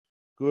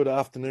Good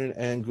afternoon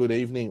and good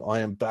evening.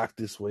 I am back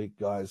this week,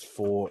 guys,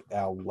 for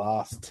our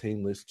last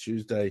Team List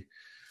Tuesday.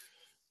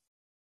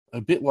 A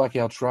bit like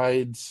our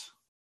trades,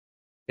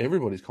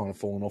 everybody's kind of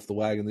fallen off the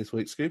wagon this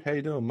week. Scoop, how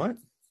you doing, mate?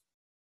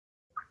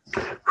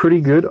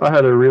 Pretty good. I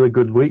had a really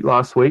good week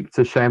last week. It's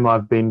a shame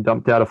I've been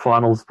dumped out of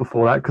finals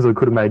before that because I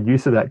could have made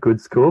use of that good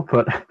score.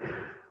 But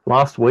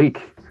last week,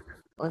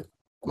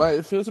 mate,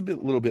 it feels a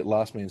little bit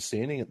last man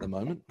standing at the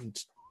moment.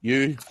 It's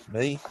you,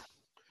 me,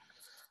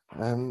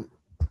 and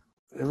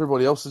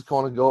everybody else has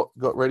kind of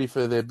got ready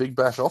for their big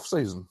bash off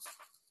season.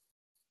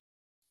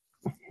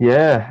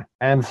 Yeah,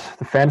 and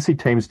the fantasy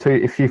teams too.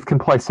 If you can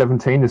play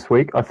 17 this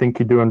week, I think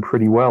you're doing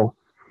pretty well.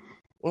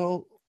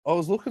 Well, I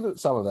was looking at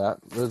some of that.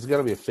 There's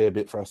going to be a fair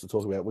bit for us to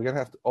talk about. We're going to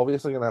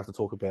have to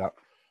talk about,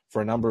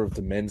 for a number of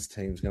the men's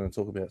teams, going to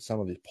talk about some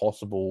of the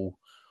possible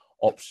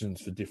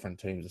options for different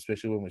teams,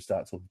 especially when we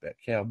start talking about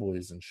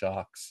Cowboys and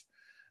Sharks,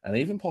 and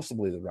even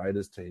possibly the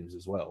Raiders teams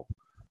as well.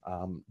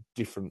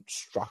 Different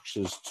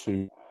structures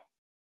to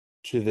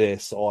their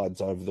sides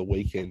over the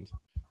weekend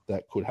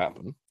that could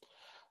happen.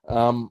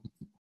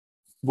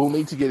 We'll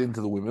need to get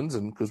into the women's,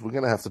 and because we're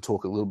going to have to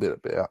talk a little bit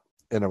about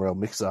NRL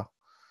Mixer,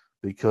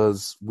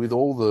 because with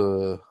all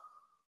the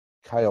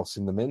chaos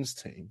in the men's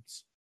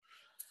teams,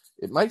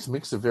 it makes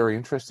Mixer very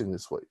interesting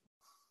this week.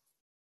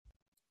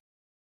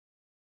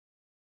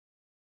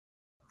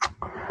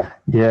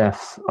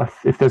 Yes,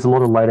 if there's a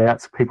lot of late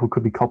outs, people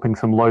could be copping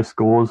some low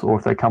scores, or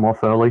if they come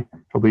off early,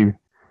 it'll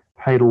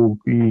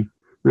be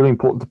really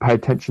important to pay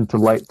attention to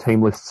late team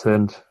lists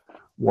and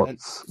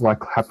what's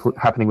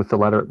happening with the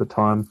ladder at the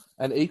time.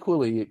 And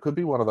equally, it could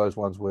be one of those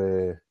ones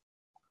where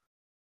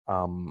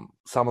some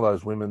of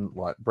those women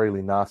like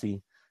Breely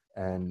Nati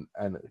and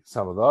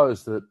some of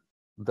those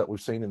that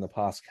we've seen in the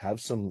past have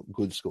some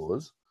good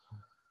scores.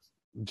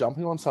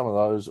 Jumping on some of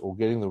those or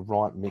getting the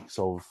right mix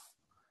of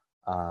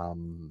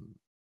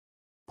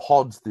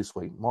pods this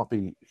week might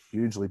be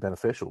hugely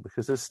beneficial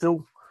because there's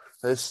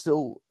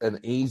still an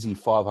easy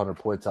 500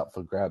 points up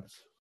for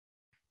grabs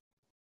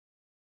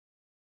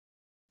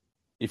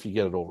if you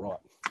get it all right.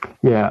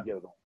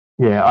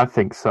 Yeah, I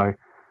think so.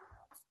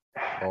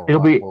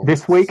 It'll be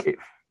this week.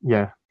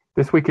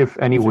 This week, if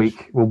any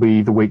week, will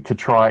be the week to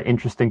try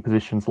interesting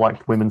positions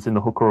like women's in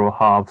the hooker or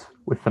halves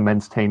with the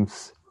men's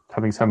teams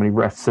having so many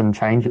rests and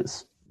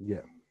changes. Yeah.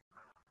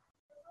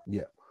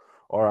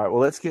 All right,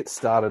 well, let's get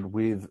started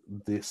with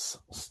this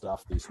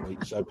stuff this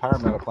week. So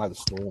Parramatta play the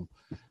Storm,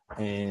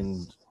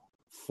 and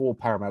for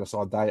Parramatta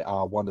side, they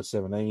are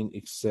 1-17,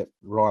 except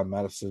Ryan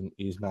Madison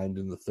is named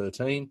in the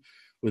 13,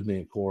 with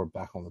Niokora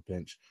back on the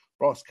bench.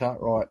 Bryce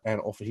Cartwright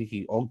and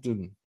Ofahiki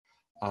Ogden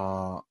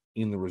are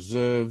in the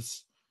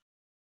reserves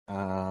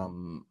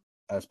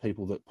as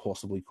people that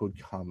possibly could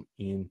come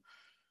in.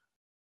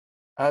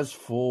 As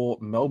for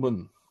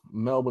Melbourne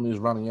is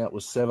running out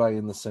with Seve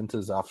in the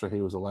centres after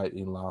he was a late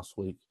in last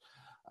week.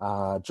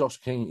 Josh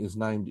King is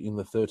named in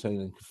the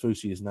 13 and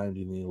Kafusi is named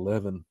in the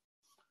 11.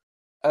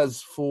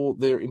 As for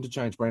their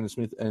interchange, Brandon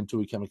Smith and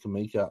Tui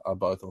Kamikamika are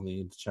both on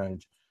the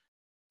interchange.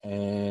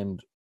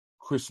 And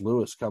Chris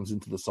Lewis comes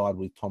into the side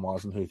with Tom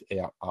Eisenhuth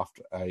out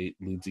after a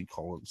Lindsay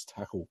Collins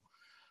tackle.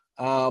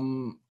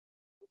 In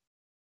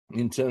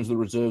terms of the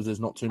reserves, there's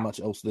not too much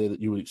else there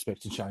that you would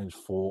expect to change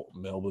for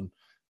Melbourne.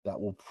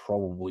 That will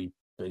probably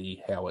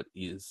be how it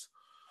is.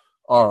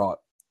 All right.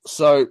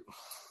 So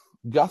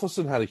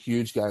Gutherson had a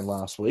huge game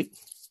last week.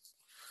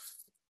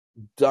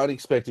 Don't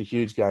expect a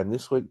huge game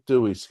this week,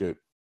 do we, Scoop?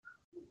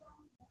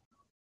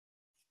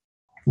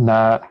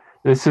 Nah,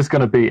 this is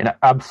going to be an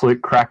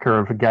absolute cracker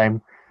of a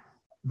game.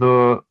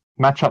 The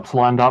matchups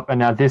lined up, and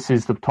now this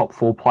is the top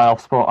 4 playoff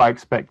spot. I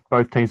expect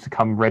both teams to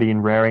come ready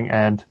and raring,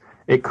 and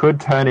it could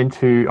turn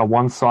into a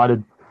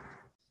one-sided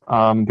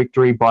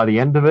victory by the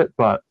end of it,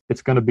 but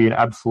it's going to be an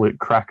absolute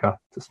cracker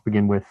to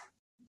begin with.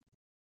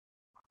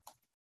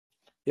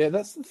 Yeah,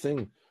 that's the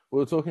thing. We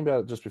were talking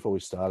about it just before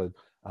we started.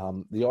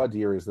 The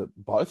idea is that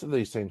both of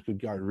these teams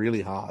could go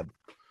really hard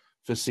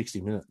for 60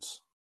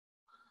 minutes.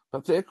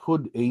 But there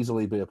could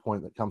easily be a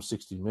point that comes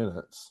 60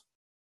 minutes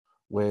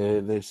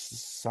where there's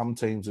some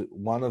teams that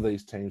one of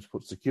these teams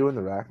puts the cue in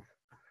the rack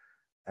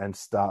and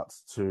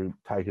starts to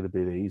take it a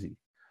bit easy.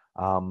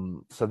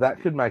 So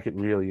that could make it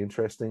really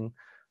interesting.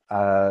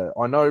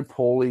 I know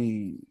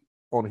Paulie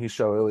on his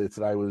show earlier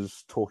today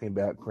was talking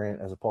about Grant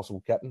as a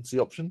possible captaincy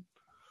option.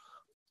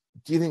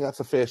 Do you think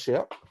that's a fair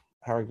shout,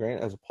 Harry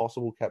Grant, as a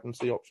possible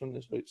captaincy option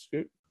this week,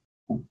 Scoop?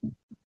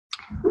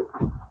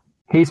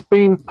 He's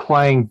been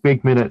playing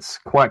big minutes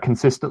quite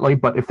consistently,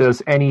 but if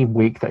there's any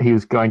week that he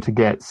was going to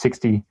get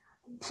 60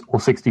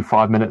 or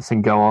 65 minutes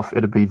and go off,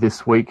 it'd be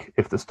this week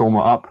if the Storm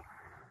are up.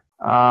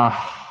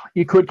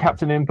 You could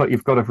captain him, but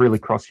you've got to really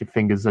cross your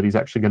fingers that he's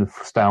actually going to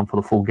stay on for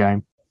the full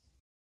game.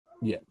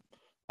 Yeah.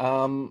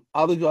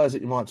 Other guys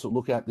that you might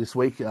look at this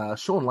week,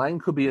 Sean Lane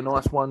could be a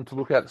nice one to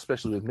look at,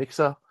 especially with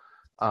Mixer.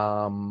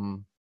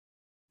 Or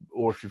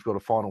if you've got a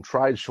final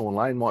trade, Sean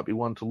Lane might be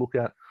one to look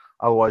at.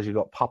 Otherwise, you've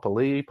got Papa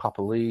Lee.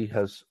 Papa Lee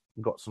has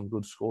got some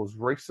good scores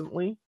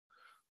recently,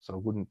 so I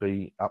wouldn't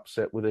be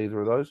upset with either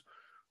of those.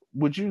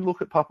 would you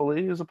look at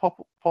Papali'i as a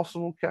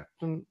possible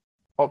captain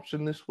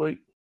option this week?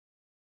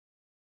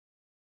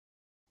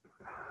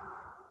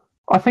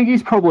 I think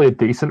he's probably a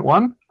decent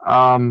one.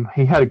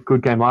 He had a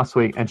good game last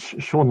week, and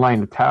Sean Lane,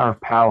 the Tower of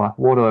Power,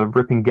 what a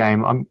ripping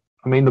game. I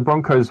mean, the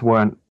Broncos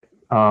weren't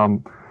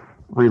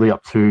really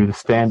up to the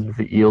standard of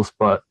the Eels,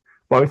 but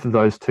both of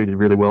those two did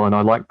really well, and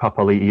I like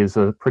Papali'i as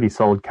a pretty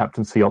solid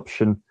captaincy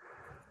option,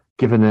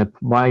 given there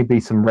may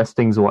be some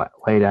restings or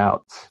laid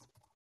outs.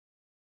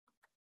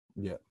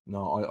 Yeah,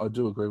 no, I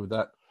do agree with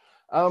that.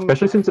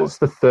 Especially since it's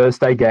the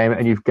Thursday game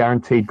and you've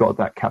guaranteed got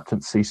that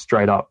captaincy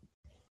straight up.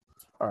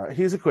 All right,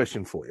 here's a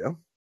question for you.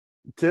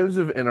 In terms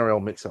of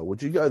NRL mixer,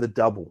 would you go the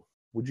double?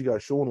 Would you go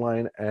Sean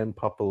Lane and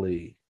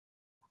Papali'i?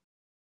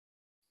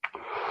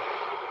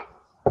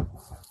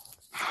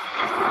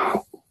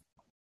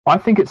 I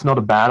think it's not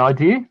a bad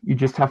idea. You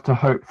just have to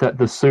hope that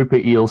the super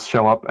Eels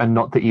show up and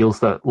not the Eels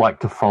that like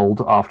to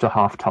fold after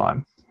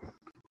halftime.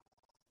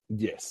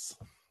 Yes.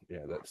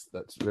 Yeah,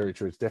 that's very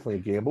true. It's definitely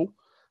a gamble.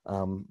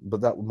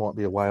 But that might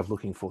be a way of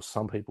looking for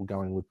some people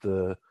going with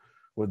the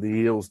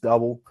Eels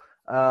double.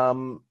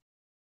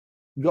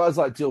 Guys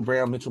like Dill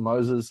Brown, Mitchell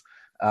Moses,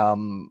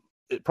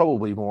 it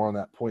probably more on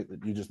that point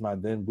that you just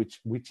made then,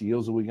 which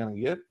Eels are we going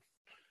to get?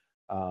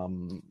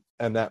 And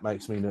that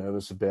makes me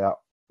nervous about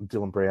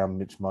Dylan Brown,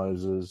 Mitch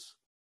Moses.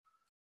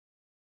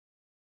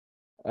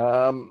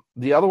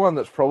 The other one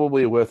that's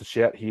probably worth a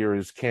shout here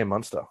is Cam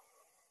Munster.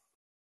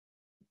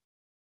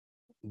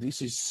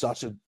 This is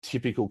such a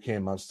typical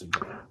Cam Munster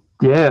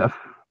game.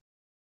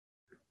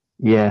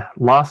 Yeah.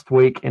 Last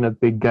week in a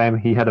big game,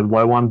 he had a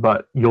low one,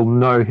 but you'll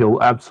know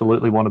he'll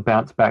absolutely want to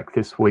bounce back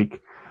this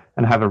week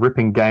and have a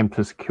ripping game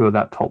to secure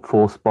that top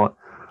 4 spot.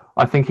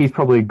 I think he's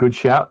probably a good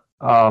shout,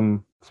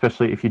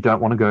 especially if you don't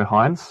want to go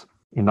Hines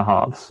in the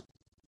halves.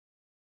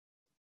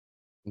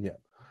 Yeah.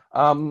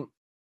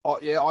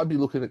 I'd be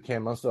looking at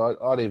Cam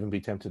Munster. I'd even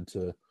be tempted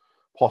to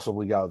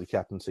possibly go with the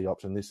captaincy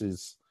option. This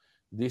is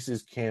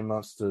Cam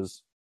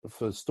Munster's,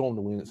 for Storm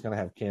to win, it's going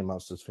to have Cam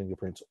Munster's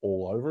fingerprints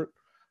all over it.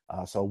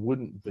 So I would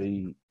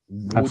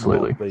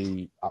not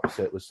be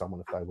upset with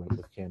someone if they went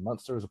with Cam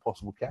Munster as a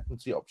possible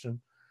captaincy option.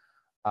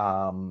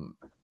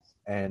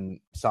 And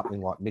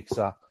something like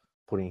Mixer,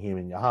 putting him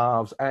in your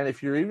halves. And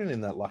if you're even in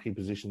that lucky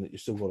position that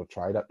you've still got a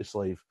trade up your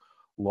sleeve,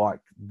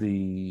 like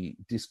the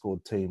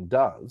Discord team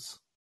does,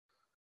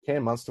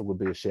 Cam Munster would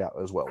be a shout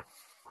as well.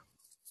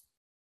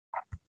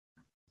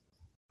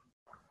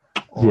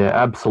 Yeah,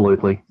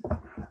 absolutely.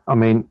 I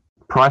mean,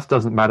 price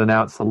doesn't matter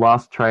now. It's the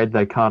last trade.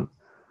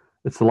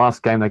 It's the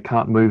last game. They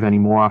can't move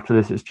anymore after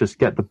this. It's just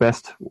get the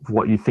best of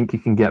what you think you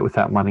can get with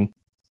that money.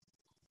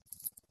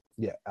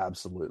 Yeah,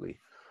 absolutely.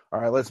 All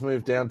right, let's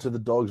move down to the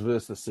Dogs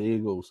versus the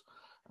Seagulls.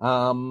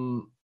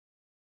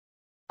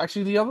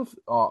 Actually,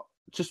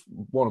 just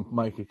want to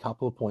make a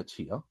couple of points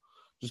here.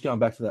 Just going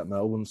back to that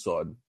Melbourne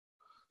side.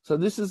 So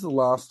this is the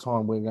last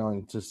time we're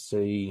going to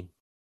see,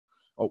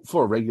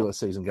 for a regular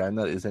season game,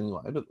 that is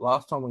anyway, but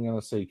last time we're going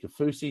to see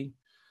Kaufusi,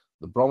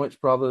 the Bromwich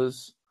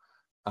brothers,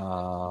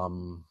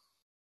 Kaufusi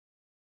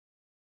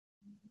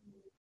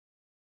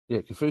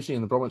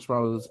and the Bromwich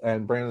brothers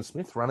and Brandon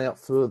Smith run out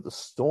for the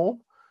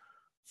Storm.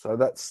 So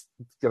that's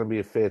going to be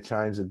a fair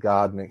change of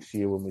guard next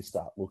year when we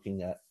start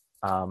looking at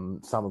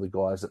some of the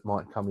guys that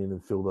might come in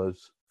and fill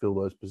those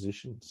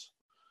positions.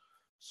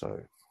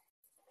 So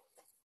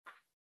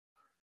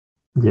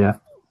yeah,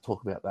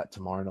 talk about that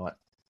tomorrow night.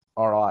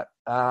 All right,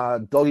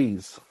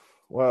 Doggies.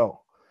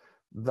 Well,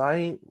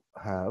 they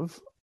have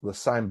the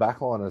same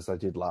backline as they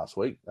did last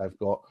week. They've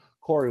got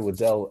Corey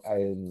Waddell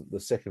in the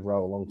second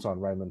row alongside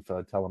Raymond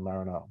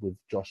Talamarinna with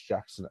Josh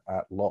Jackson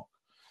at lock.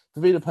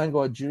 Tavita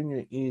Pangai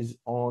Jr. is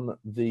on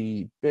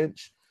the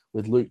bench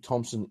with Luke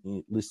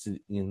Thompson listed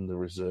in the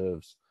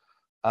reserves.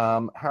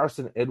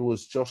 Harrison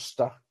Edwards, Josh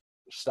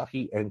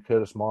Stuckey, and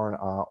Curtis Morin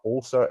are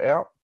also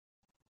out.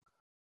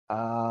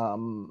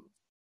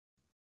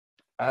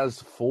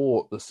 As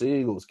for the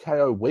Seagulls,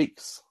 K.O.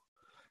 Weeks.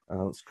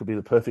 This could be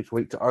the perfect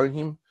week to own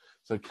him.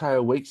 So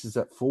K.O. Weeks is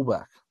at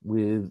fullback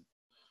with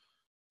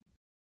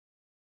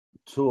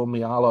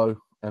Tuamialo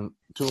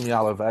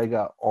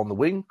Vega on the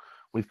wing,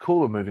 with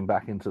Kula moving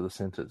back into the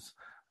centres.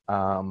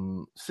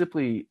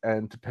 Sipley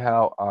and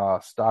Tapau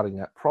are starting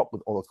at prop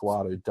with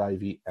Olaquado,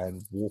 Davey,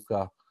 and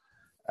Walker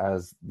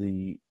as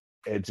the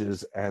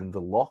edges and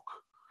the lock.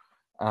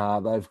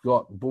 They've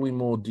got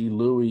Bullymore,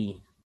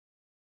 DeLuey,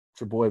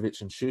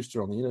 Trebojevic, and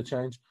Schuster on the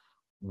interchange,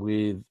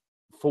 with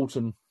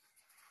Fulton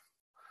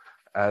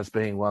as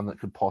being one that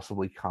could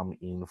possibly come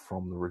in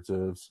from the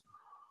reserves.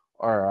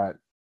 All right.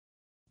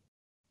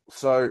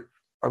 So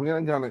I'm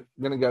going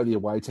to go the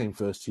away team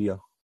first here,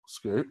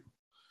 Scoop,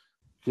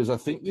 because I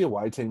think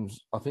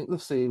the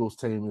Seagulls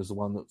team is the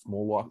one that's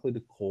more likely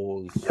to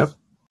cause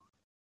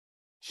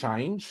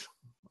change.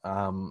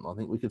 I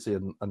think we could see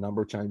a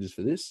number of changes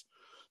for this.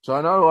 So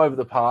I know over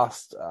the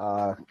past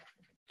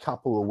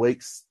couple of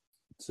weeks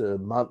to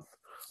month,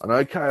 I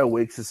know K.O.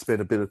 Weeks has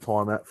spent a bit of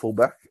time at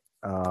fullback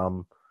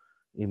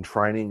in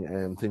training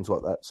and things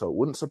like that. So it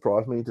wouldn't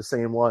surprise me to see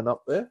him line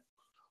up there.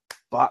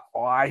 But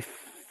I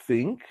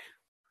think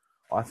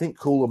I think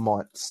Cooler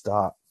might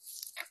start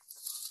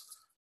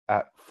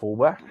at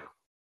fullback.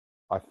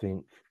 I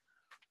think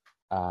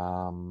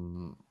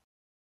Ben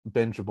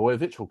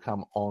Trbojevic will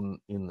come on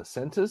in the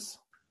centres.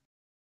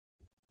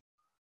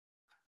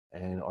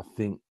 And I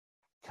think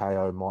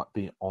KO might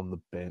be on the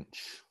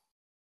bench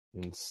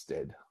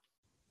instead.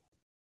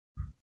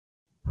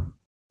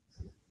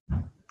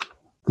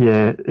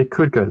 Yeah, it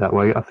could go that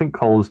way. I think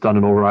Cole's done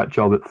an all right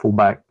job at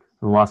fullback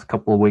in the last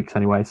couple of weeks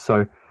anyway.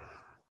 So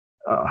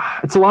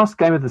it's the last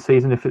game of the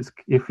season. If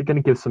you're going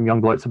to give some young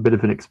blokes a bit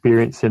of an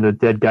experience in a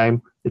dead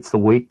game, it's the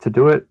week to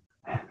do it,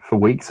 for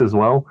weeks as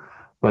well.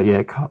 But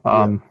yeah.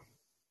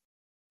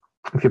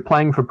 If you're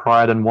playing for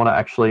pride and want to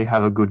actually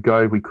have a good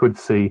go, we could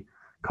see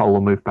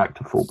Kohler move back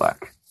to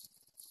fullback.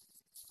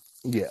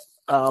 Yeah.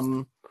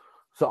 So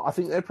I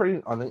think they're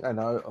pretty. I think they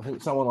know. I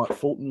think someone like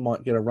Fulton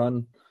might get a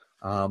run.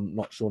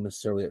 Not sure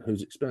necessarily at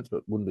whose expense,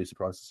 but wouldn't be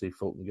surprised to see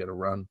Fulton get a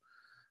run.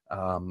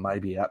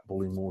 Maybe at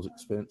Bullingmore's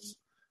expense.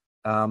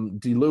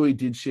 DeLuey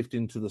did shift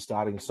into the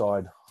starting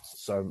side,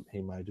 so he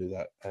may do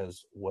that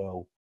as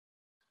well.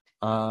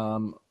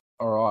 All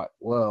right.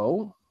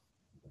 Well,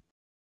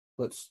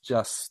 let's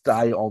just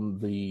stay on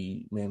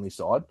the Manly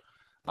side.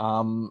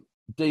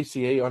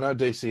 DCE, I know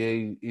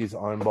DCE is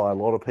owned by a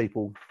lot of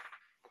people.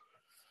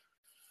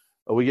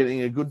 Are we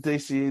getting a good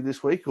DCE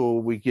this week, or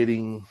are we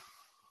getting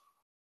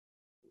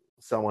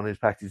someone who's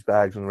packed his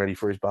bags and ready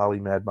for his Bali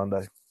Mad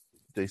Monday?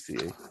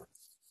 DCE.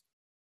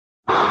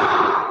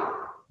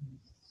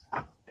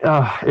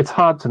 It's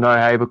hard to know,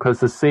 hey, because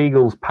the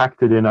Seagulls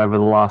packed it in over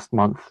the last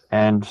month,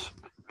 and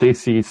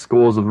DCE's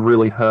scores have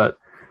really hurt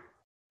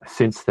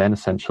since then,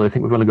 essentially. I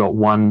think we've only got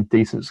one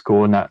decent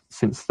score in that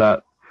since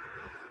that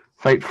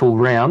fateful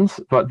round.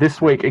 But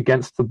this week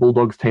against the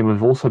Bulldogs team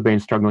have also been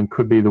struggling.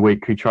 Could be the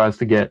week he tries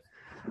to get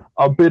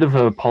a bit of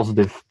a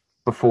positive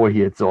before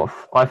he heads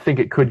off. I think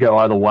it could go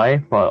either way,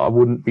 but I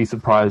wouldn't be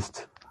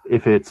surprised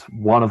if it's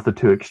one of the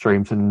two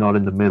extremes and not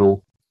in the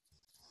middle.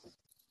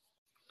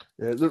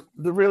 Yeah,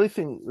 the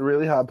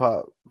really hard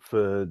part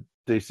for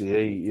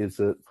DCE is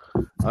that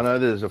I know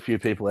there's a few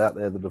people out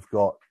there that have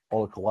got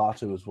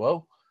Olakau'atu as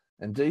well.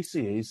 And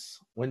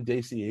when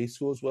DCE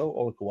scores well,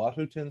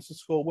 Olakau'atu tends to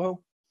score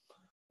well.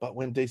 But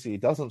when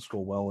DCE doesn't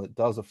score well, it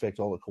does affect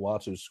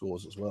Olakau'atu's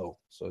scores as well.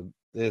 So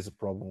there's a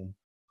problem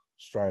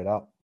straight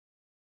up.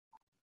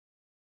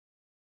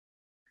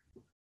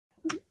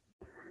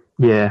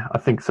 Yeah, I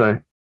think so.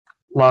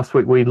 Last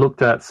week we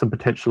looked at some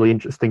potentially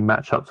interesting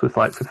matchups with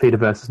like Fifita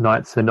versus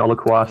Knights and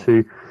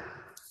Olakau'atu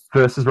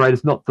versus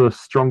Raiders, not the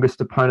strongest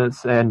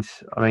opponents. And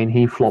I mean,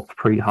 he flopped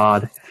pretty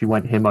hard if you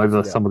went him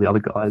over some of the other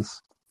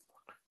guys.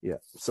 Yeah,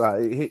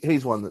 so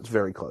he's one that's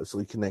very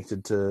closely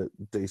connected to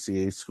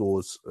DCE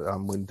scores.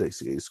 When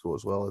DCE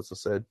scores well, as I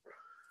said,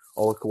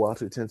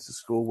 Olakau'atu tends to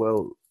score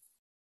well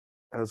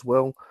as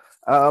well.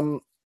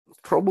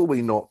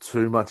 Probably not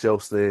too much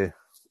else there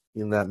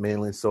in that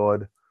Manly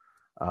side.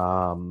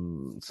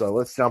 So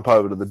let's jump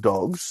over to the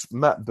Dogs.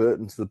 Matt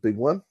Burton's the big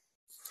one.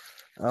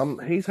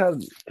 He's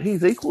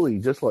equally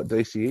just like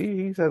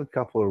DCE. He's had a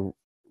couple of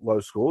low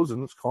scores,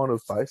 and it's kind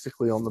of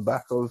basically on the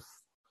back of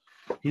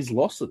his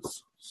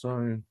losses.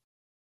 So,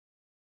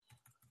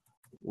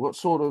 what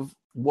do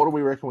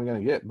we reckon we're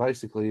going to get?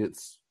 Basically,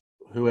 it's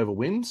whoever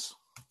wins.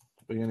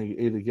 We're going to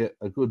either get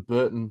a good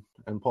Burton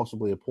and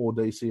possibly a poor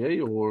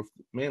DCE, or if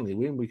Manly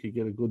win, we could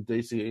get a good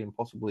DCE and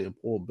possibly a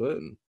poor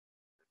Burton.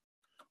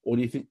 Or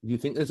do you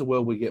think there's a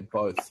world we get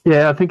both?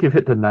 Yeah, I think you've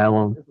hit the nail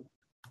on.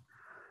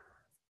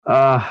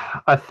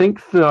 I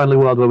think the only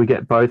world where we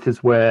get both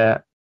is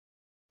where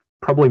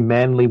probably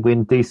Manly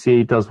win,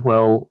 DCE does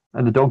well,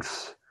 and the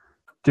Dogs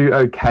do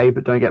okay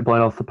but don't get blown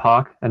off the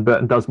park, and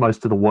Burton does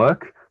most of the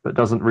work but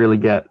doesn't really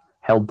get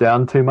held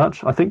down too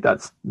much. I think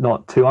that's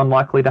not too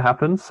unlikely to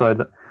happen, so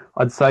that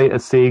I'd say a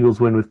Seagulls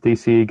win with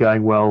DCE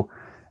going well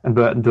and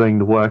Burton doing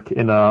the work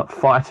in a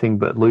fighting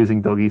but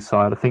losing Doggy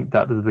side. I think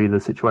that would be the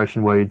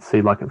situation where you'd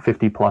see like a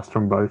 50 plus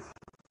from both.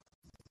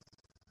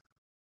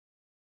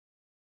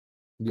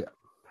 Yeah.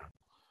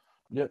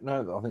 Yeah,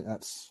 no, I think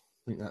that's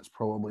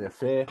probably a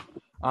fair.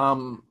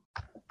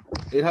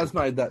 It has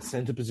made that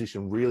centre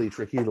position really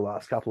tricky the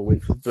last couple of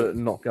weeks with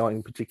Burton not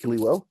going particularly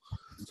well.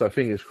 So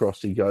fingers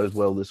crossed he goes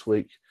well this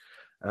week.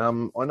 I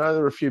know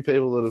there are a few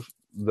people that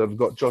have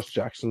got Josh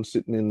Jackson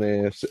sitting in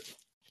their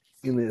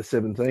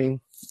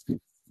 17.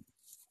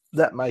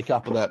 That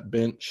makeup of that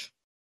bench,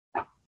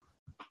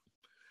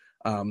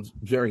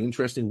 very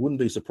interesting. Wouldn't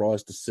be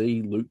surprised to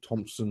see Luke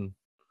Thompson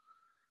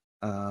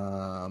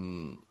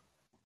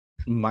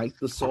make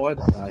the side.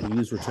 He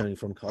is returning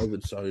from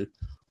COVID, so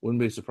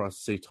wouldn't be surprised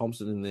to see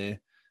Thompson in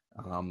there,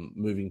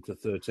 moving to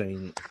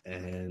 13,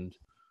 and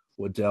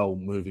Waddell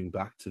moving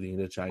back to the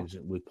interchange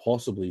with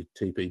possibly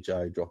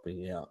TPJ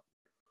dropping out.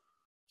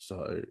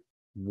 So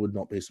would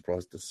not be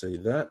surprised to see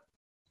that.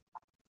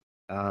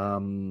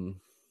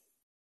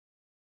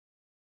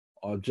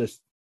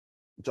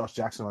 Josh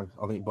Jackson,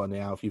 I think by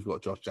now, if you've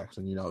got Josh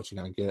Jackson, you know what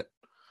you're going to get.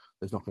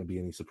 There's not going to be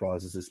any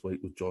surprises this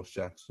week with Josh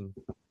Jackson.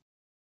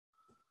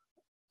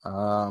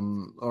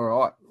 All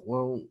right.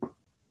 Well,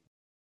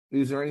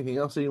 is there anything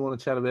else that you want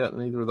to chat about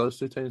in either of those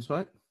two teams,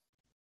 mate?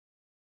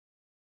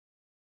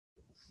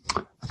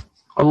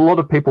 A lot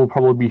of people will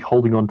probably be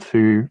holding on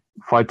to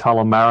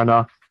Faitala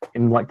Mariner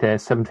in like their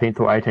 17th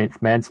or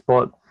 18th man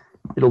spot.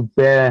 It'll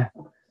bear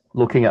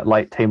looking at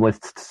late team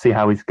lists to see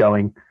how he's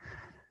going,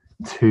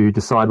 to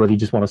decide whether you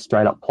just want to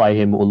straight up play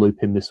him or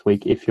loop him this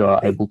week if you're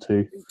able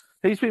to.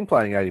 He's been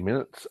playing 80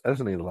 minutes,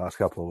 hasn't he, the last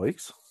couple of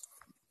weeks?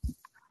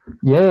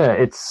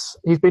 Yeah,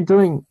 he's been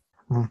doing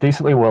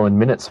decently well in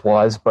minutes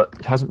wise, but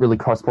hasn't really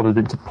corresponded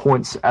into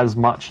points as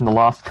much in the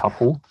last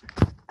couple.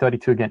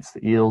 32 against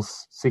the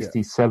Eels,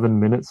 67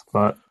 minutes,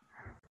 but...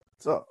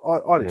 So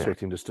I'd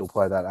expect him to still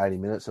play that 80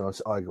 minutes, and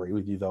I agree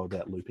with you, though,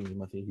 about looping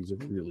him. I think he's a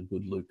really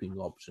good looping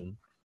option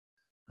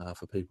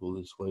for people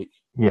this week.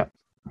 Yeah.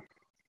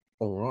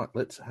 All right,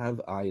 let's have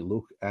a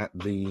look at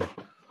the...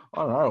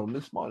 I don't know,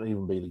 this might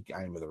even be the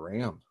game of the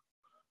round.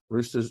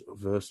 Roosters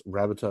versus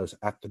Rabbitohs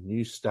at the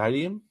new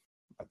stadium,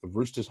 at the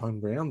Roosters'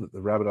 home ground that the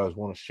Rabbitohs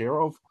want a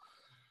share of.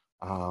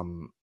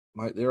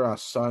 Mate, there are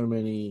so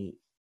many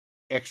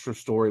extra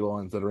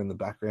storylines that are in the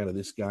background of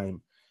this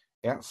game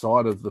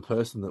outside of the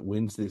person that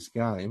wins this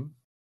game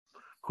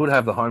could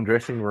have the home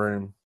dressing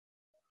room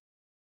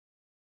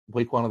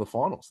week one of the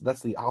finals.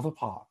 That's the other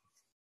part.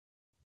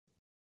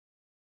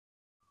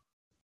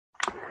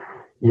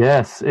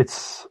 Yes,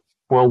 it's,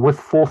 well, with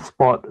fourth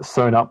spot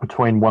sewn up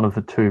between one of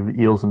the two,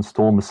 Eels and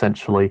Storm,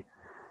 essentially,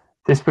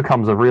 this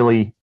becomes a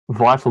really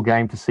vital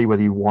game to see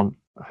whether you want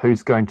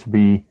who's going to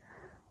be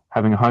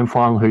having a home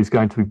final, who's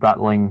going to be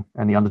battling,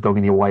 and the underdog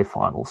in the away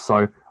final.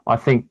 So I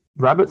think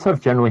Rabbits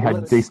have generally had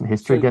a decent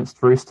history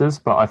against Roosters,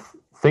 but I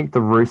think the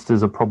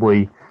Roosters are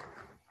probably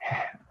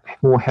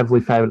more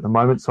heavily favoured at the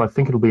moment, so I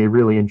think it'll be a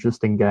really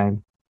interesting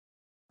game.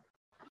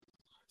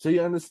 So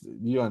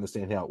you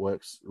understand how it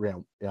works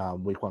around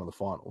week one of the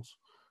finals.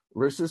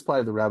 Roosters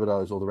play the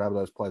Rabbitohs, or the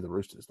Rabbitohs play the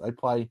Roosters. They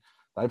play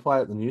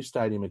at the new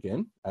stadium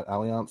again, at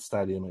Allianz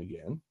Stadium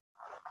again,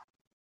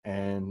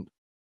 and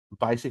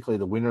basically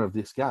the winner of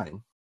this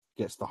game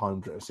gets the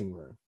home dressing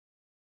room.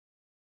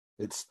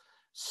 It's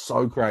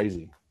so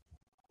crazy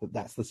that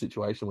that's the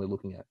situation we're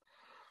looking at.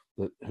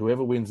 That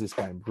whoever wins this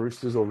game,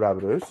 Roosters or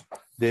Rabbitohs,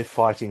 they're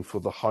fighting for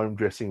the home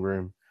dressing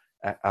room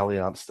at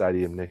Allianz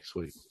Stadium next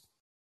week.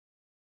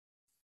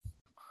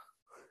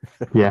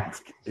 Yeah.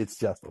 It's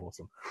just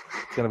awesome.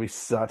 It's going to be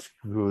such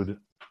good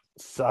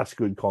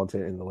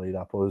content in the lead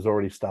up. Well, there's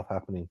already stuff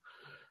happening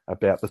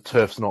about the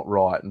turf's not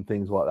right and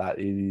things like that.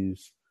 It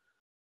is...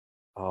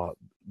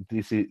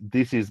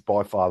 This is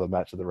by far the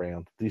match of the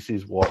round. This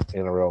is what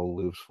NRL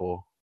lives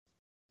for.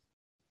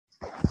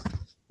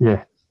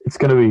 Yeah, it's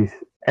going to be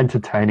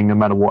entertaining no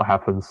matter what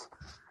happens.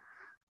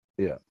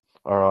 Yeah.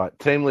 All right.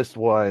 Team list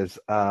wise,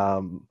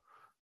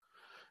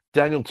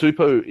 Daniel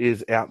Tupou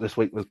is out this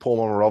week with Paul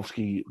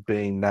Momirovski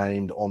being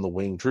named on the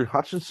wing. Drew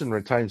Hutchinson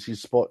retains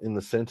his spot in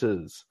the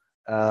centres.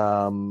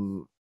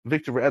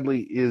 Victor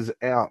Radley is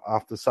out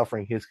after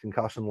suffering his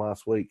concussion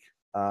last week.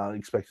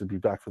 Expected to be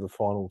back for the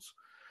finals.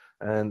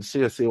 And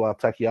Siosiwa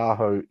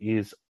Takiaho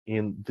is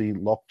in the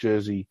lock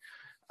jersey.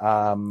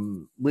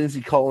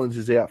 Lindsay Collins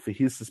is out for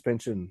his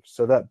suspension.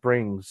 So that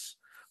brings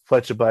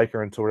Fletcher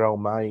Baker and Terrell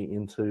May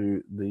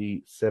into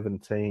the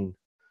 17.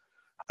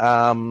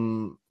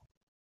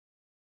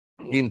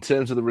 In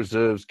terms of the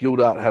reserves,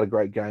 Gildart had a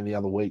great game the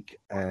other week,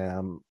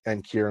 and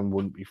Kieran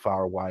wouldn't be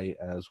far away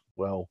as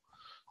well.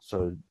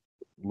 So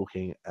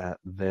looking at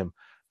them.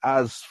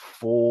 As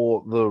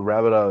for the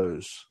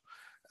Rabbitohs,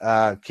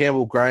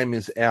 Campbell Graham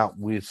is out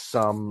with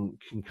some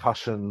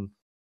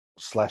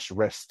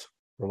concussion/rest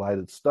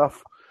related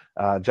stuff.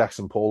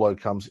 Jackson Paulo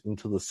comes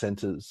into the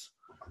centres.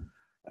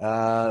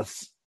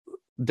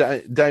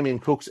 Damien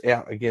Cook's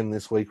out again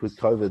this week with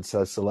COVID,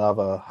 so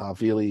Salava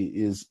Havili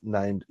is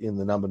named in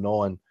the number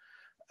 9.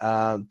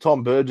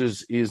 Tom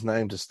Burgess is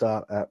named to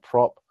start at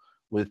prop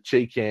with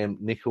Cheekham,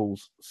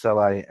 Nichols,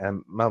 Saleh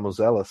and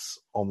Mamozelis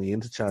on the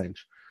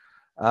interchange.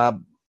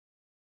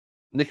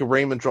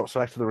 Nicarima drops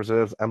back to the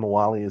reserves, and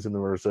Mawali is in the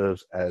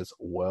reserves as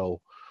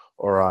well.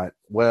 All right.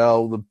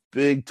 Well, the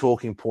big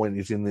talking point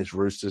is in this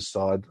Roosters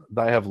side.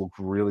 They have looked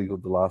really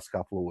good the last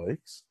couple of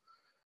weeks.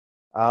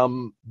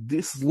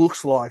 This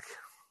looks like,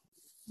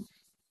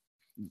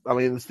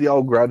 it's the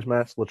old grudge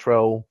match.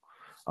 Latrell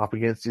up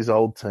against his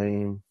old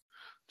team.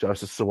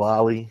 Joseph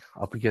Suwali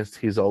up against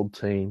his old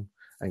team.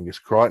 Angus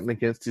Crichton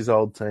against his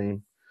old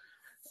team.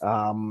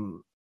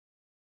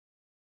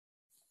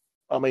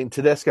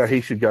 Tedesco,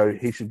 he should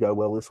go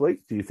well this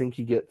week. Do you think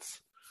he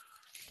gets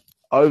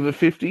over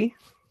 50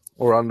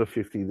 or under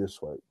 50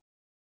 this week?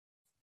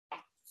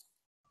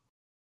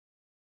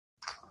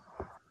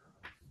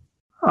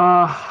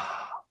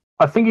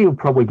 I think he'll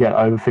probably get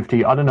over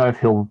 50. I don't know if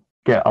he'll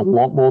get a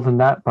lot more than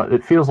that, but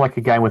it feels like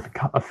a game with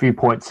a few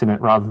points in it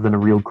rather than a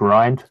real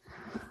grind.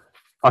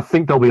 I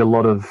think there'll be a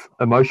lot of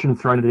emotion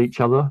thrown at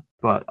each other,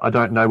 but I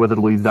don't know whether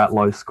it'll be that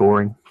low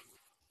scoring.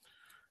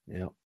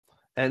 Yeah.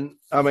 And,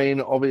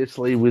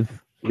 obviously with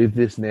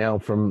this now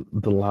from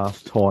the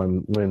last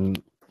time when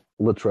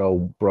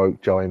Latrell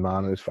broke Joey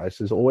Manu's face,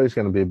 there's always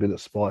going to be a bit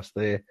of spice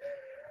there.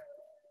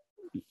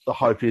 the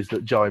hope is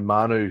that Joey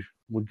Manu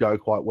would go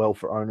quite well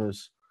for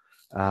owners.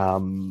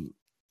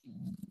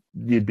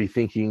 You'd be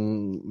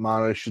thinking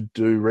Manu should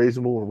do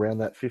reasonable around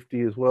that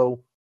 50 as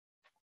well,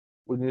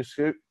 wouldn't you,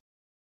 Scoop?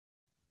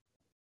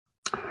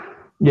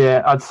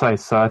 Yeah, I'd say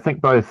so. I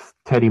think both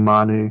Teddy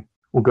Manu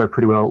will go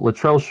pretty well.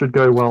 Latrell should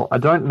go well. I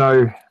don't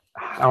know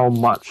how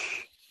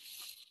much.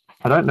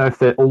 I don't know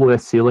if all of their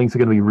ceilings are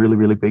going to be really,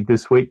 really big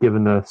this week,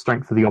 given the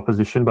strength of the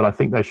opposition, but I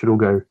think they should all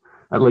go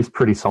at least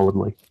pretty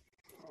solidly.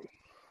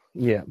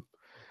 Yeah.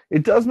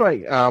 It does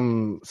make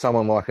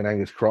someone like an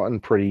Angus Crichton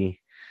pretty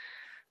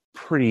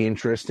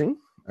interesting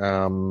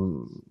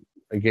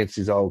against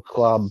his old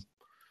club.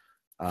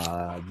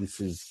 This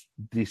is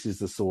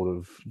the sort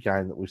of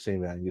game that we've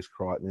seen with Angus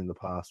Crichton in the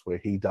past where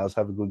he does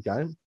have a good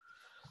game.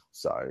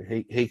 So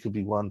he could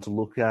be one to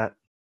look at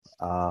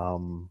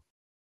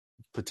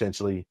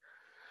potentially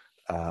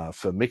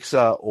for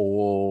Mixer,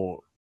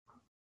 or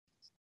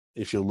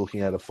if you're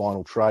looking at a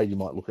final trade, you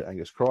might look at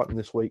Angus Crichton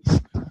this week.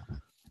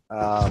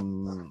 I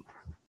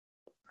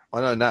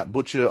know Nat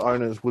Butcher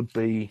owners would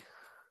be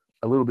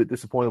a little bit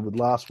disappointed with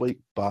last week,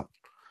 but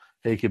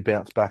he could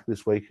bounce back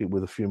this week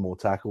with a few more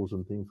tackles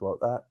and things like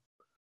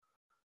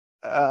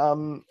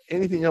that.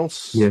 Anything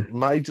else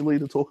majorly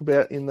to talk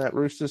about in that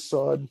Roosters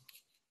side?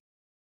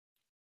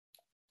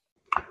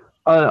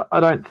 I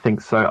don't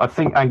think so. I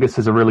think Angus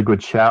is a really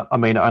good shout. I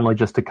mean, only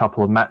just a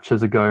couple of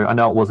matches ago, I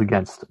know it was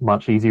against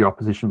much easier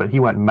opposition, but he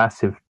went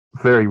massive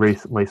very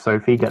recently. So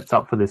if he gets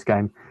up for this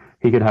game,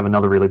 he could have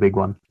another really big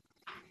one.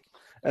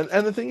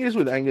 And the thing is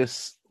with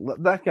Angus,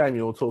 that game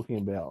you're talking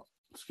about,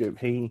 Scoop,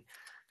 he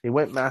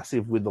went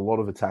massive with a lot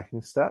of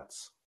attacking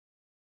stats.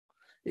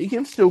 He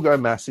can still go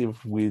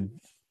massive with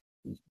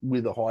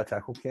a high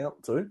tackle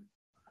count too.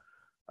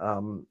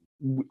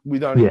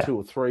 With only 2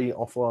 or 3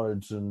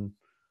 offloads and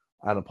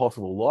a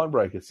possible line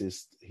break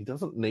assist, he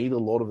doesn't need a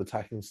lot of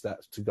attacking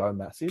stats to go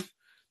massive.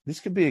 This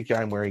could be a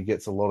game where he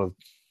gets a lot of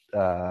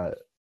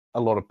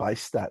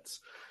base stats,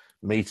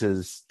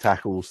 meters,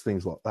 tackles,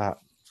 things like that.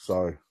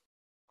 So,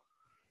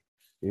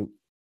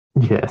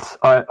 yes,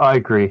 I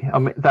agree. I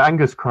mean, the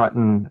Angus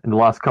Crichton in the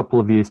last couple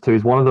of years too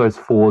is one of those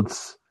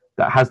forwards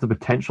that has the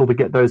potential to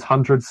get those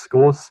 100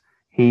 scores.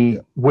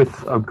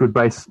 With a good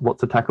base,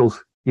 lots of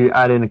tackles, you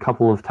add in a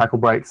couple of tackle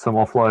breaks, some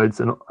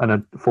offloads, and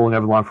a falling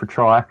over the line for a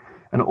try,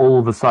 and all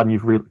of a sudden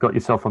you've got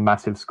yourself a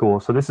massive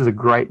score. So this is a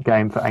great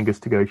game for Angus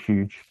to go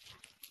huge.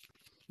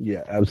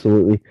 Yeah,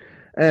 absolutely.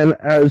 And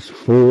as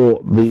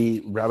for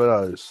the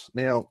Rabbitohs,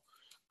 now,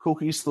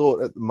 Cookie's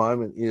thought at the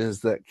moment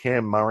is that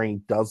Cam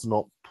Murray does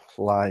not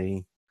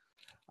play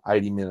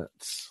 80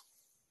 minutes,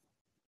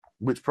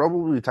 which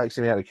probably takes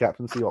him out of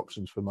captaincy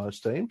options for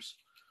most teams.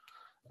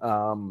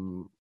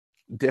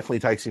 Definitely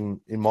takes him,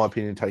 in my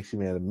opinion, takes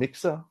him out of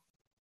Mixer.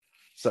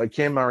 So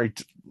Cam Murray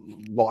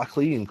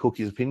likely, in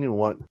Cookie's opinion,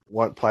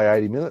 won't play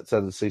 80 minutes.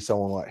 As to see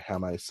someone like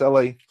Hame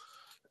Sele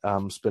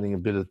spending a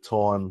bit of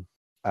time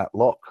at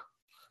lock.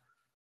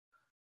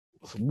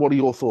 What are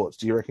your thoughts?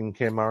 Do you reckon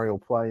Cam Murray will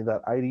play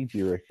that 80? Do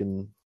you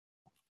reckon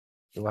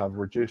he'll have a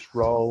reduced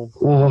role?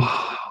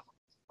 Oh,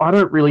 I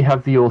don't really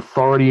have the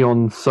authority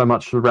on so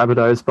much of the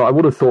Rabbitohs, but I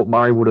would have thought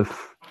Murray would have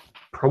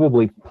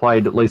probably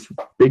played at least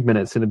big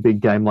minutes in a big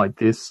game like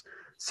this.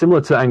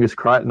 Similar to Angus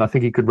Crichton, I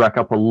think he could rack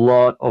up a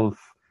lot of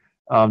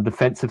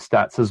defensive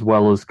stats as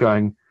well as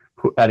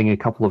adding a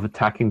couple of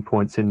attacking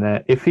points in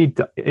there. If he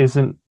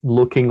isn't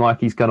looking like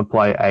he's going to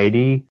play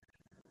 80,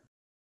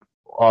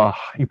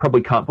 you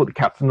probably can't put the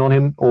captain on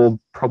him or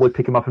probably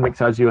pick him up and mix,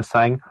 as you were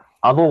saying.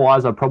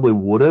 Otherwise, I probably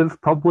would have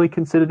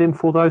considered him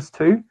for those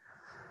two.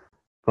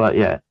 But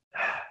yeah.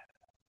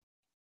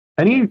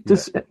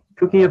 Does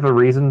Cookie have a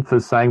reason for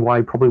saying why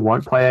he probably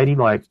won't play 80?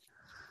 Like,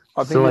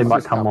 I think Sele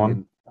might come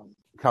on.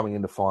 Coming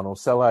into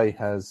finals. Sele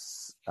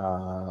has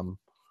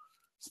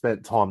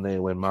spent time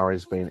there when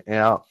Murray's been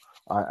out.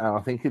 And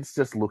I think it's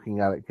just looking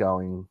at it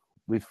going,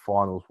 with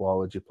finals, why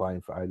would you play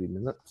him for 80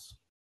 minutes?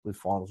 With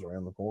finals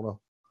around the corner.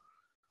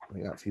 I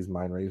think that's his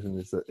main reason,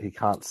 is that he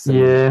can't see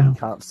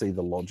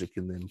the logic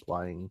in them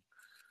playing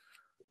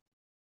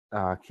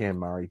Cam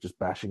Murray, just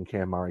bashing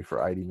Cam Murray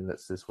for 80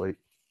 minutes this week.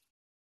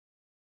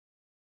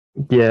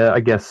 Yeah, I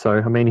guess so.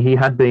 I mean, he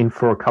had been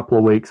for a couple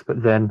of weeks,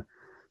 but then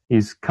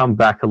he's come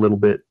back a little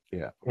bit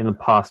in the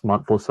past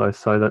month or so,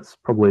 so that's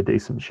probably a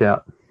decent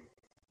shout.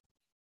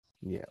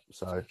 Yeah,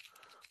 so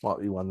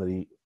might even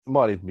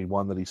be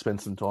one that he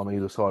spends some time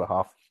either side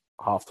of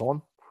half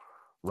time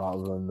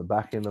rather than the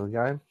back end of the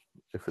game.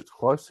 If it's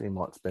close, he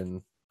might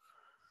spend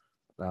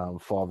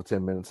 5 or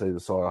 10 minutes either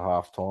side of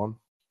half time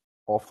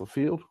off the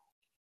field,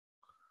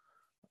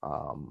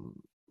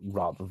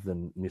 rather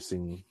than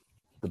missing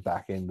the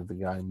back end of the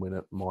game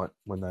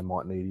when they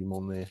might need him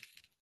on there.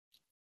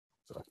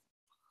 So,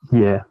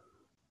 yeah,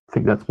 I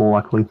think that's more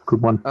likely.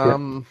 Good one.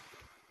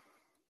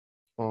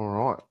 All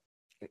right.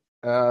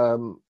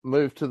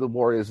 Move to the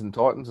Warriors and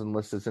Titans,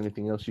 unless there's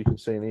anything else you can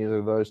see in either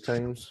of those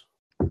teams.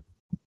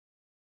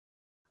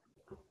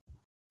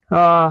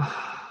 Yeah,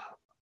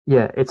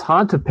 it's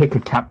hard to pick a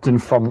captain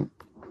from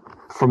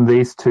from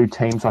these two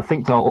teams, I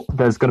think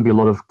there's going to be a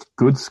lot of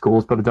good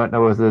scores, but I don't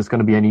know whether there's going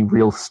to be any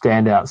real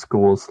standout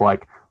scores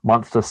like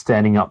Munster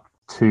standing up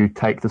to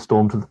take the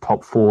Storm to the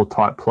top 4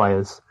 type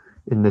players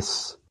in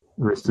this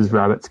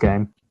Roosters-Rabbits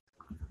game.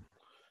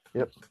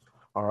 Yep.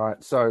 All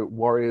right, so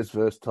Warriors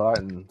versus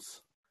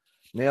Titans.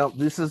 Now,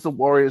 this is the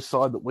Warriors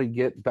side that we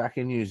get back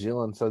in New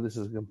Zealand, so this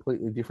is a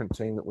completely different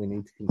team that we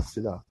need to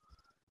consider.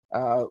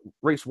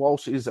 Reece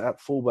Walsh is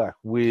at fullback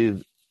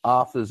with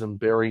Arthurs and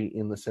Berry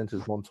in the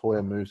centres.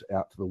 Montoya moves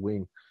out to the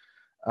wing.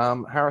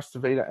 Harris,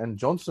 Tavita and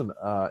Johnson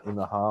are in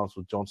the halves,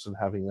 with Johnson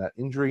having that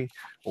injury.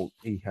 Well,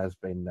 he has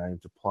been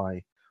named to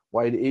play.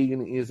 Wade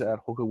Egan is at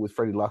hooker with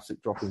Freddie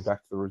Lussick dropping back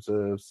to the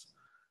reserves.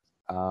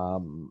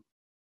 Ewan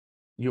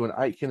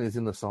Aitken is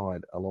in the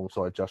side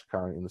alongside Josh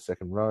Curran in the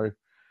second row.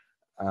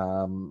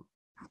 And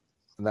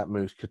that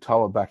moves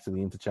Katoa back to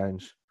the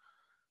interchange.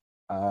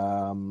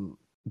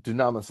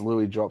 Dunamis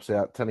Louis drops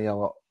out.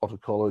 Taniela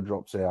Otokolo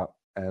drops out.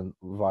 And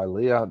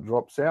Vailea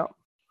drops out.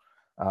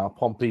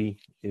 Pompey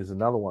is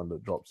another one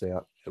that drops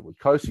out. Edward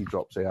Kosi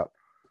drops out.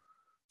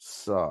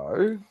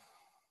 So,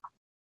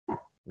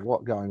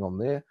 what going on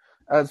there?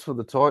 As for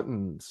the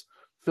Titans,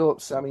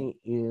 Philip Sammy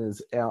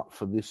is out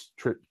for this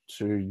trip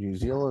to New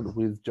Zealand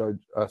with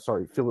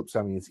Philip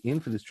Sammy is in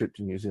for this trip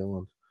to New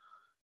Zealand,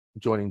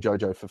 joining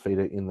Jojo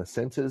Fafita in the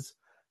centres.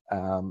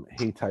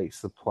 He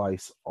takes the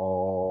place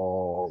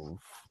of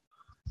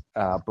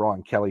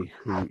Brian Kelly,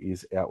 who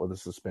is out with a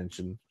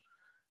suspension.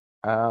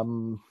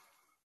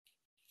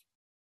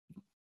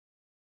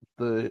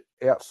 The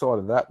outside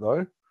of that,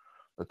 though,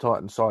 the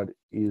Titan side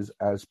is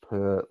as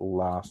per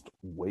last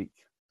week.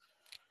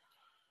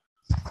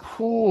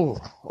 All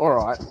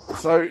right,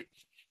 so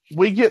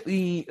we get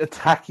the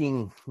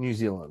attacking New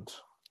Zealand,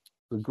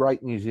 the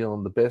great New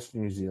Zealand, the best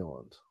New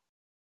Zealand.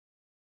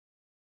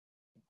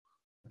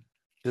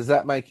 Does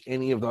that make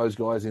any of those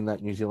guys in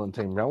that New Zealand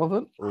team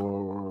relevant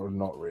or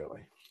not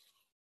really?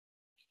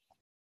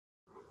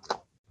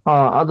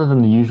 Other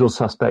than the usual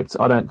suspects,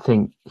 I don't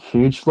think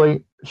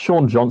hugely.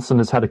 Sean Johnson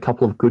has had a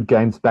couple of good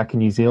games back in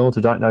New Zealand.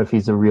 I don't know if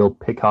he's a real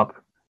pickup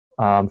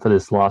for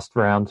this last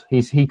round.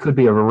 He could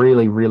be a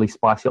really, really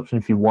spicy option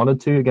if you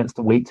wanted to against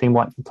a weak team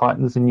like the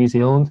Titans in New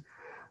Zealand,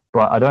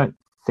 but I don't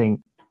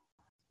think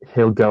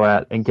he'll go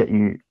out and get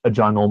you a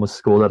ginormous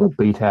score that'll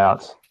beat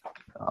out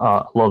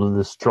a lot of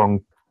the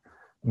strong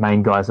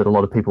main guys that a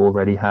lot of people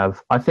already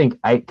have. I think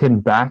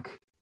Aitken back,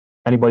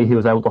 anybody who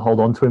was able to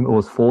hold on to him or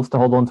was forced to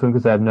hold on to him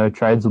because they have no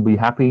trades will be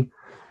happy.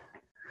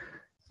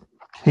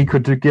 He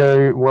could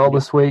go well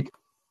this week.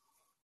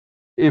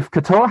 If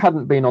Katoa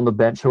hadn't been on the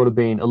bench, I would have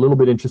been a little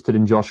bit interested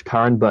in Josh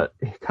Curran, but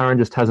Curran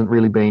just hasn't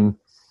really been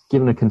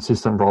given a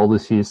consistent role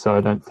this year, so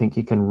I don't think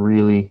you can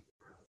really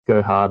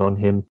go hard on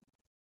him.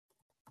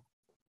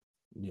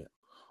 Yeah.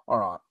 All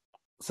right.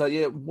 So,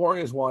 yeah,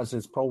 Warriors-wise,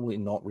 there's probably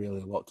not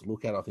really a lot to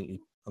look at. I think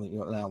you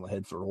got a nail on the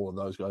head for all of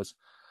those guys.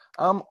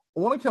 I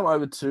want to come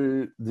over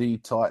to the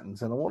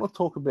Titans, and I want to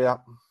talk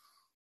about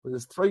 –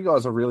 there's 3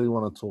 guys I really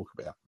want to talk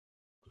about.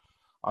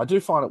 I do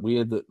find it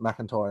weird that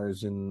McIntyre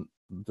is in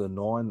the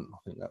 9. I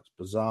think that's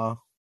bizarre,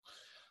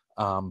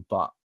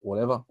 but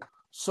whatever.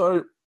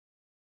 So,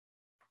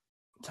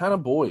 Tanner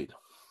Boyd.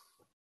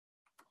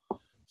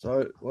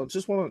 So, I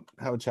just want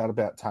to have a chat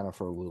about Tanner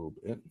for a little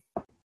bit.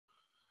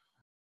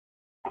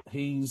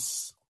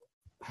 He's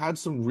had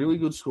some really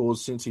good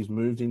scores since he's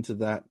moved into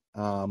that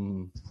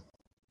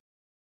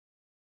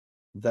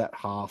the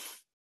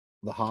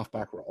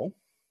halfback role.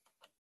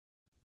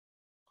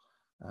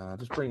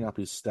 Just bringing up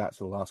his stats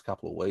for the last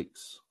couple of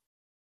weeks,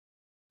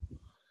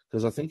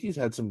 because I think he's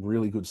had some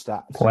really good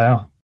stats.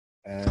 Wow.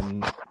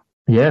 And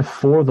yeah,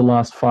 4 of the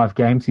last 5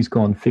 games he's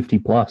gone 50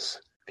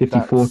 plus.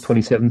 54,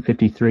 27,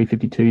 53,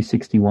 52,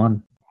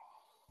 61.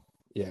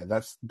 Yeah,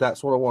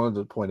 that's what I wanted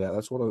to point out.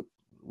 That's what I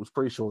was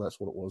pretty sure that's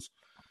what it was.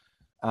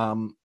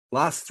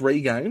 Last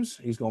 3 games,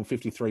 he's gone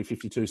 53,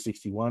 52,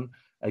 61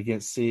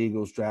 against Sea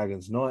Eagles,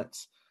 Dragons,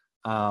 Knights.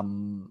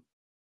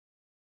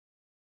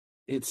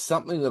 It's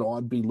something that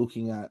I'd be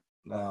looking at,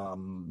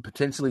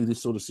 potentially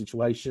this sort of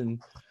situation.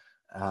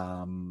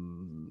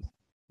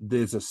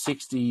 There's a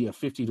 50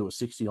 to a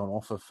 60 on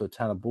offer for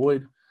Tanner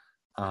Boyd.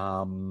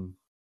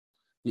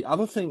 The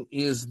other thing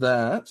is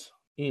that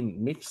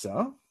in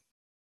Mixer,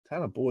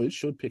 Tanner Boyd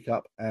should pick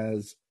up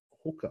as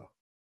hooker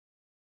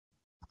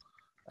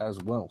as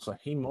well. So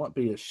he might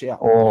be a shout.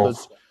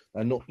 Because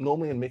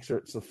normally in Mixer,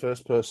 it's the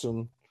first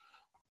person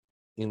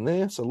in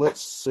there. So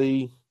let's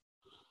see.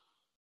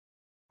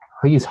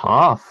 He's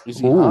half. Is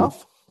he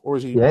half? Or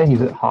is he? Yeah,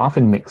 he's at half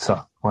in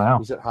Mixer. Wow.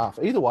 He's at half.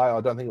 Either way,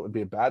 I don't think it would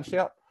be a bad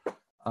shout.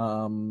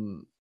 But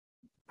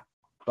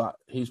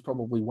he's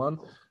probably one.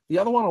 The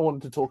other one I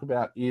wanted to talk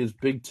about is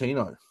Big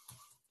Tino.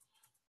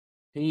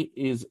 He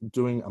is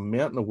doing a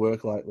mountain of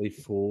work lately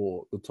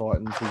for the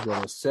Titans. He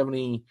got a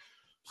 70,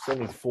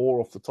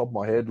 74 off the top of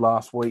my head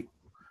last week.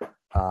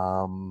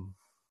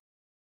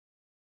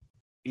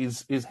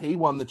 Is he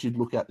one that you'd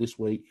look at this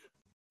week?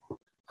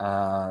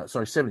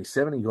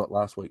 77 he got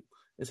last week.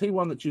 Is he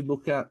one that you'd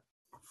look at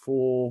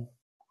for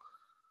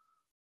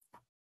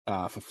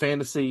for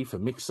fantasy, for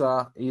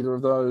mixer, either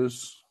of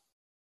those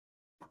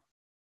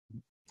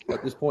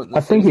at this point in the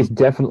I think season? he's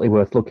definitely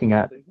worth looking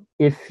at.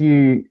 I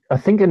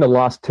think in the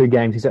last 2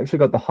 games, he's actually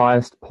got the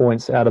highest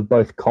points out of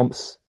both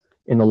comps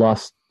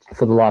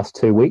for the last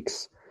 2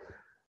 weeks.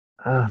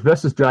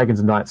 Versus Dragons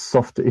and Knights,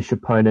 softer-ish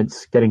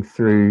opponents, getting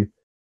through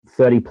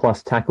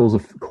 30-plus tackles,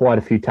 of quite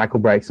a few tackle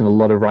breaks, and a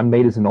lot of run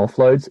meters and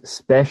offloads,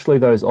 especially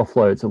those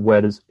offloads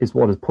is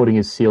what is putting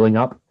his ceiling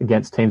up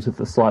against teams with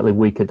a slightly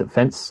weaker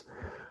defense.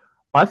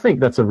 I think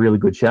that's a really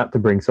good shout to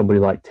bring somebody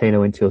like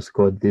Tino into your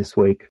squad this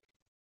week.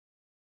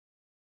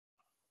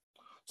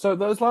 So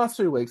those last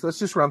 2 weeks, let's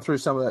just run through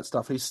some of that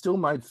stuff. He's still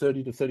made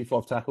 30 to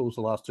 35 tackles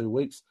the last 2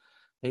 weeks.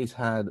 He's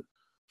had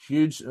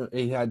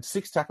he had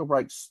 6 tackle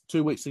breaks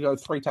 2 weeks ago,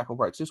 3 tackle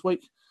breaks this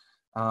week,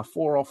 4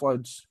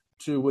 offloads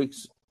 2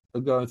 weeks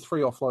ago,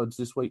 3 offloads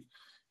this week.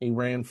 He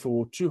ran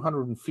for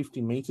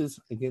 250 meters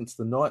against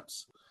the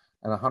Knights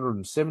and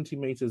 170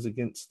 meters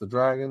against the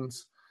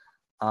Dragons.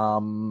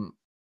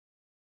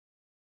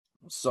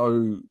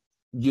 So,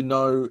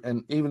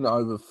 and even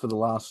over for the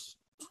last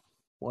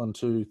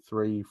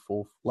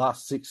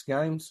last 6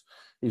 games,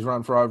 he's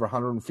run for over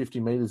 150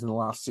 meters in the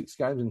last 6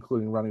 games,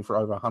 including running for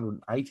over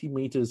 180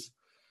 meters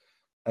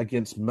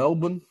against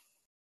Melbourne.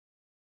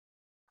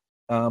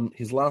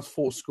 His last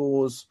 4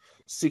 scores,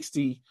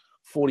 60,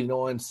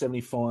 49,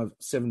 75,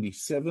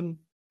 77.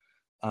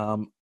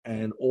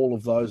 And all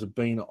of those have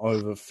been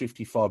over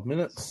 55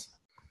 minutes.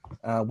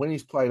 When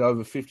he's played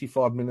over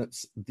 55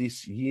 minutes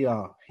this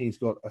year, he's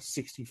got a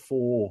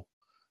 64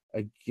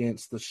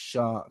 against the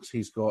Sharks.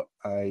 He's got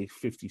a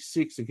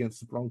 56 against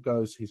the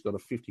Broncos. He's got a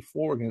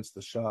 54 against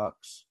the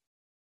Sharks.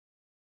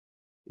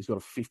 He's got a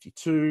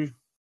 52,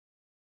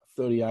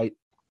 a 38,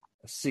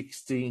 a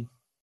 60,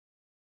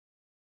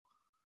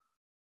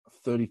 a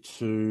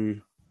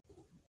 32,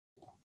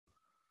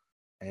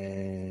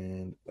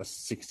 and a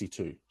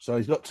 62. So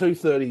he's got 2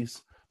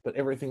 30s, but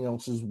everything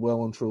else is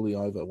well and truly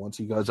over once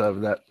he goes over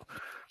that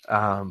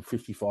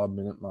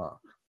 55-minute mark.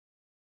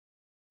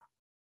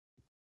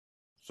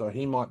 So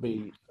he might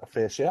be a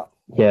fair shout.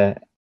 Yeah,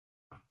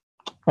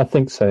 I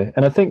think so.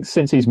 And I think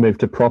since he's moved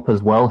to prop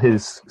as well,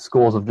 his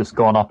scores have just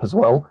gone up as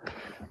well.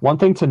 One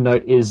thing to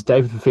note is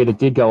David Fifita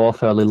did go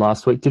off early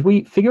last week. Did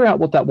we figure out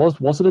what that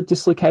was? Was it a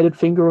dislocated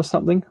finger or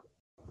something?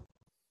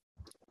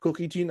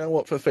 Cookie, do you know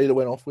what Fifita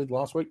went off with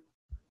last week?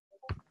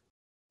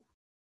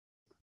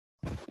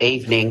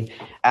 Evening.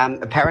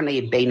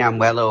 Apparently he'd been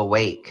unwell all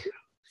week.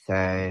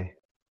 So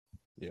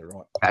yeah,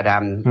 right. But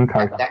okay.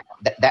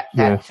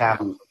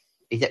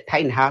 Is it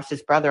Payne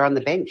Haas's brother on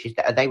the bench?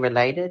 Are they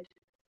related?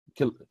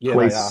 Yeah,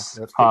 Police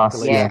they are.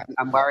 Haas, yeah,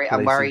 I'm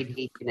worried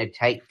he's going to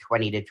take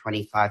 20 to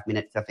 25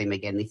 minutes off him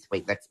again this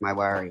week. That's my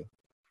worry.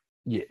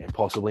 Yeah,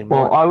 possibly.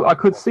 Well, I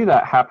could see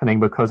that happening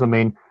because, I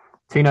mean,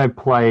 Tino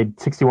played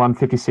 61,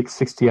 56,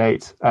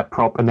 68 at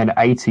prop and then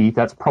 80.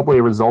 That's probably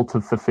a result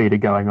of Fifita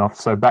going off.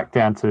 So back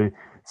down to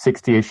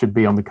 60 it should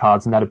be on the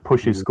cards, and that'd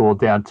push his score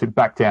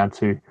back down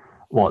to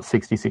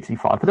 60,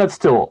 65. But that's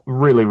still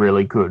really,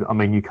 really good. I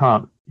mean, you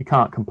can't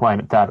complain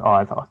at that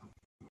either.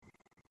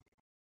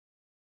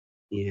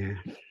 Yeah.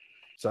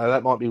 So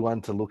that might be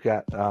one to look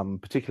at,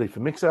 particularly for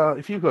Mixer.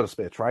 If you've got a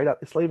spare trade up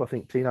your sleeve, I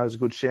think Tino's a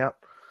good shout.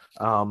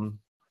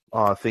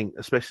 I think,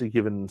 especially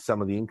given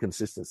some of the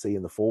inconsistency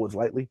in the forwards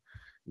lately,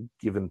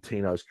 given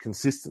Tino's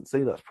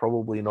consistency, that's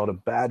probably not a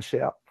bad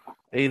shout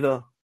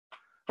either.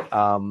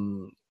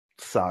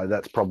 So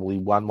that's probably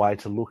one way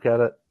to look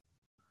at it.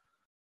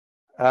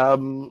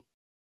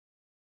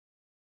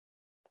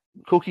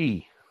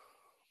 Cookie,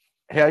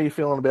 how are you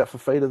feeling about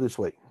Fifita this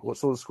week? What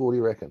sort of score do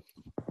you reckon?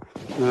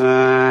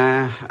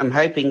 I'm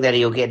hoping that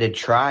he'll get a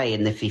try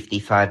in the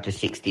 55 to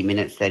 60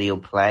 minutes that he'll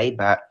play,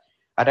 but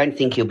I don't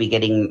think he'll be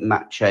getting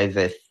much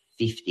over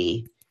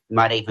 50.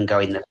 Might even go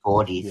in the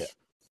 40s.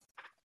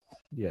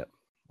 Yeah.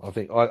 I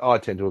think I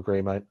tend to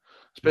agree, mate.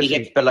 If he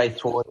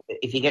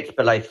gets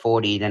below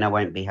 40, then I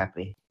won't be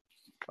happy.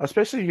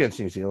 Especially against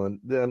New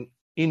Zealand.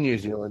 In New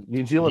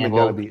Zealand are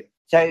going to be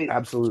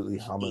absolutely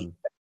humming.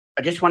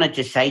 I just wanted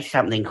to say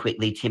something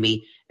quickly,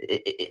 Timmy.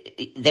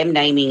 Them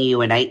naming you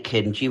an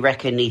Aitken, do you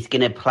reckon he's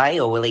going to play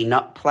or will he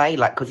not play?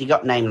 Because he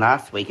got named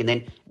last week, and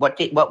then what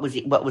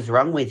was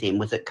wrong with him?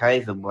 Was it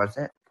COVID? Was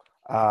it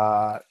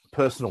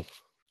personal?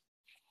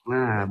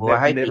 I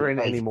hope never in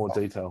any more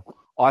detail.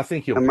 I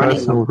think he'll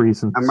personal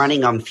reasons. I'm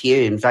running on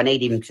fumes. I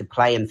need him to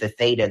play him for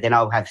Theta. Then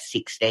I'll have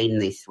 16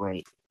 this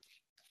week.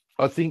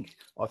 I think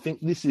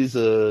this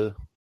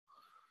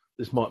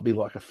might be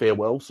like a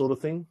farewell sort of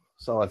thing.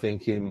 So I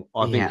think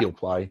think he'll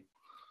play.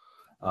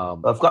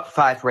 I've got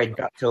 5 red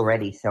dots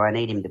already, so I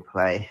need him to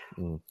play.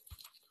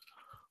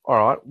 All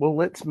right. Well,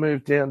 let's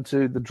move down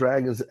to the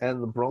Dragons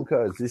and the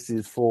Broncos. This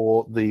is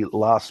for the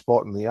last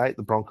spot in the 8.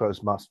 The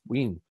Broncos must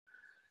win.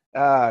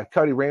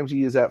 Cody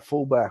Ramsey is at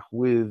fullback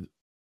with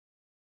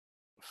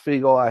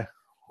Figai,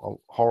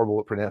 horrible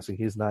at pronouncing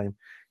his name,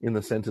 in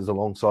the centres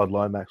alongside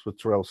Lomax with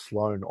Terrell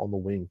Sloan on the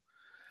wing.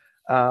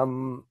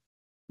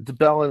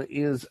 DeBellin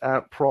is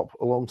at prop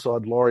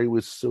alongside Laurie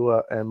with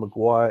Sewer and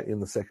Maguire in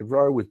the second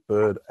row with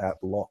Bird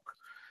at lock.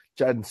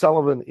 Jaden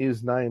Sullivan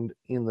is named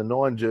in the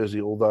 9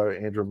 jersey, although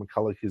Andrew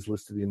McCulloch is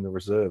listed in the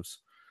reserves.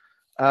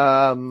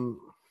 Tyrell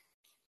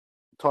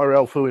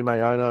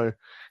Fuimaono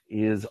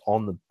is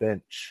on the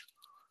bench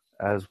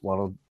as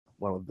one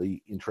of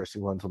the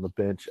interesting ones on the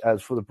bench.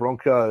 As for the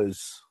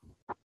Broncos,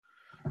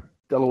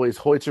 Deloise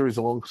Hoyter is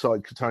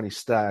alongside Katoni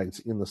Staggs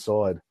in the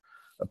side.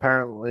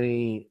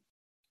 Apparently,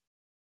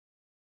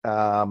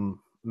 Ezra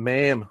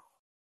Mam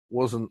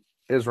was the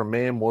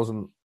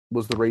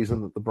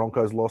reason that the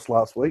Broncos lost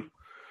last week.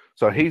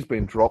 So he's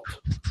been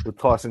dropped with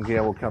Tyson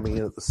Gamble coming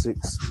in at the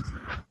 6.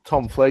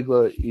 Tom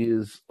Flegler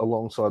is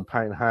alongside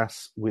Payne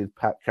Haas with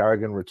Pat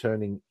Carrigan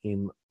returning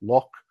in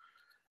lock.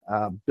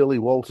 Billy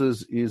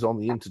Walters is on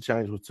the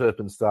interchange with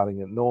Turpin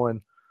starting at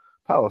 9.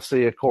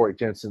 Palacia, Corey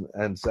Jensen,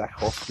 and Zach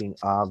Hosking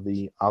are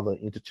the other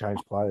interchange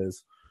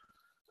players.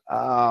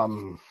 All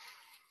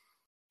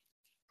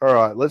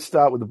right, let's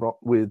start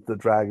with the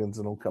Dragons,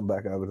 and I'll come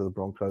back over to the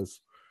Broncos.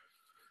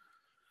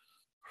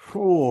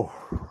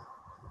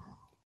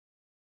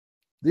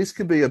 This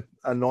could be a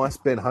nice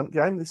Ben Hunt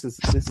game. This is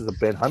a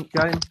Ben Hunt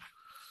game.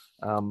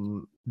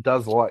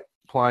 Does like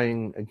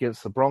playing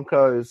against the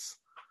Broncos.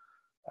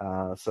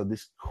 So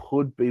this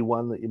could be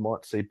one that you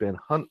might see Ben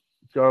Hunt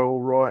go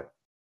all right.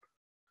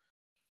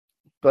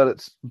 But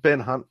it's Ben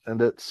Hunt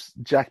and it's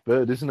Jack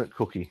Bird, isn't it,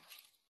 Cookie?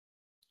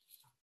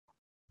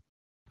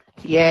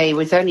 Yeah, he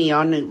was only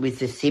on with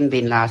the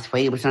Simbin last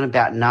week. It was on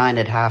about 9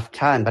 at half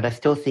time, but I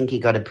still think he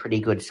got a pretty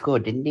good score,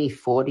 didn't he?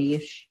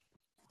 40-ish?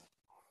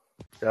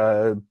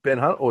 Ben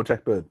Hunt or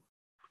Jack Bird?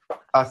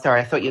 Oh, sorry,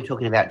 I thought you were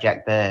talking about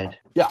Jack Bird.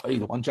 Yeah,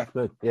 either one, Jack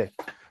Bird, yeah.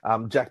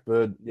 Jack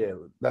Bird, yeah,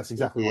 that's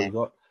exactly what he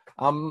got.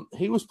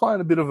 He was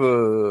playing a bit of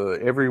a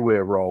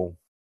everywhere role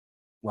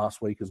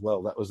last week as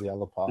well. That was the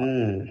other part.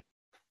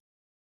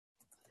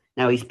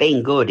 No, he's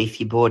been good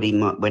if you bought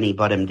him when he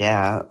bottomed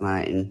out,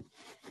 like, and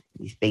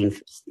he's been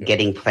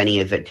getting plenty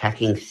of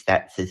attacking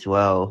stats as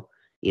well,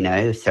 you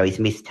know, so his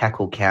missed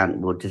tackle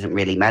count doesn't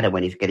really matter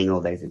when he's getting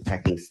all those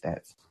attacking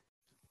stats.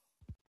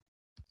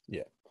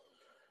 Yeah.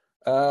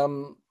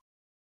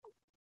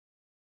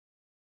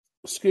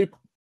 Scoop,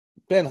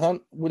 Ben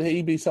Hunt, would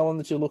he be someone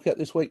that you look at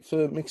this week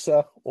for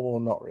Mixer or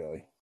not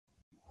really?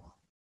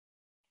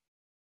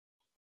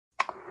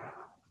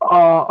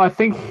 I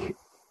think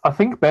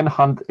Ben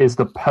Hunt is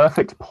the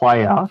perfect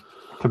player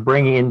to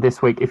bring in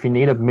this week if you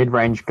need a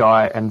mid-range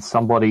guy and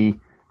somebody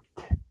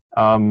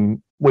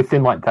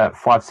within like that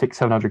 500,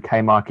 600,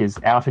 700k mark is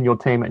out in your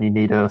team and you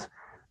need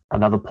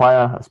another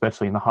player,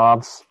 especially in the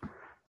halves.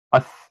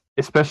 I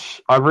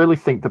really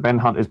think that Ben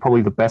Hunt is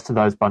probably the best of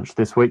those bunch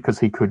this week because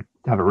he could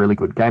have a really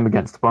good game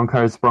against the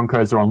Broncos. The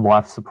Broncos are on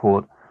life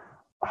support.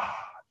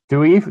 Do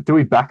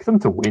we back them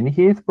to win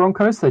here? The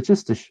Broncos, they're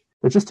just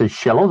a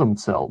shell of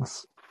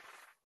themselves.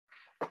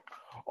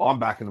 I'm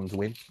backing them to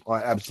win.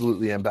 I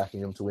absolutely am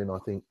backing them to win. I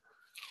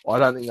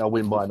don't think they'll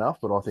win by enough,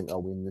 but I think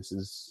they'll win. I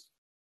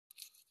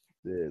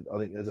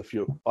think there's a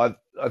few. I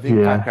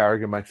think Pat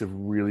Carrigan makes a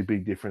really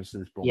big difference to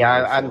this Broncos.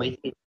 Yeah, I'm with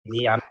you.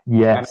 Yeah,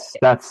 yes,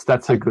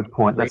 that's a good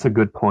point. That's a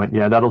good point.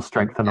 Yeah, that'll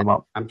strengthen them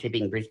up. I'm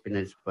tipping Brisbane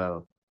as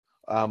well.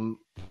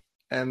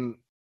 And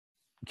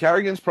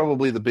Carrigan's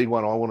probably the big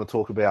one I want to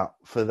talk about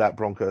for that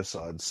Broncos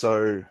side.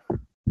 So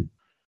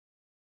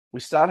we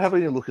start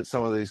having a look at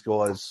some of these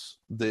guys,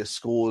 their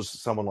scores,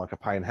 someone like a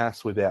Payne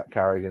Haas without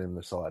Carrigan in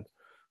the side,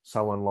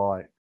 someone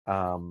like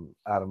Adam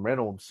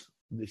Reynolds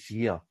this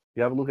year.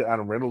 You have a look at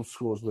Adam Reynolds'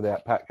 scores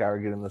without Pat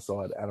Carrigan in the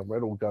side, Adam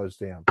Reynolds goes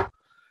down.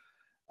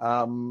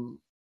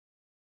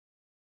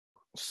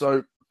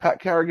 So Pat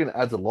Carrigan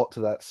adds a lot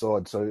to that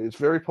side. So it's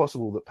very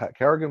possible that Pat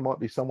Carrigan might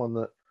be someone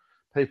that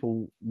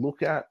people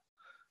look at.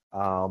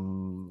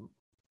 Broncos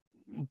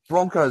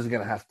are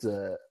going to have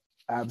to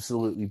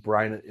absolutely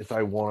brain it if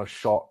they want a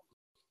shot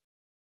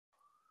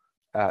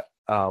at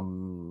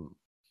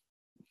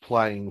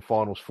playing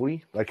finals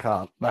footy. They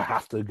can't. They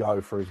have to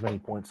go for as many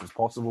points as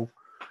possible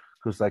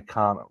because they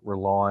can't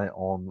rely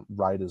on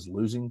Raiders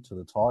losing to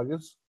the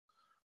Tigers.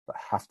 They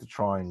have to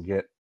try and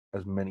get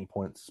as many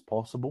points as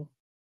possible.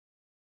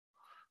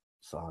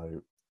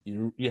 So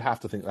you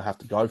have to think they have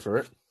to go for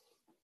it.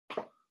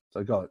 So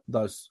a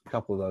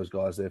couple of those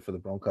guys there for the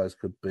Broncos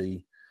could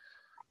be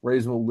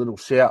reasonable little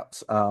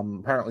shouts.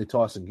 Apparently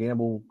Tyson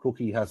Gamble,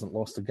 Cookie, hasn't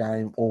lost a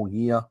game all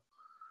year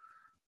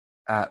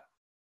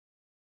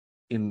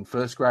in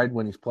first grade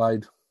when he's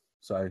played.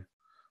 So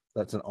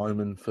that's an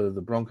omen for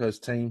the Broncos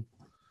team.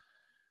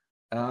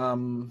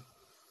 Yeah.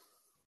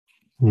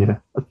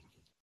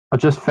 I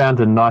just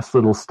found a nice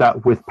little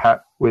stat with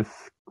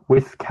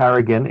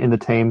Carrigan in the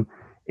team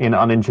in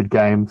uninjured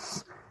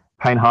games.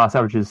 Payne Haas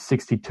averages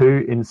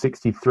 62 in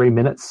 63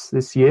 minutes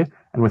this year,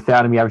 and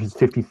without him, he averages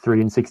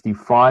 53 in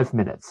 65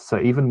 minutes. So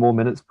even more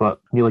minutes,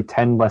 but nearly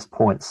 10 less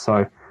points.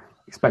 So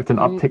expect an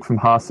uptick from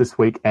Haas this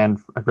week and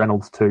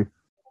Reynolds too.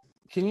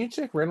 Can you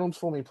check Reynolds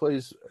for me,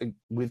 please,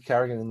 with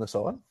Carrigan in the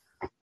side?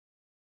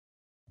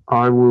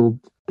 I will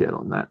get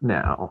on that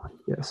now.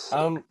 Yes.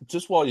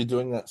 Just while you're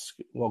doing that,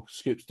 while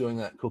Scoop's doing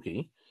that,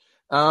 Cookie,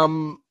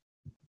 how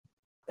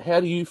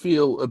do you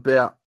feel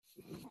about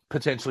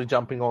potentially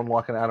jumping on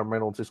like an Adam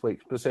Reynolds this week,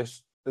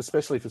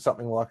 especially for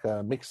something like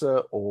a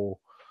mixer, or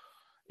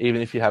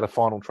even if you had a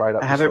final trade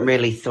up? I haven't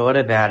really thought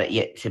about it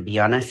yet, to be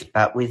honest,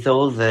 but with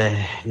all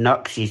the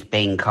knocks he's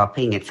been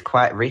copping, it's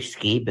quite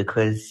risky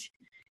because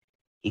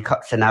he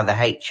cops another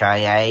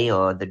HIA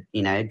or the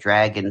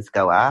Dragons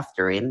go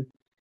after him.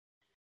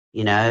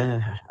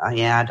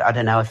 I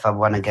don't know if I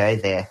want to go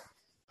there.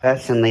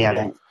 Personally, I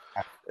don't.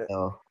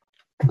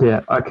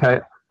 Yeah, okay.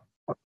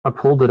 I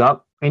pulled it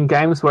up. In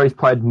games where he's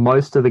played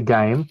most of the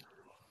game,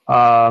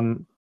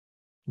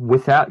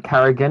 without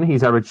Carrigan,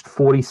 he's averaged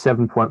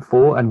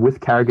 47.4, and with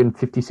Carrigan,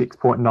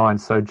 56.9.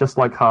 So just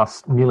like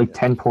Haas, nearly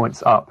 10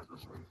 points up.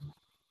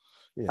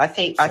 Yeah. I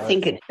think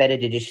it's better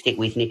to just stick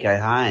with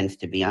Nicho Hynes,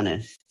 to be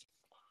honest.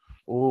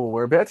 Oh,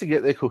 we're about to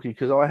get there, Cookie,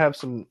 because I have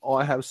some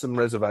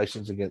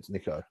reservations against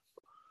Nicho.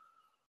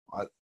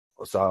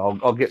 So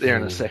I'll get there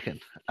in a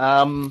second.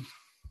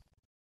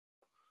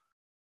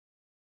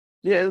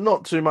 Yeah,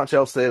 not too much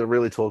else there to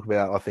really talk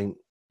about. I think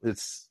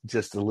it's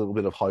just a little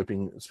bit of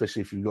hoping,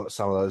 especially if you've got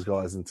some of those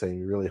guys in the team.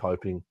 You're really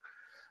hoping.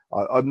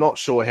 I'm not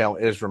sure how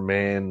Ezra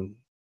Mann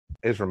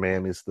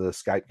is the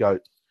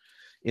scapegoat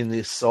in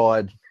this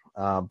side.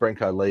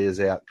 Brenko Lee is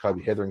out.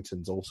 Kobe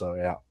Hetherington's also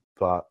out.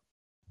 But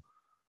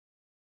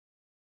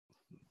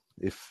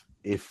if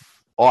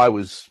I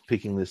was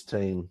picking this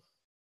team,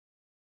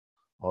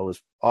 I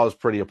was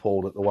pretty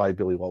appalled at the way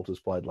Billy Walters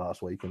played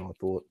last week, and I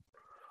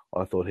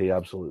thought he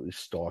absolutely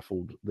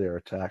stifled their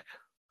attack.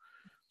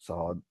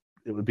 So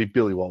it would be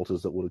Billy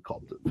Walters that would have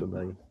copped it for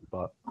me,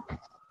 but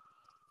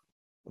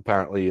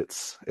apparently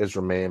it's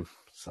Ezra Mann,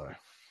 so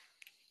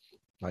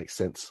makes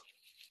sense.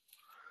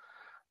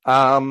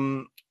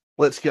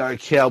 Let's go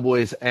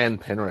Cowboys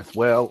and Penrith.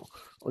 Well,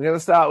 we're going to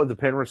start with the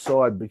Penrith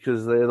side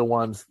because they're the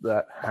ones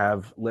that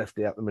have left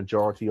out the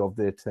majority of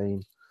their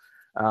team.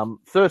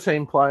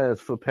 13 players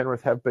for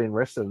Penrith have been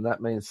rested, and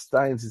that means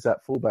Staines is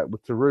at fullback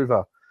with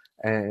Taruva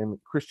and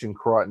Christian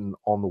Crichton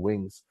on the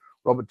wings.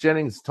 Robert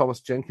Jennings, Thomas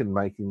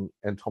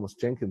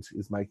Jenkins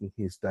is making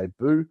his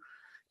debut,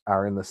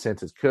 are in the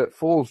centres. Kurt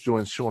Falls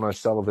joins Sean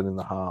O'Sullivan in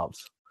the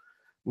halves.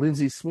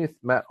 Lindsay Smith,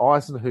 Matt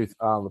Eisenhuth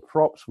are the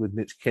props with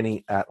Mitch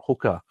Kenny at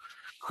hooker.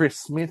 Chris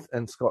Smith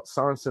and Scott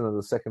Sorensen are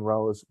the second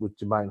rowers with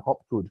Jermaine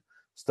Hopgood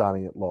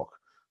starting at lock.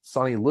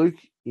 Sonny Luke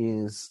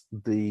is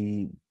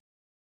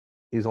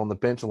on the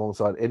bench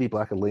alongside Eddie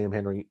Blacker, Liam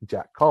Henry,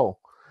 Jack Cole.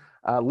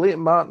 Liam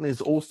Martin,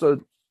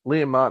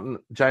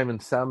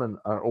 Jamin Salmon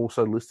are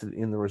also listed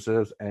in the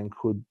reserves and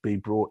could be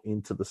brought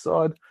into the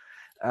side.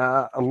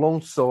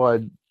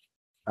 Alongside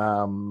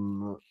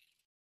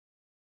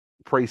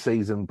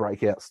pre-season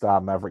breakout star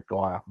Maverick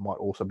Geyer might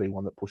also be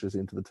one that pushes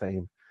into the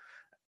team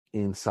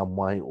in some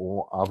way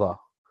or other.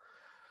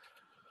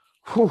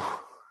 Whew.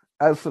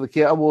 As for the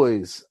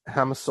Cowboys,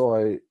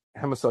 Hamiso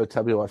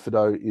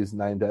Tabuai-Fidow is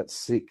named at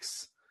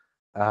 6,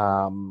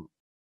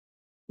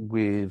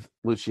 with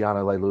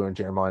Luciano Leilua and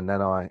Jeremiah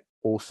Nanai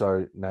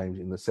also named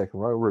in the second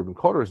row. Reuben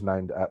Cotter is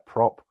named at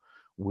prop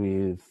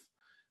with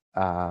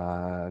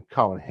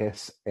Cohen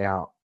Hess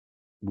out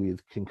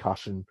with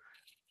concussion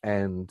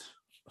and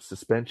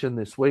suspension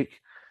this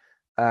week.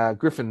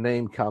 Griffin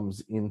Neame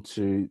comes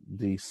into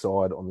the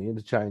side on the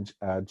interchange.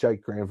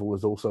 Jake Granville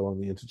is also on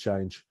the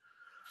interchange.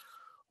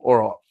 All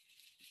right.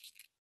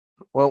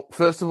 Well,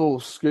 first of all,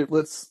 Scoop,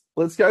 let's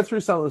go through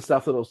some of the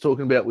stuff that I was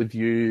talking about with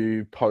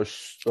you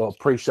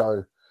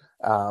pre-show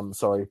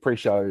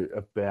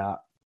about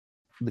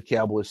the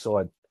Cowboys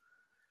side.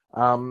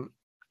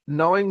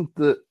 Knowing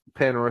that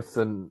Penrith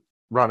and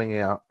running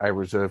out a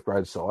reserve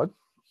grade side,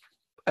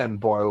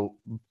 and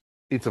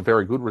it's a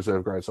very good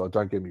reserve grade side,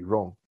 don't get me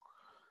wrong,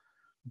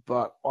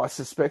 but I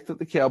suspect that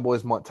the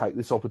Cowboys might take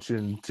this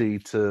opportunity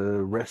to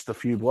rest a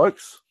few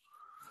blokes.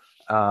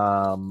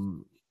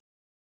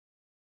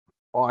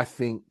 I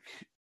think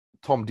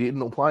Tom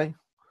Dearden will play.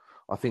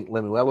 I think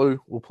Lemuelu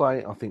will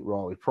play. I think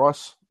Riley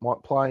Price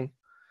might play.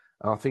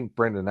 And I think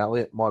Brendan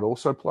Elliott might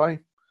also play.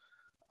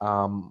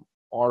 I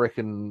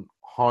reckon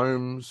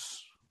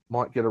Holmes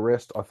might get a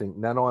rest. I think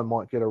Nanai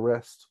might get a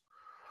rest.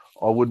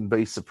 I wouldn't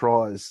be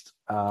surprised.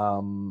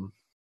 They're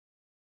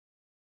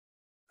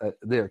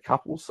a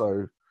couple,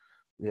 so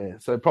yeah.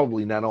 So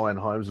probably Nanai and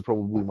Holmes are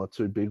probably my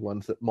two big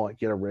ones that might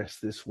get a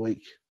rest this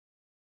week.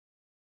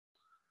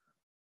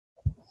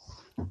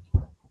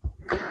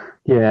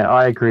 Yeah,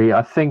 I agree.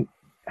 I think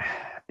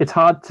it's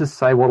hard to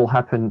say what will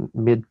happen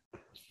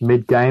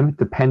mid-game. It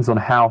depends on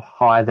how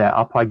high they're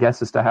up, I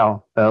guess, as to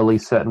how early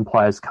certain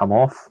players come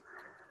off.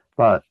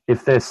 But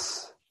if they're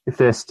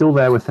still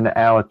there with an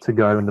hour to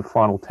go in the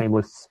final team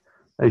lists,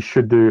 they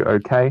should do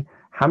okay.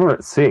 Hammer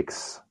at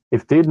 6.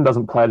 If Dearden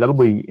doesn't play, that'll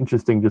be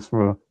interesting just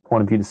from a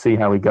point of view to see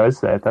how he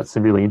goes there. That's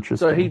really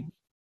interesting. So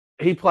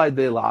he played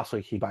there last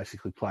week. He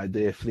basically played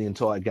there for the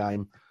entire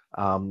game.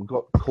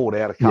 Got caught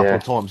out a couple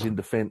of times in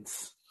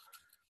defence,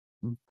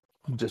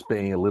 just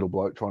being a little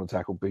bloke trying to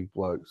tackle big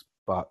blokes.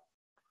 But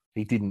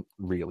he didn't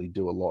really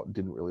do a lot,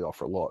 didn't really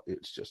offer a lot.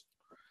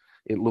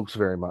 It looks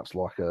very much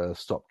like a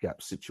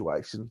stopgap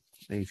situation.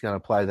 He's going to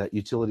play that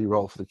utility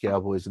role for the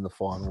Cowboys in the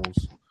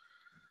finals.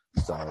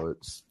 So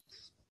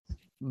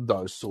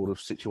those sort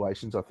of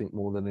situations, I think,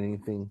 more than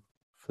anything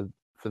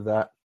for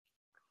that.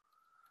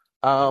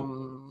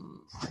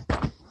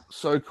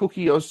 So,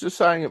 Cookie, I was just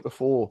saying it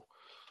before.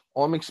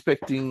 I'm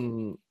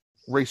expecting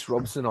Reece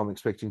Robson, I'm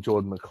expecting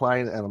Jordan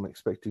McLean, and I'm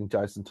expecting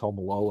Jason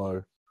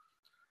Taumalolo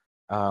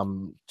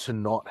to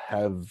not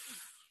have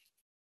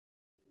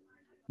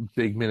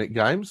big minute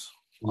games.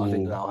 I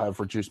think they'll have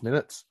reduced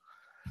minutes.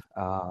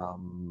 I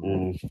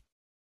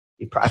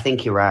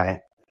think you're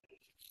right.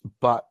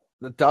 But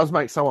it does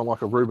make someone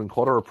like a Ruben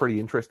Cotter a pretty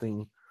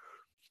interesting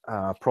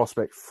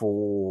prospect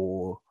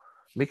for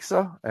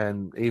Mixer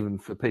and even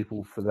for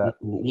people for that.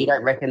 You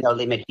don't reckon they'll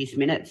limit his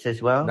minutes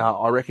as well? No,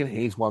 I reckon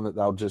he's one that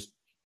they'll just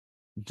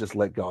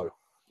let go.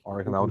 I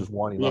reckon they'll just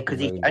wind him up. Yeah, because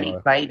he's only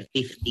played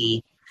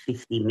 50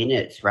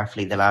 minutes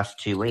roughly the last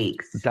 2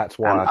 weeks. That's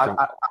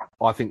why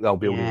I think they'll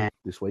build him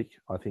this week.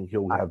 I think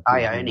he'll have.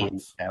 I own him,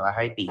 so I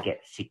hope he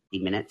gets 60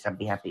 minutes. I'd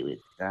be happy with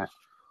that.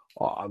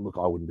 Look,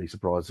 I wouldn't be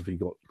surprised if he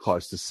got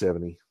close to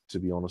 70, to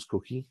be honest,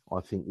 Cookie.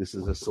 I think this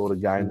is a sort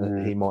of game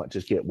that he might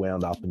just get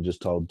wound up and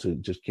just told to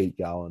just keep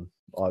going.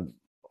 I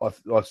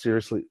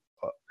seriously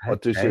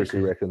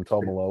reckon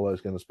Tom Malolo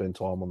is going to spend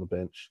time on the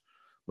bench.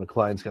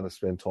 McLean's going to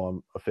spend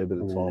a fair bit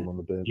of time on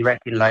the bench. You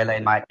reckon Lolo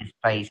might just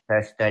play his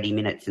first 30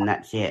 minutes and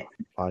that's it?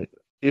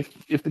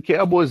 If the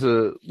Cowboys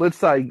are, let's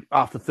say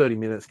after 30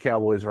 minutes,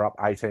 Cowboys are up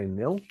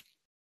 18-0,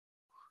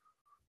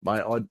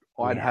 mate,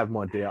 I'd have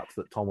my doubts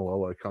that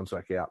Taumalolo comes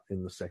back out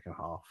in the second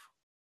half.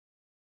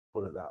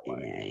 Put it that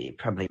way. Yeah, you're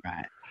probably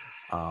right.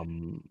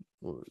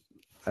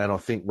 And I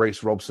think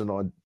Reece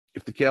Robson,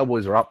 if the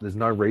Cowboys are up, there's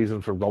no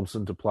reason for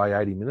Robson to play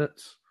 80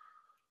 minutes.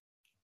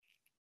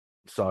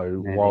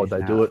 So why would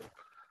they do it?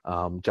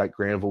 Jake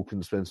Granville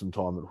can spend some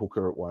time at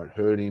hooker. It won't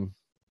hurt him.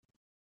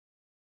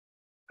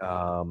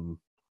 I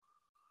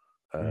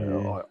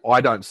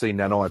don't see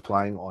Nanai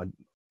playing.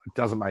 It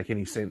doesn't make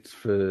any sense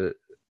for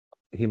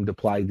him to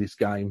play this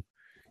game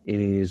in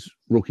his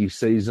rookie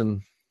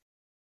season.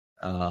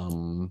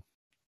 There's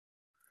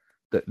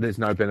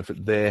no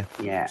benefit there.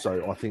 Yeah.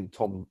 So I think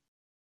Tom.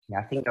 Yeah,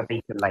 I think there'll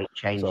be some late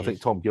changes. So I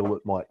think Tom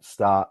Gilbert might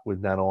start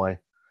with Nanai,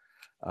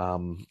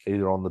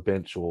 either on the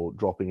bench or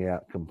dropping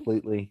out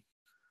completely.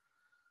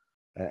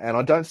 And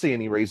I don't see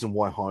any reason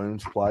why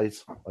Holmes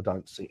plays. I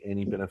don't see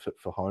any benefit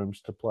for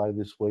Holmes to play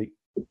this week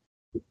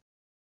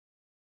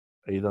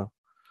either.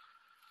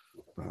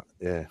 But,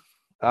 yeah.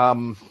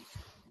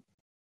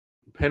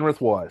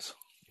 Penrith-wise,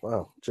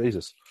 wow,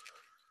 Jesus.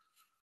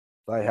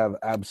 They have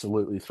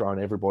absolutely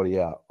thrown everybody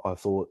out. I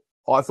thought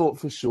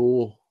for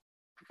sure,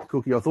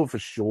 Cookie,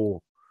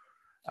 Jerome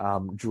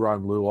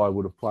Luai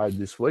would have played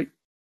this week.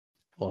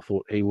 I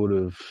thought he would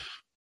have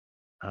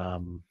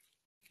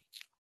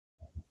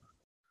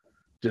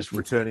just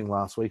returning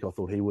last week. I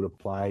thought he would have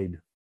played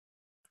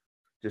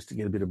just to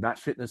get a bit of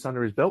match fitness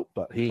under his belt,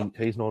 but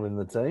he's not in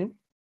the team.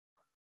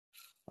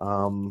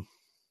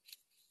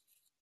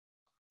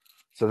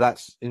 So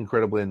that's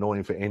incredibly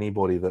annoying for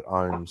anybody that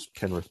owns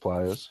Penrith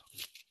players.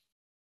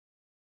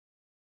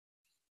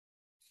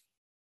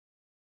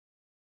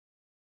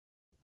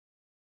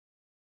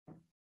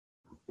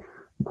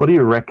 What do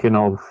you reckon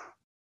of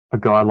a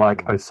guy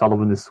like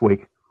O'Sullivan this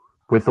week,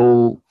 with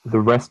all the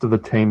rest of the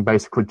team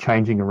basically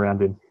changing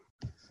around him?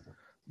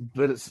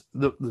 But it's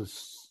the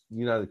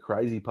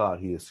crazy part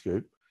here,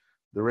 Scoop.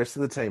 The rest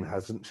of the team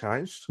hasn't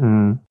changed.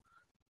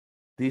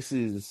 This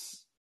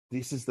is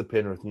the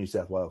Penrith New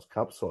South Wales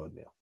Cup side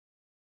now.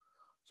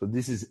 So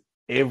this is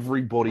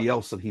everybody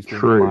else that he's been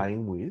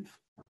playing with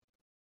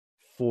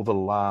for the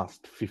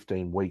last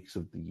 15 weeks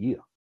of the year.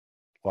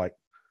 Like,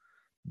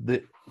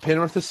 the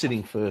Penrith are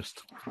sitting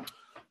first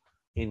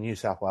in New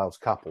South Wales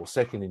Cup or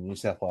second in New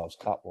South Wales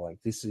Cup. Like,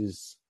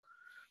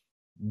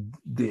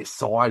 their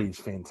side is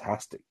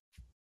fantastic.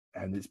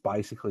 And it's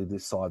basically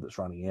this side that's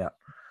running out.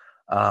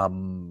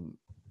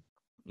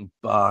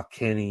 Bar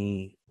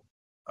Kenny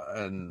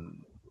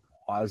and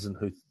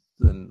Eisenhuth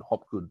and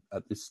Hopgood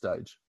at this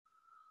stage.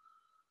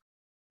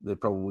 They're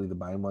probably the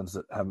main ones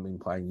that haven't been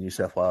playing New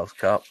South Wales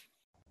Cup.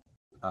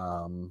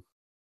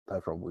 They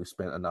probably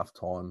spent enough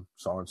time.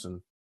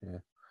 Sorensen, yeah.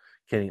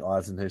 Kenny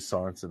Eisenhuth,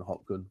 Sorensen,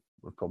 Hopgood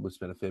have probably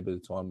spent a fair bit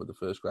of time with the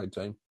first grade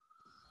team.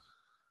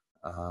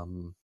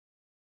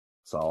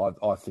 So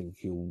I think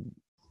he'll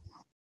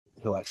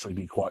actually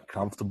be quite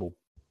comfortable.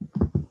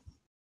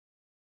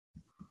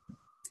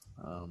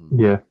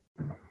 Yeah.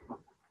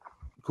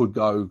 Could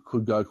go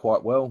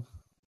quite well.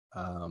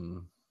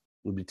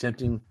 Would be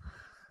tempting.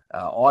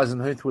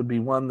 Eisenhuth would be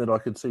one that I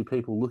could see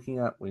people looking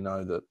at. We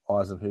know that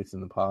Eisenhuth in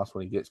the past,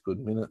 when he gets good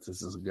minutes,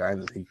 this is a game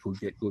that he could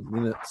get good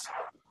minutes.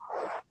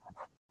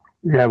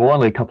 Yeah, well,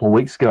 only a couple of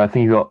weeks ago, I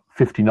think he got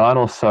 59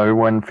 or so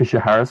when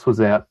Fisher Harris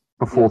was out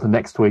before the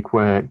next week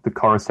where the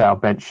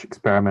Coruscant bench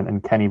experiment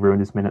and Kenny ruined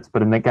his minutes.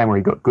 But in that game where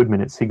he got good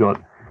minutes, he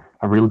got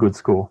a real good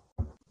score.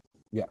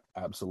 Yeah,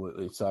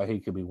 absolutely. So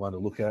he could be one to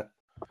look at.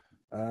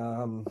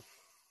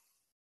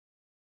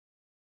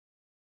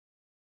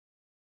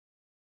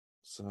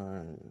 So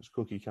has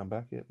Cookie come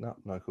back yet?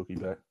 No Cookie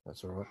back.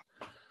 That's all right.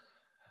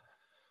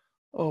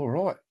 All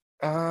right.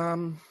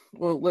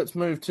 Well, let's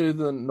move to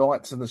the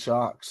Knights and the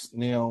Sharks.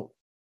 Now,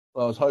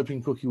 I was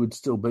hoping Cookie would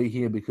still be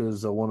here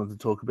because I wanted to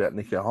talk about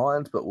Nicho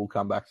Hynes, but we'll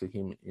come back to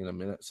him in a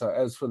minute. So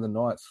as for the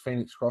Knights,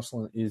 Phoenix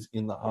Crossland is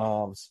in the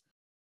halves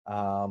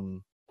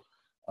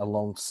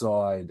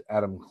alongside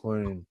Adam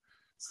Clune.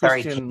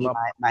 Sorry, Timmy,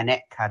 my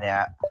net cut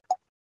out.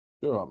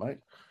 You're all right, mate.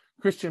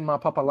 Christian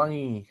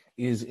Mapapalangi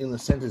is in the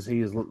centres.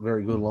 He has looked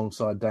very good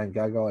alongside Dan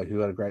Gagai, who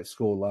had a great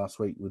score last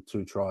week with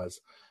 2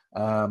 tries.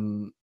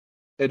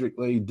 Edric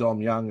Lee,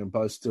 Dom Young are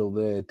both still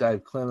there.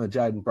 Dave Clemmer,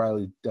 Jaden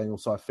Brayley, Daniel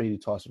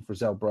Saifidi, Tyson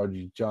Frizzell,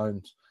 Brody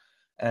Jones,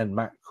 and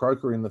Matt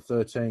Croker in the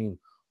 13,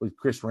 with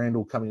Chris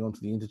Randall coming onto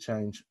the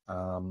interchange.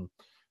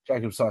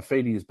 Jacob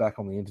Saifidi is back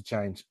on the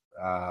interchange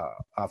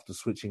after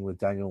switching with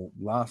Daniel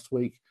last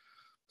week.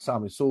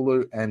 Sami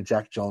Sulu and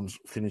Jack Johns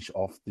finish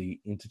off the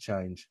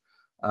interchange.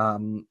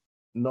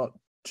 Not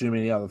too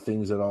many other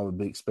things that I would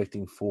be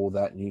expecting for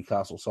that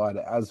Newcastle side.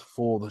 As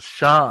for the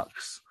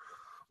Sharks,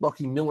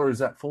 Lockie Miller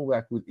is at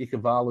fullback with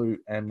Ikavalu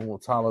and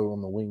Mortalo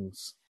on the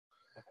wings.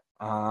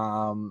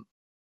 Nicho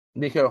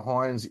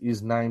Hynes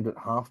is named at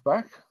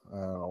halfback.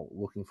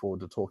 Looking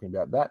forward to talking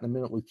about that in a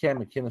minute, with Cam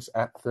McInnes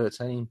at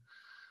 13.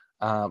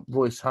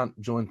 Royce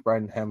Hunt joins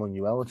Braden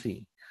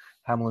Hamlin-Ueli.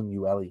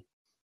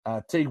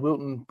 Teague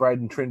Wilton,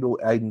 Braden Trindle,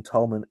 Aidan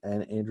Tolman,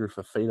 and Andrew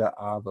Fafita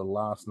are the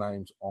last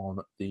names on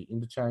the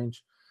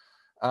interchange.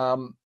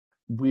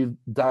 With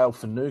Dale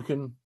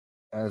Finucane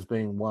as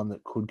being one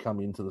that could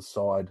come into the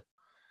side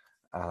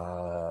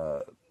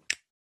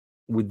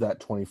with that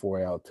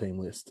 24-hour team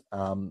list.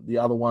 The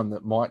other one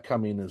that might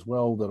come in as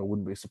well that I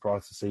wouldn't be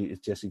surprised to see is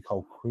Jesse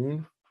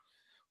Colquhoun.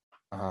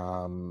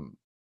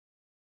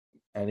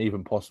 And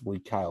even possibly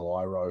Kale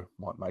Iro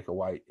might make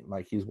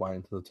his way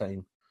into the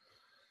team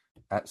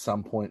at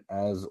some point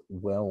as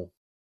well.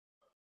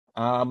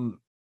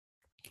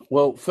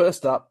 Well,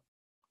 first up,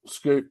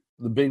 Scoop,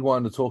 the big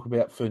one to talk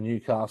about for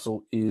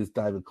Newcastle is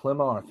David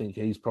Clemmer. I think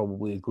he's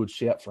probably a good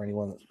shout for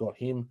anyone that's got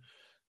him.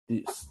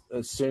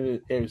 As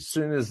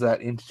soon as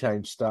that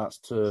interchange starts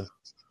to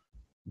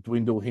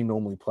dwindle, he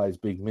normally plays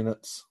big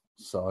minutes.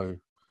 So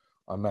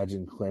I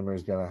imagine Clemmer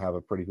is going to have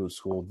a pretty good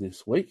score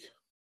this week.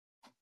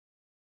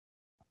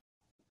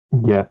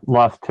 Yeah,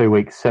 last 2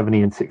 weeks,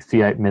 70 and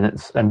 68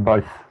 minutes, and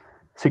both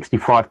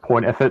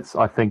 65-point efforts.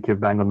 I think you're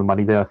bang on the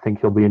money there. I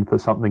think he'll be in for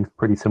something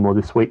pretty similar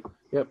this week.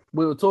 Yep.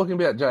 We were talking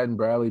about Jaden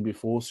Brayley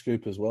before,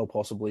 Scoop, as well,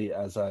 possibly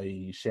as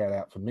a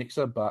shout-out for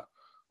Mixer, but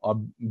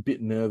I'm a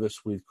bit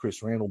nervous with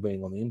Chris Randall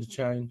being on the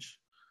interchange.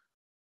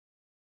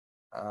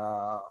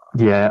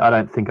 Yeah, I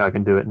don't think I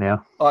can do it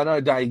now. I know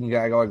Dayton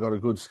Gagai got a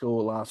good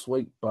score last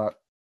week, but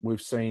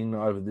we've seen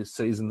over this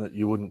season that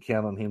you wouldn't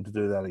count on him to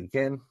do that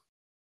again.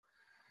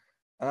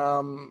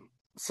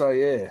 So,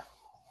 yeah.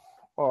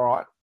 All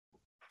right.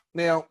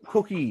 Now,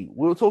 Cookie,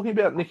 we were talking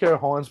about Nicho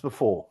Hynes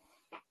before.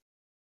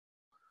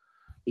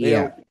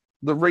 Yeah. Now,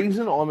 the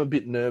reason I'm a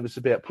bit nervous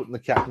about putting the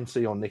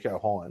captaincy on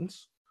Nicho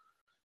Hynes,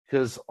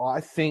 because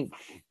I think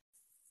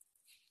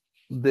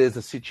there's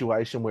a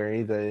situation where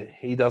either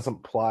he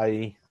doesn't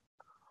play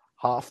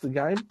half the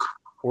game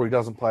or he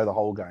doesn't play the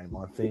whole game.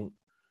 I think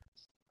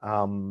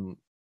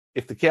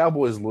if the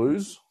Cowboys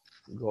lose,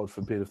 God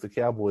forbid, if the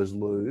Cowboys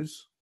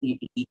lose...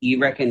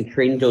 You reckon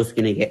Trindle's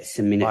going to get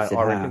some minutes?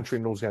 I reckon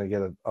Trindle's going to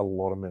get a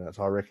lot of minutes.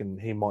 I reckon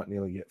he might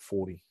nearly get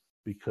 40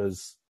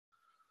 because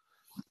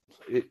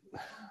it...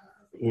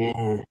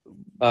 Yeah.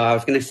 I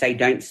was going to say,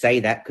 don't say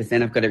that because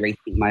then I've got to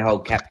rethink my whole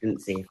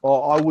captaincy.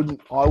 I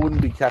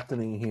wouldn't be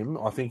captaining him.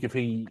 I think if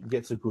he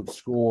gets a good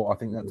score, I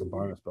think that's a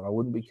bonus. But I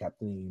wouldn't be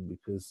captaining him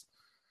because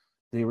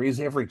there is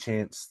every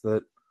chance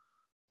that,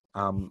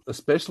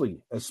 especially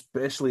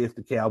if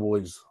the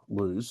Cowboys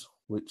lose,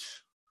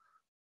 which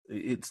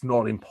it's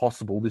not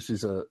impossible. This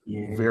is a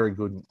very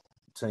good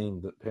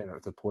team that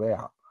Penrith have put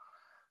out.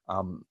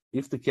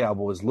 If the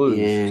Cowboys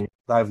lose,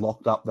 they've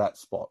locked up that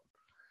spot.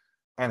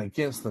 And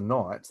against the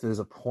Knights, there's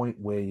a point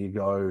where you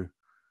go,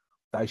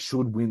 they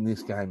should win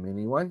this game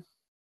anyway.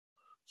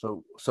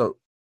 So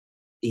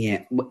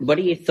yeah. What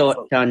are your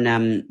thoughts on?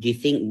 Do you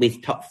think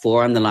with top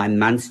 4 on the line,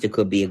 Munster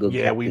could be a good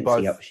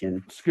captaincy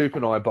option? Scoop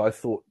and I both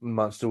thought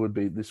Munster would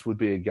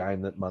be a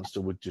game that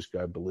Munster would just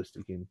go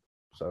ballistic in.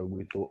 So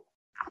we thought.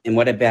 And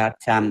what about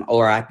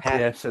Ori Pat?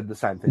 Yeah, said the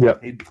same thing.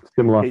 Yep,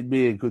 similar. He'd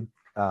be a good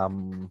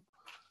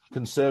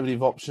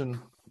conservative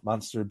option.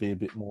 Munster would be a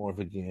bit more of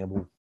a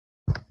gamble.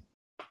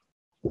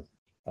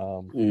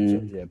 So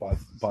yeah,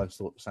 both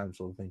thought the same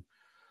sort of thing.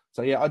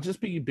 So yeah, I'd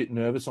just be a bit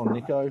nervous on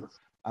Nicho.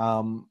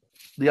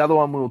 The other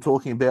one we were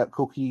talking about,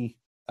 Cookie,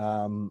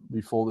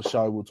 before the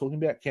show, we were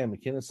talking about Cam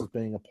McInnes as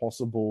being a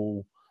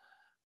possible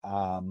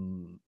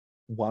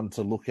one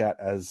to look at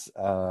as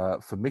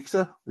for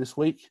Mixer this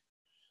week.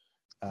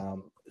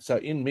 So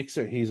in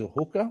Mixer, he's a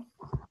hooker.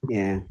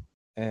 Yeah.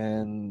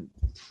 And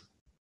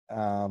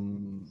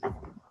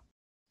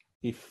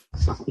if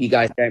you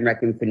guys don't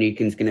reckon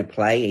Finucane's going to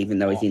play, even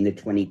though he's in the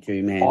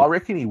 22-man? I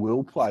reckon he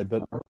will play,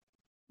 but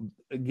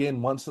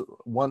again,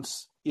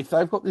 once if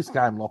they've got this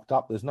game locked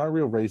up, there's no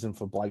real reason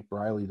for Blake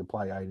Brayley to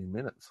play 80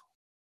 minutes.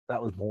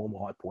 That was more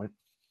my point.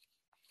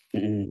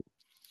 Mm-hmm.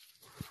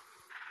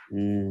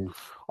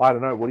 I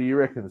don't know. What do you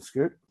reckon,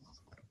 Scoot?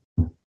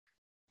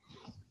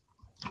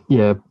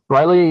 Yeah,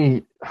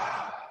 Brayley.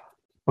 I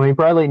mean,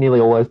 Brayley nearly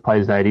always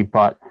plays 80,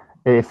 but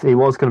if he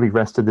was going to be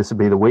rested, this would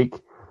be the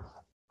week.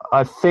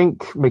 I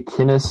think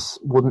McInnes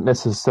wouldn't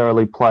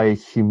necessarily play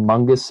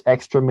humongous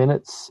extra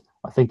minutes.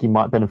 I think he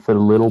might benefit a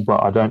little,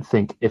 but I don't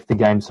think if the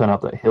games turn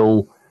up that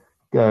he'll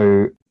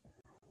go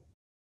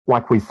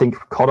like we think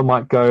Cotter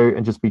might go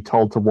and just be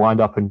told to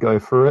wind up and go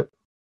for it.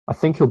 I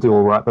think he'll do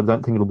all right, but I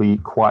don't think it'll be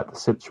quite the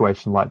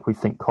situation like we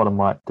think Cotter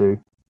might do.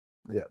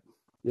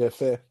 Yeah,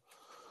 fair.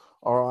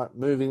 All right,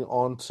 moving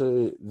on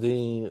to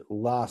the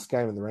last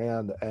game of the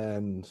round,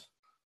 and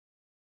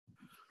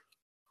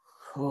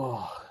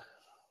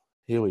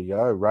here we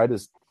go.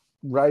 Raiders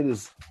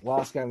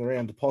last game of the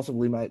round to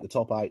possibly make the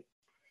top 8.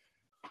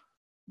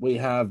 We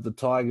have the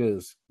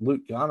Tigers.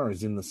 Luke Garner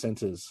is in the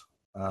centres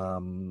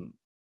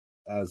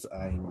as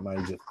a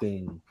major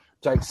thing.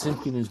 Jake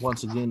Simpkin is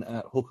once again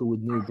at hooker with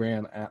New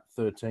Brown at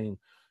 13.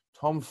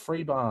 Tom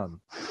Freebarn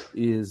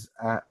is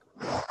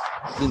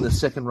in the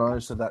second row,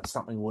 so that's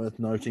something worth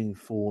noting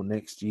for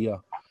next year.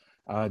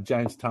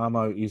 James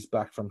Tarmo is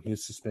back from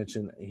his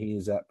suspension. He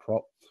is at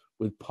prop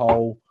with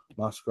Pole,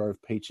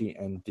 Musgrove, Peachy,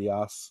 and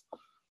Diaz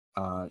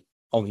on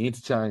the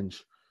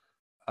interchange.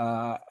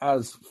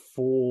 As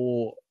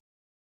for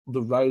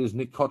the Raiders,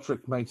 Nick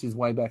Kotrick makes his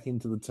way back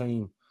into the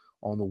team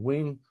on the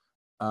wing.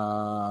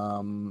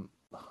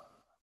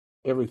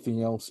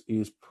 Everything else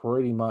is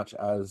pretty much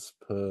as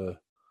per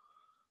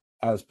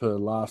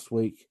last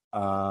week.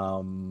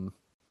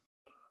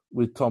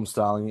 With Tom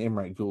Starling,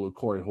 Emre Gula,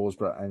 Corey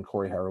Horsburgh, and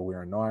Corey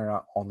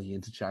Harawira-Naira on the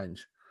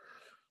interchange.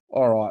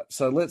 All right,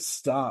 so let's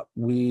start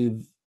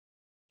with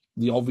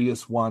the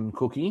obvious one,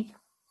 Cookie,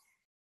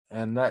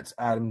 and that's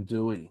Adam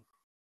Doueihi.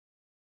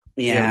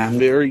 Yeah.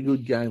 Very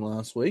good game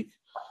last week.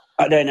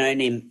 I don't own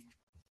him.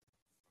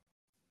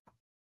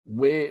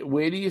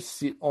 Where do you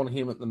sit on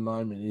him at the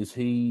moment?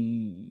 Do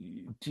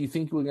you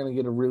think we're going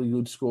to get a really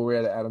good score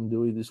out of Adam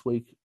Doueihi this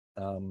week?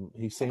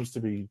 He seems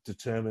to be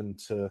determined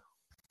to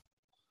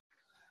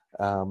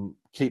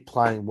keep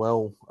playing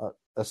well,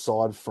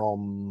 aside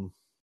from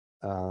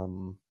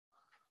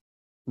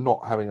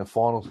not having a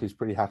finals. He's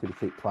pretty happy to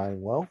keep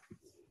playing well.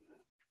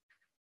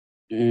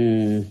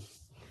 Yeah.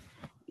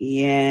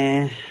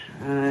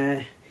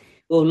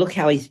 Well, look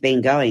how he's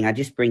been going. I'm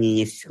just bringing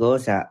his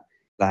scores up.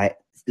 Like,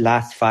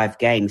 last 5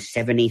 games,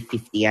 70,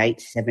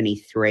 58,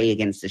 73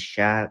 against the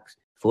Sharks,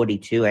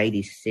 42,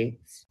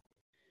 86.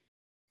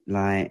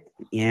 Like,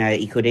 yeah,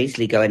 he could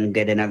easily go and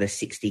get another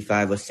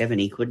 65 or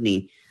 70, couldn't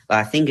he? But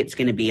I think it's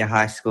going to be a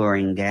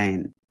high-scoring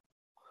game.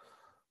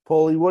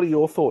 Paulie, what are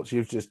your thoughts?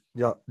 You've just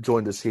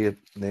joined us here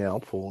now,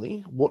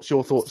 Paulie. What's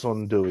your thoughts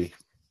on Doueihi?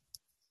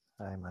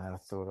 Hey, mate, I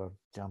thought I'd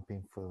jump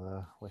in for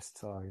the West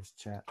Tigers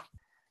chat.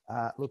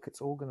 Look,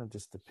 it's all going to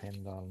just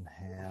depend on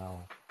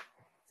how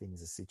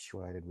things are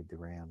situated with the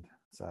round.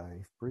 So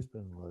if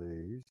Brisbane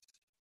lose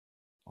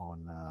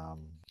on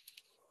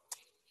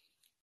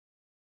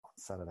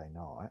Saturday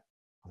night,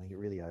 I think it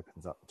really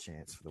opens up the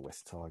chance for the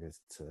West Tigers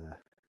to,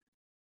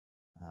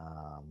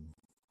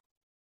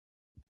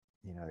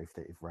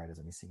 if Raiders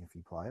are missing a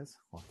few players,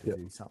 to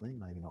do something,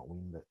 maybe not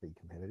win, but be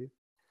competitive.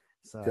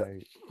 So,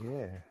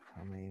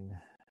 I mean,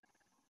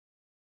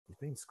 he's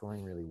been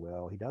scoring really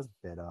well. He does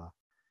better.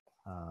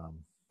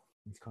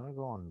 He's kind of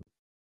gone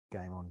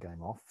game on,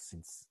 game off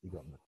since he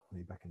got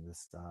moved back into the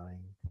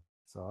starting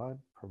side.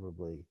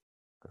 Probably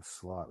got a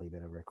slightly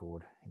better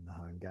record in the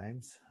home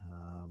games.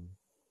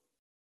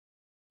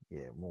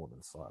 More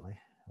than slightly,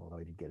 although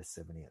he did get a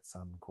 70 at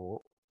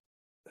Suncorp.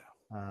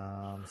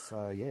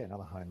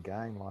 Another home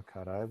game,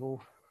 Leichhardt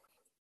Oval.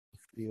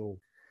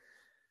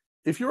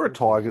 If you're a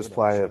Tigers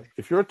player,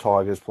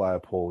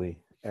 Paulie,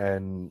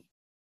 and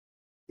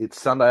it's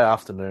Sunday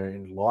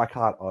afternoon,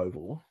 Leichhardt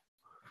Oval,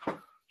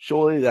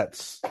 surely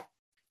that's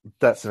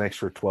an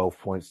extra 12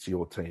 points to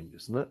your team,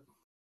 isn't it?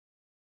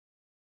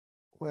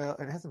 Well,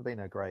 it hasn't been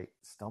a great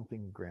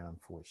stomping ground,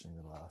 unfortunately,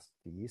 in the last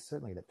few years.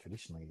 Certainly, that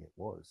traditionally it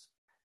was.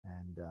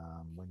 And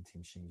when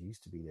Tim Sheens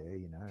used to be there,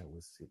 it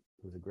was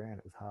a ground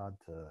it was hard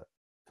to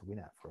win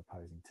at for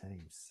opposing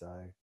teams. So,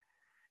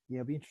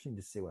 it'll be interesting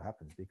to see what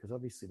happens, because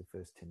obviously the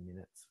first 10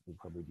 minutes will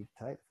probably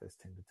dictate, the first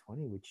 10 to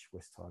 20, which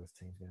West Tigers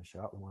team is going to show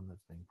up, the one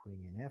that's been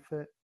putting in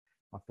effort,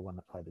 like the one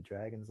that played the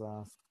Dragons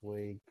last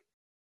week,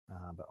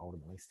 but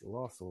ultimately still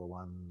lost, or the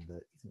one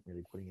that isn't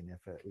really putting in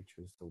effort, which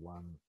was the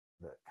one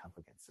that came up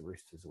against the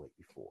Roosters the week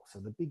before. So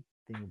the big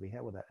thing will be,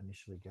 how will that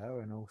initially go,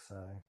 and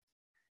also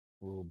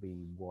will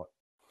be what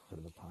sort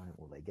of opponent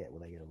will they get? Will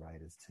they get a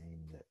Raiders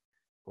team that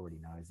already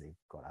knows they've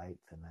got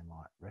 8th and they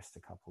might rest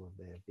a couple of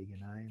their bigger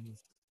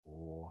names?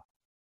 Or,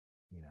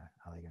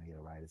 are they going to get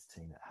a Raiders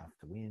team that have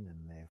to win,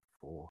 and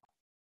therefore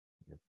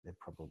they're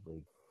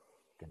probably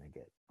going to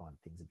find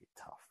things a bit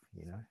tough,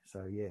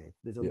 So,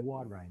 there's a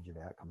wide range of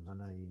outcomes. I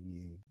know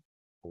you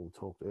all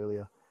talked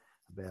earlier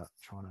about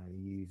trying to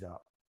use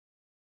up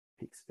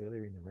picks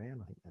earlier in the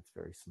round. I think that's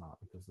very smart,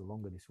 because the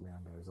longer this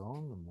round goes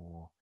on, the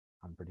more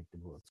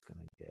unpredictable it's going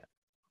to get.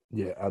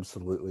 Yeah,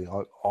 absolutely.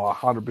 I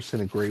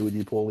 100% agree with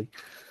you, Paulie.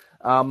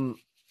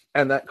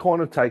 And that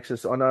kind of takes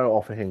us. I know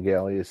Offa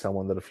Hengali is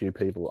someone that a few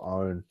people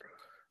own.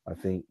 I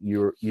think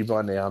you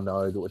by now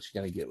know that what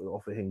you're going to get with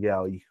Offa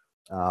Hengali.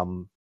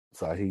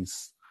 So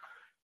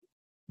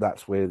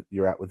that's where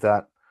you're at with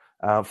that.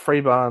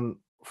 Freebarn.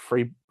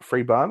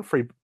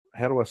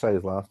 How do I say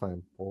his last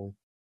name, Paulie?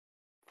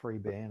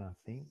 Freeban, I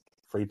think.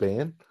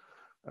 Freeban.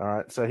 All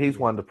right, so he's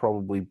one to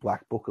probably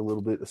black book a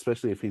little bit,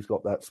 especially if he's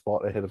got that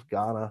spot ahead of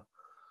Garner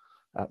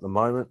at the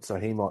moment. So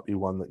he might be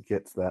one that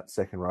gets that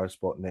second row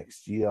spot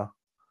next year.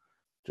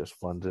 Just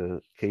one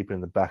to keep in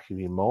the back of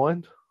your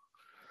mind.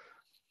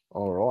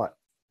 All right,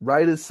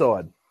 Raiders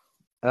side.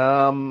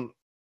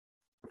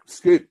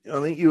 Scoop,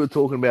 I think you were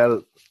talking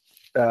about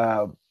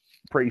it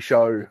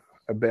pre-show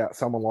about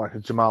someone like a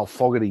Jamal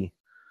Fogarty,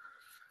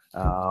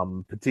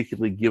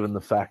 particularly given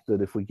the fact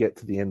that if we get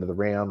to the end of the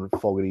round,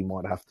 Fogarty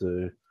might have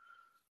to.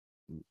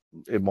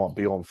 It might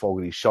be on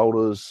Fogarty's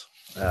shoulders,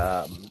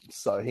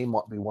 so he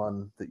might be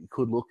one that you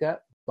could look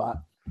at. But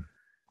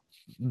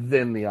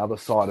then the other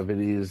side of it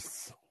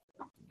is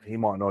he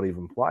might not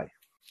even play.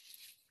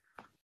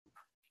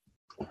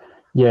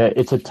 Yeah,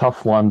 it's a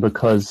tough one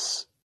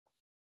because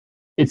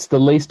it's the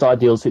least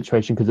ideal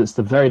situation because it's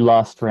the very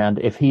last round.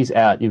 If he's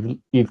out,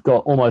 you've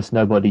got almost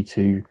nobody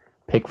to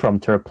pick from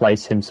to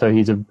replace him. So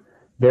he's a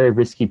very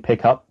risky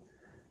pickup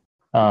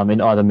in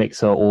either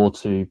Mixer or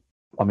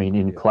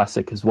in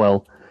Classic as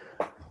well.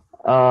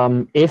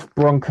 If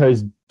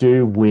Broncos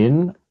do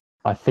win,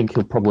 I think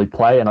he'll probably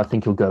play, and I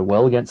think he'll go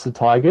well against the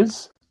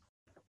Tigers.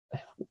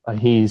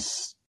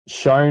 He's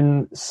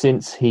shown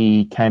since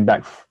he came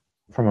back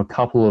from a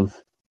couple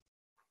of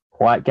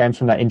quiet games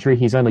from that injury,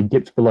 he's only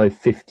dipped below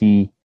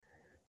 50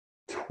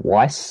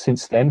 twice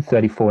since then,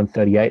 34 and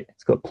 38.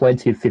 He's got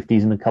plenty of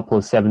 50s and a couple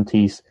of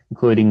 70s,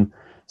 including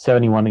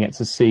 71 against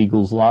the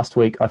Seagulls last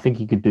week. I think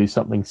he could do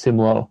something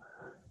similar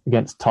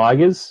against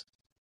Tigers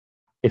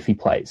if he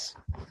plays.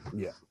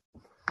 Yeah,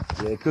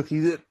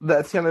 Cookie,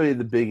 that's going to be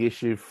the big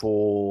issue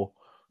for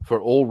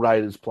all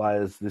Raiders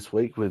players this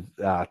week with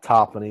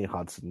Tarpany,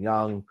 Hudson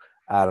Young,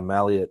 Adam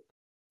Elliott.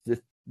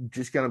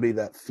 Just going to be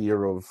that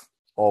fear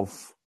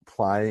of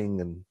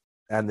playing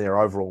and their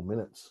overall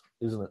minutes,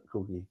 isn't it,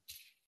 Cookie?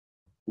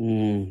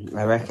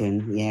 I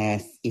reckon,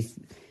 yes.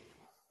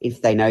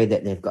 If they know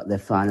that they've got the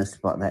final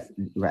spot that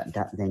wrapped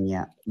up, then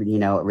yeah, you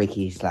know what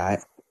Ricky's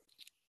like.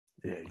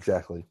 Yeah,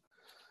 exactly.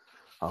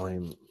 I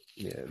mean,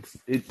 yeah,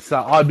 it's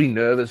I'd be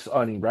nervous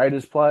owning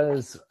Raiders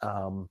players.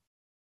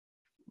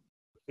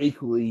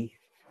 Equally,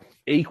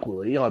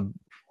 I'd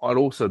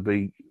also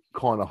be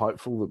kind of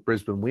hopeful that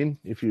Brisbane win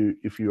if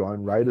you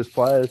own Raiders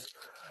players.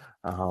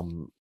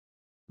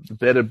 The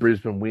better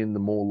Brisbane win, the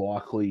more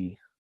likely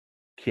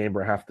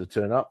Canberra have to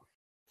turn up.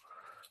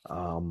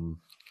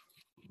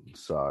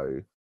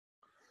 So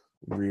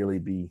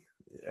really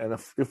and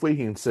if we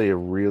can see a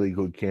really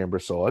good Canberra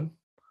side,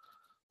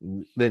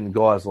 then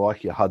guys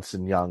like your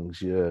Hudson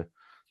Youngs, your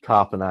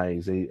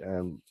Tarpanays,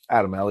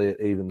 Adam Elliott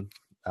even,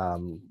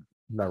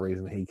 no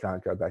reason he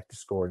can't go back to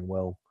scoring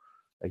well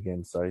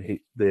again. So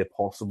they're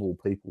possible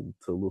people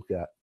to look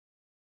at.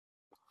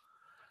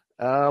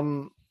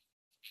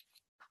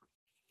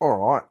 All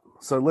right,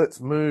 so let's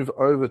move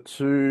over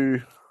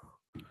to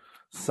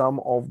some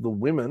of the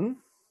women.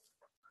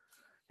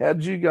 How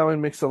did you go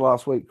in Mixer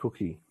last week,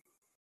 Cookie?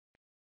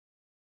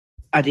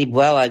 I did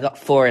well. I got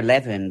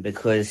 411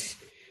 because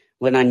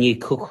when I knew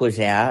Cook was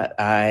out,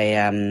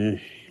 I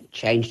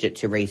changed it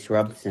to Reece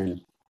Robson.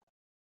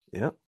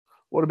 Yeah.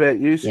 What about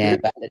you, Scoop? Yeah,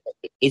 but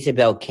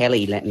Isabel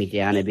Kelly let me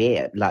down a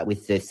bit, like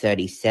with the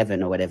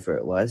 37 or whatever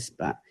it was,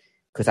 but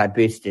because I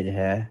boosted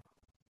her.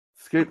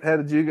 Scoop, how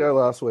did you go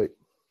last week?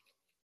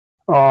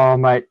 Oh,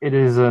 mate, it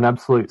is an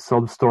absolute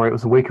sob story. It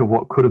was a week of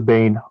what could have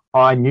been.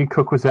 I knew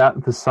Cook was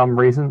out for some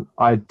reason.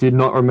 I did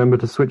not remember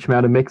to switch him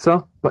out of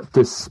Mixer. But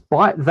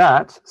despite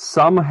that,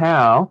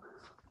 somehow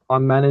I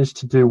managed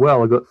to do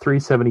well. I got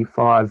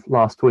 375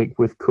 last week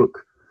with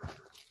Cook.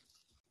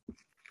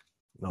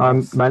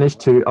 Nice. I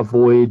managed to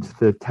avoid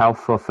the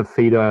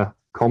Taufa-Fafita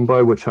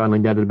combo, which only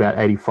netted about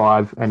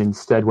 85, and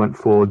instead went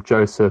for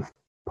Joseph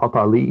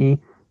Papali'i.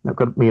 That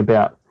got me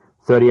about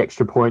 30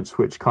 extra points,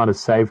 which kind of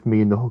saved me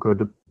in the hooker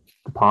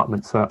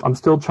department. So I'm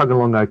still chugging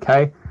along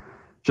okay.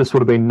 Just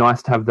would have been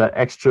nice to have that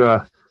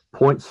extra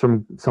points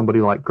from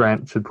somebody like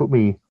Grant. Should put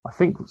me, I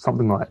think,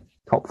 something like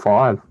top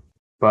 5,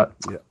 but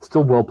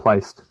still well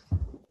placed.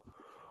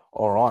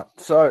 All right.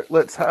 So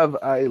let's have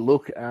a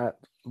look at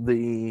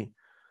the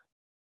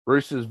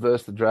Roosters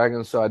versus the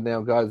Dragons side. Now,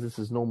 guys, this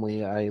is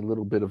normally a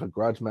little bit of a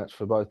grudge match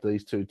for both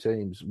these two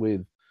teams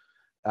with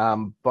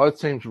both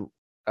teams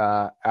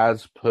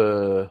as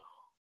per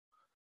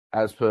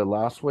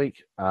last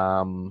week.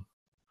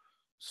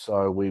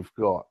 So we've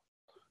got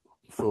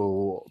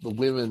for the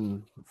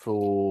women,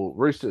 for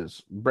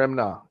Roosters,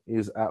 Bremner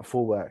is at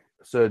fullback,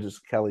 Sergis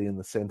Kelly in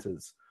the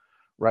centres,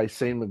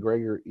 Racine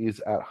McGregor is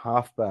at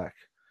halfback.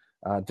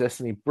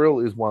 Destiny Brill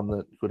is one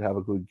that could have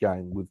a good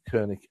game with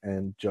Kernick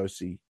and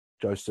Joseph.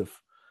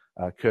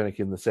 Kernick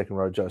in the second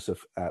row,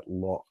 Joseph at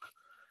lock.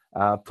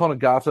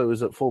 Tonagato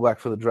is at fullback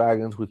for the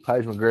Dragons, with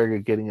Paige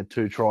McGregor getting a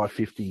 2-try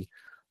 50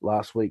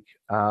 last week.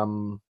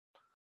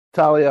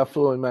 Talia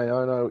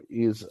Fuimaono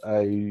is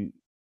a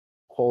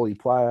quality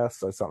player,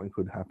 so something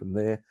could happen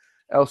there.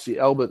 Elsie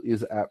Albert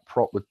is at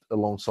prop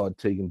alongside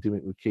Tegan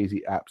Dimmick with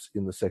Keezy Apps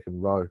in the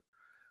second row.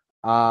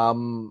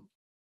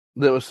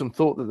 There was some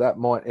thought that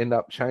might end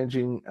up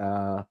changing,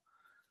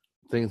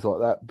 things like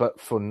that. But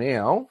for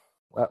now,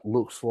 that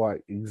looks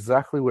like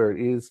exactly where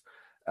it is.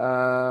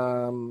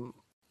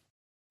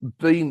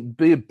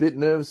 Be a bit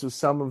nervous with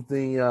some of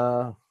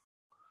the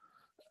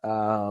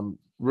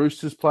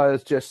Roosters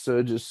players. Jess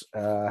Surgis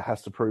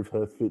has to prove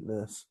her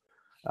fitness.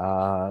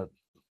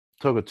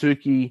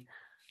 Togatuki,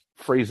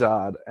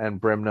 Friesard, and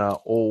Bremner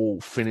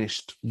all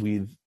failed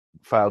to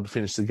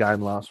finish the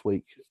game last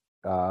week,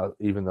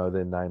 even though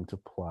they're named to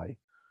play.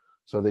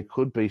 So there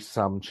could be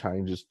some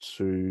changes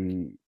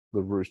to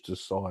the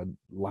Roosters side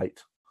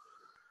late.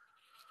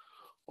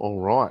 All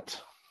right.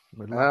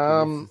 We're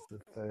lucky this is the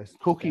first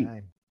Cookie.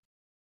 game.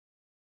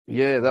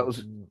 Yeah, that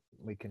was.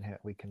 We can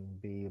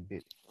be a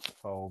bit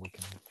bold. We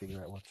can figure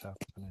out what's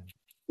happening.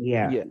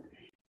 Yeah.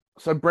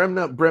 So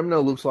Bremner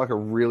looks like a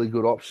really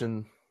good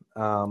option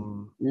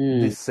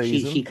this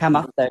season. She come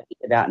off though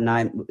about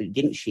 9,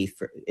 didn't she?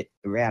 For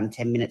around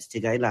 10 minutes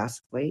to go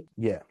last week.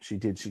 Yeah, she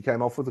did. She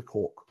came off with a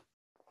cork,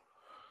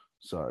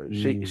 so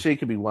she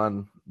could be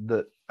one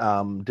that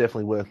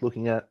definitely worth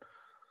looking at.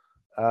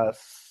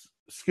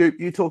 Scoop,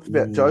 you talked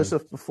about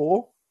Joseph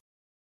before.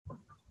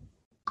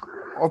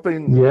 I've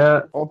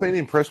been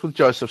impressed with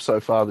Joseph so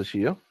far this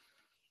year.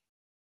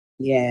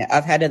 Yeah,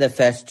 I've had her the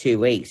first 2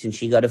 weeks, and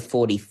she got a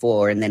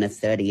 44 and then a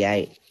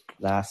 38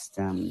 last.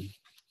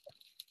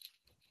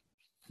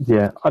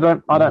 Yeah, I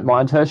don't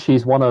mind her.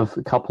 She's one of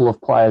a couple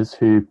of players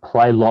who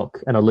play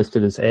lock and are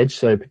listed as edge,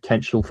 so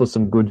potential for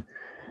some good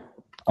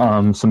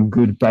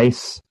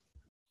base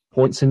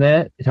points in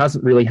there. It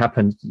hasn't really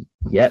happened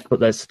yet, but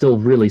that's still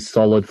really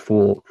solid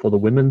for the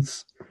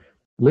women's.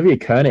 Olivia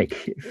Koenig,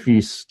 if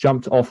you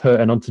jumped off her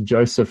and onto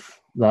Joseph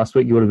last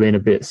week, you would have been a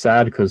bit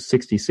sad because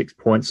 66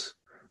 points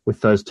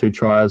with those 2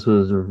 tries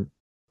was a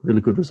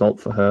really good result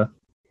for her.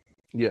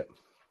 Yeah.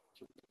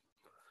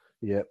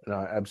 Yeah, no,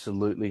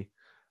 absolutely.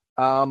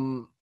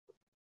 Racine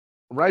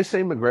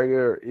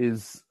McGregor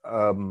is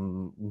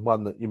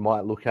one that you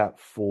might look at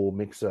for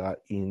Mixer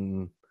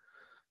in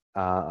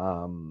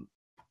for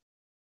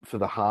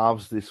the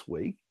halves this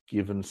week,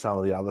 given some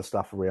of the other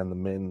stuff around the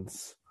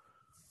men's.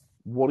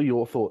 What are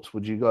your thoughts?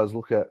 Would you guys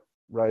look at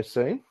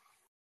Racine?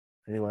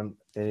 Anyone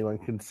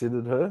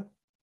considered her?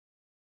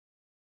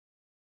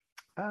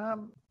 I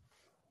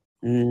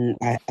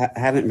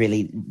haven't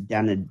really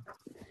done a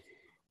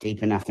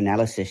deep enough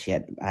analysis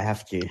yet. I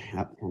have to.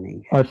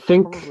 I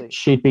think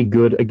she'd be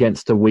good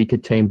against a weaker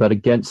team, but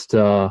against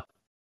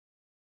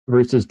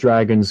Roosters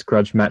Dragons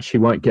grudge match, she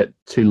won't get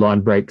 2 line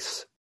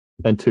breaks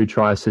and 2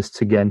 try assists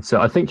again. So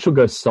I think she'll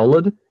go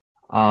solid,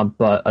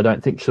 but I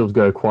don't think she'll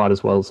go quite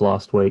as well as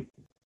last week.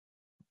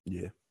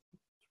 Yeah.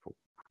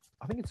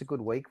 I think it's a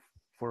good week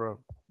for a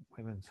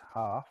women's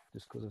half,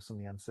 just because of some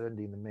of the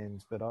uncertainty in the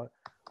men's, but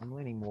I'm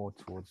leaning more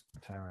towards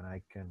Taryn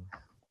Aiken,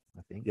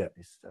 I think, at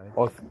this stage.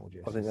 I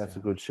think that's a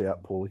good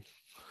shout, Paulie.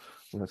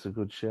 I think that's a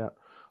good shout.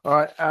 All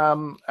right.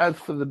 As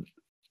for the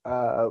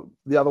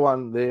other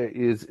one, there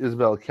is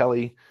Isabella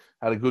Kelly.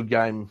 Had a good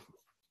game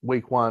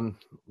week 1,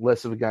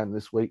 less of a game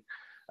this week.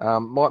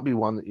 Might be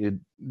one that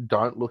you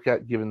don't look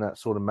at, given that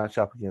sort of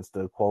matchup against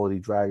a quality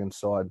Dragon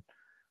side.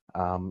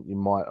 You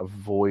might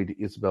avoid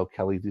Isabel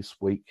Kelly this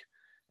week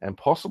and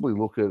possibly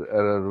look at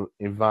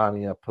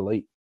Ivania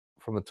Palit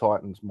from the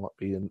Titans. Might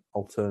be an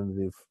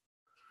alternative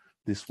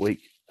this week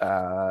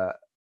for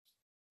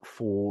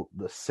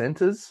the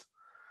centres.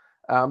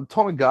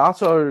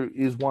 Tonagato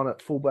is one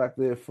at fullback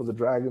there for the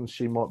Dragons.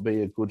 She might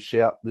be a good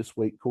shout this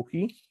week,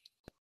 Cookie.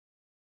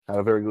 Had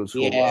a very good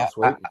score last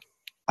week.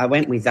 I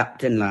went with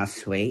Upton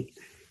last week.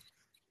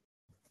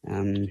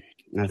 I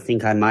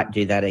think I might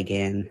do that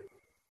again.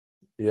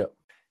 Yep.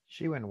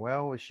 She went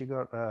well. She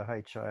got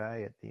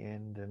HIA at the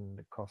end, and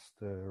it cost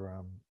her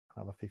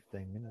another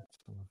 15 minutes.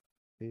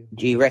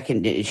 Do you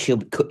reckon she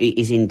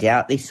is in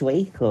doubt this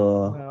week,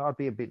 or? Well, I'd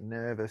be a bit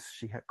nervous.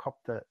 She had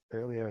copped it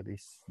earlier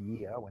this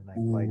year when they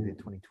played their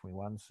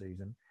 2021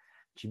 season.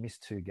 She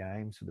missed 2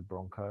 games for the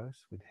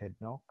Broncos with head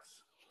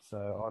knocks.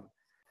 So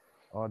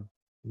I'd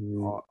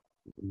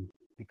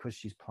because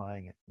she's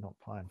not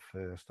playing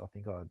first, I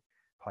think I'd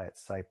play it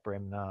safe.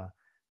 Bremner.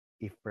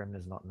 If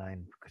Bremner's not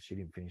named because she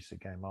didn't finish the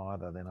game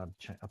either, then I'd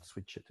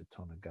switch it to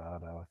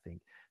Tonagato. I think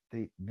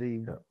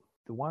the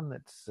one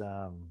that's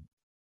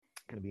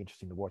going to be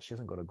interesting to watch. She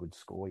hasn't got a good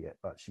score yet,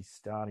 but she's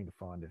starting to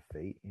find her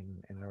feet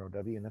in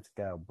NRLW, and that's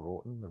Gail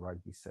Broughton, the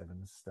Rugby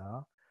Sevens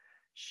star.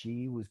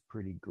 She was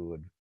pretty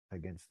good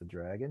against the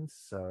Dragons,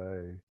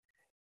 so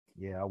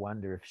yeah, I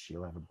wonder if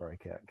she'll have a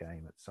breakout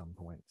game at some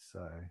point.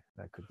 So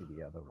that could be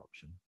the other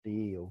option. The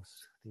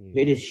Eels.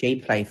 Who does she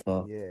play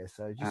for? Yeah,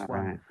 so just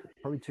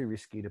probably too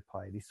risky to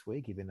play this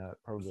week, even though it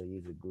probably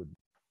is a good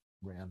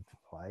round to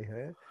play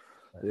her.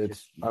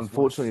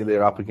 Unfortunately,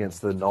 they're up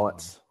against the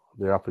Knights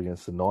they're up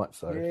against the Knights,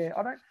 so Yeah,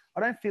 I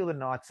don't feel the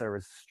Knights are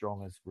as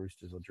strong as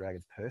Roosters or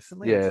Dragons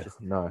personally. yeah, It's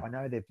just no, I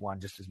know they've won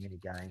just as many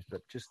games,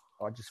 but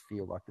I just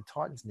feel like the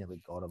Titans nearly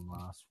got them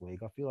last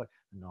week. I feel like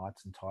the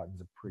Knights and Titans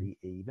are pretty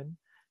even.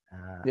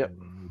 Yep. And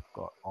then you've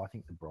got, I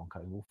think the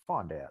Broncos, we'll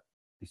find out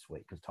this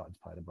week because Titans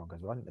play the Broncos,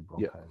 but I think the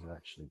Broncos are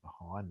actually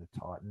behind the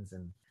Titans.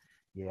 And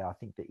yeah, I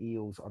think the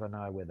Eels, I don't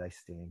know where they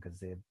stand because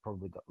they've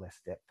probably got less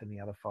depth than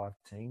the other 5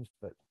 teams,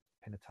 but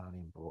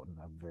Penatani and Broughton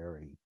are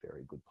very,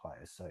 very good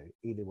players. So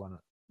either one,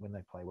 when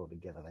they play well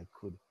together, they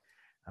could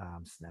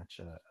snatch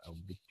a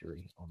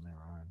victory on their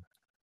own.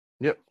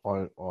 Yep,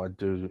 I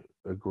do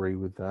agree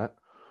with that.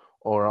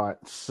 All right,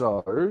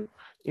 so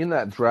in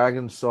that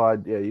Dragon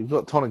side, yeah, you've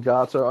got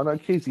Tonagato. I know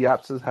Keezy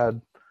Apps has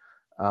had,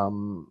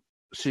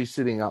 she's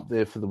sitting up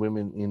there for the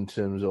women in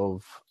terms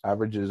of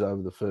averages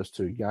over the first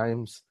 2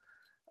 games.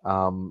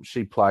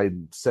 She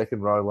played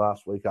second row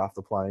last week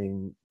after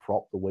playing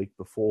prop the week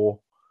before.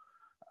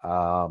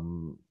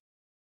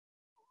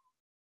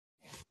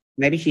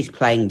 Maybe she's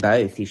playing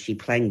both. Is she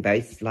playing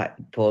both, like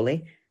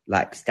poorly,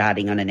 like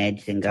starting on an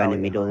edge and going to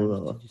Talia middle?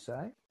 Holmes, Or did you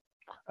say?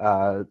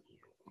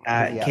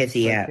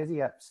 Kezzy out. Kezzy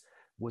Apps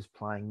was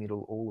playing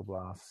middle all of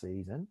last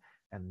season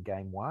and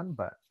game 1,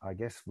 but I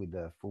guess with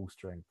the full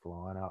strength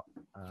lineup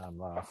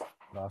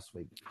last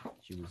week,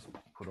 she was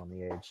put on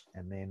the edge.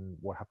 And then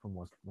what happened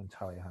was when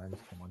Talia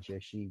Holmes came on,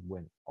 she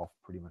went off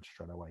pretty much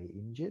straight away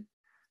injured.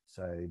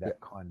 So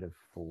that kind of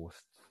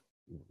forced.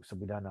 So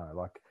we don't know.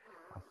 Like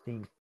I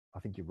think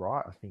you're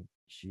right. I think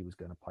she was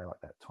going to play like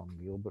that Tom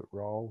Gilbert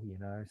role,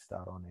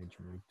 start on edge,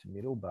 move to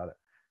middle, but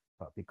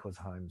because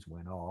Holmes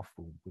went off,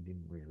 we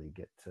didn't really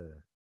get to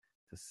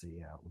see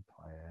how it would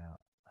play out.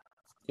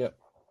 Yep.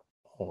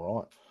 All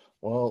right.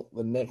 Well,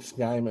 the next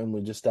game, and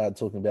we just started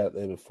talking about it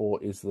there before,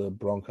 is the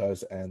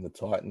Broncos and the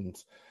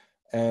Titans.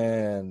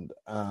 And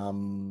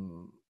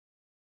the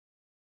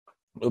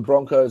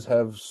Broncos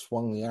have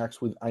swung the axe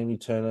with Amy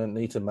Turner,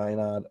 Nita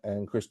Maynard,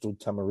 and Crystal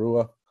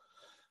Tamarua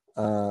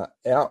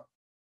out.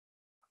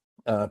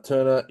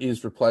 Turner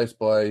is replaced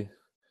by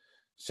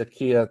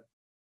Shakia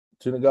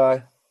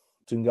Tungai,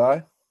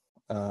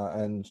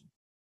 and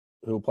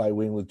who'll play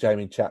wing with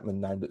Jamie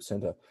Chapman named at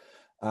centre.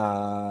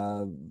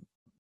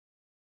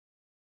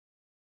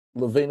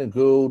 Lavina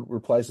Gould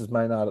replaces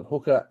Maynard at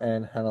hooker,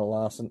 and Hannah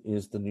Larson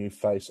is the new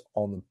face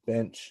on the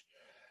bench.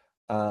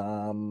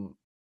 Amber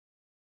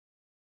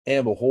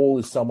Hall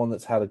is someone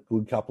that's had a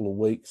good couple of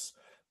weeks.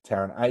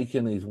 Taryn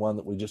Aiken is one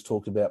that we just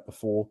talked about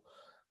before.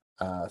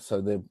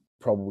 So they're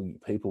probably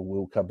people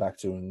we'll come back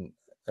to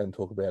and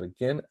talk about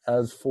again.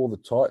 As for the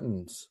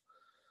Titans,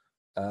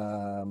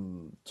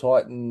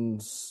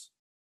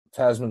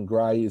 Tasman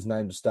Gray is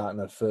named to start in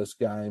her first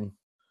game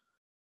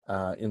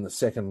in the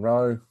second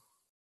row.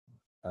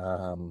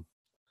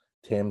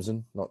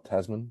 Tamsin, not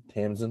Tasman,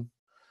 Tamsin.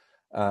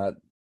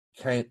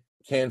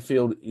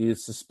 Canfield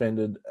is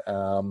suspended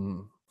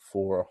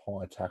for a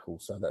high tackle,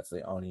 so that's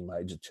the only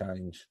major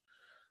change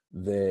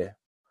there.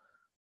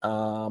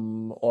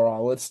 All right,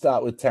 let's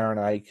start with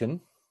Taryn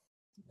Aiken.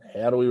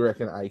 How do we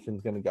reckon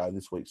Aiken's going to go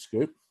this week,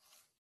 Scoop?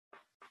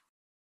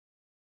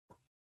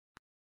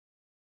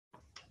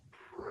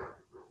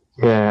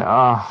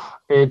 Yeah,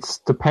 it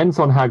depends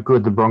on how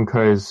good the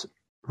Broncos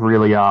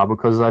really are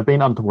because they've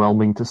been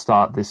underwhelming to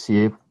start this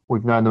year.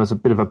 We've known there was a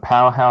bit of a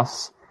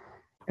powerhouse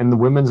in the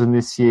women's, and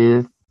this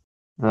year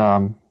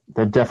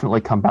they've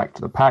definitely come back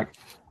to the pack.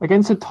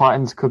 Against the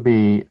Titans could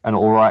be an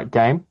all right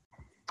game,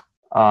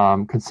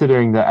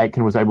 considering that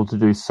Aitken was able to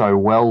do so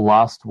well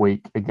last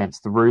week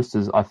against the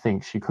Roosters. I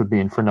think she could be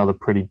in for another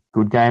pretty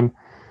good game.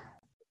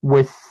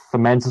 With the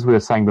men's, as we were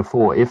saying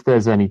before, if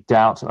there's any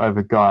doubt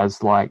over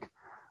guys like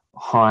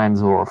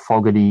Hines or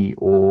Fogarty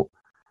or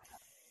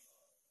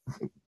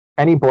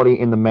anybody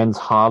in the men's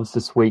halves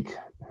this week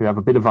who have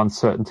a bit of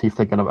uncertainty if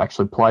they're going to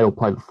actually play or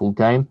play the full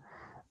game,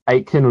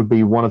 Aitken would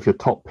be one of your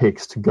top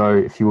picks to go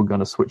if you were going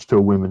to switch to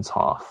a women's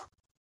half.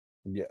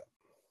 Yeah.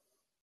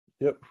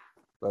 Yep.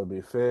 That'll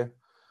be fair.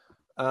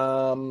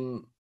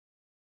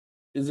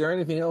 Is there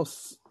anything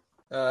else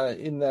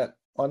in that?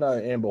 I know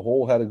Amber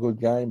Hall had a good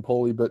game,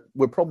 Paulie, but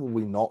we're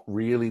probably not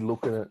really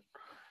looking at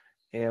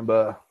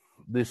Amber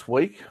this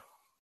week.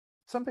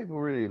 Some people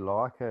really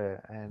like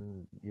her,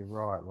 and you're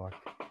right. Like,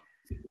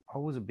 I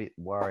was a bit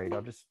worried.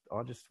 I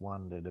just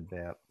wondered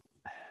about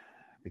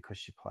because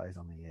she plays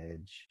on the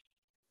edge,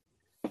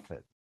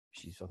 but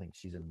I think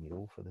she's a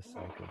middle for the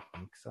sake of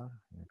mixer.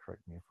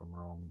 Correct me if I'm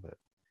wrong, but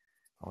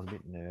I was a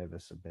bit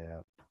nervous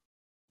about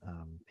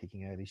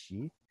picking her this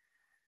year.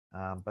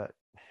 But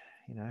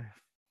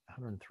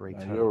 103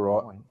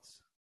 total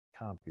points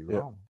can't be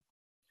wrong.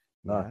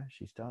 No,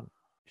 she's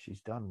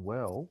done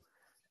well.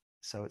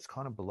 So it's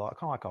kind of like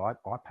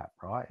IPAP,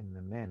 right? In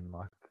the men,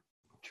 like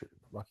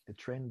the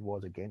trend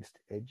was against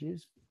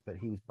edges, but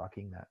he was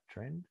bucking that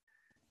trend.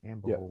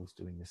 Amber Hall's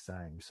doing the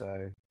same.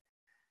 So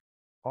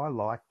I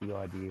like the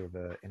idea of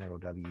a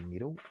NRLW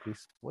middle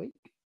this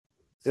week.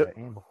 So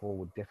Amber Hall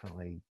would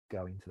definitely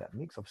go into that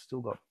mix. I've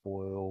still got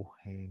Boyle,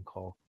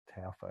 Hancock,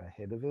 Taufa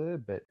ahead of her,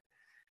 but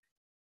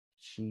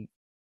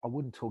I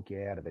wouldn't talk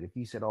you out of it. If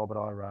you said, "Oh, but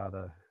I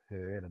rather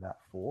her out of that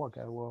 4,"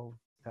 I go, "Well,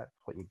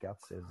 that's what your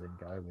gut says. Then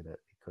go with it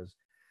because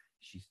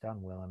she's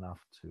done well enough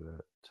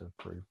to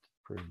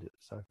proved it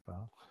so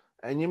far."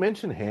 And you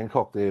mentioned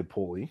Hancock there,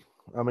 Paulie.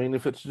 I mean,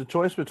 if it's the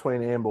choice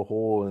between Amber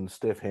Hall and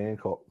Steph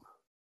Hancock,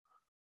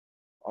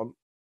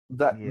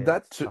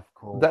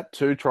 that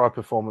two try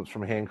performance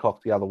from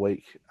Hancock the other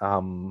week,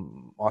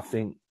 I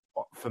think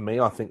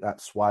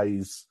that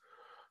sways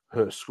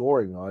her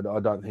scoring. I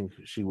don't think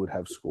she would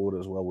have scored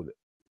as well with it.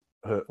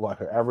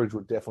 Her average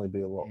would definitely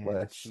be a lot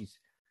less.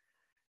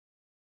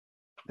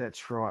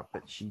 That's right,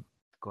 but she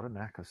got a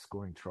knack of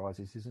scoring tries.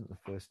 This isn't the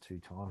first 2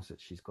 times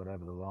that she's got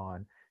over the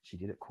line. She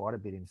did it quite a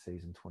bit in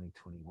season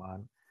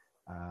 2021.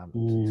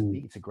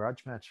 It's a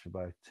grudge match for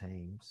both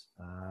teams.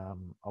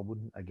 I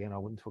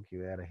wouldn't talk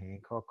you out of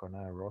Hancock. I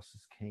know Ross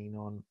is keen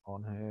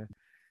on her.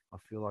 I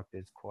feel like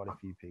there's quite a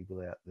few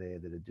people out there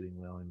that are doing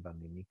well in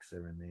Bundy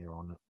Mixer, and they're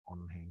on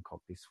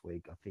Hancock this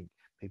week. I think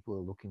people are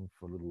looking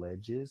for little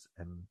edges,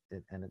 and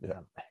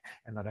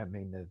I don't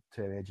mean the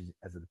term edge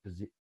as a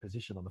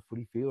position on the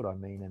footy field. I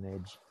mean an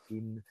edge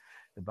in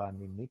the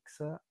Bundy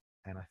Mixer.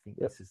 And I think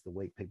this is the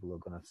week people are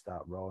going to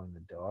start rolling the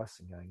dice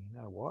and going,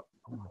 you know what,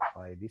 I'm going to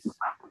play this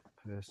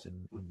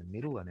person in the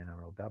middle, an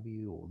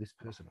NRLW, or this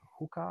person a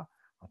hooker.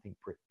 I think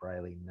Brett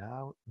Brayley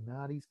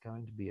Nardi's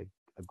going to be a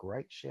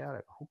great shout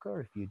at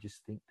hooker. If you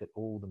just think that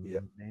all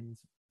the men's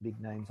big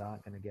names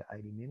aren't going to get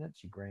 80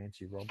 minutes, your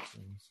Grants, your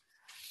Robsons,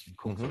 and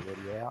Cook's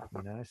already out,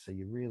 so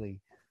you're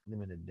really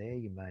limited there.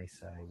 You may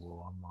say,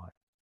 well, I might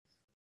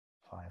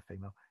play a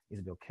female.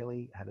 Isabel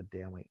Kelly had a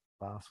down week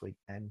last week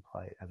and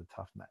play as a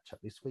tough matchup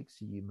this week,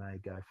 so you may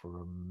go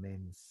for a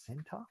men's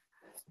centre,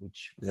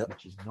 which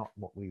is not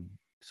what we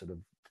sort of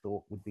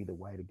thought would be the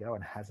way to go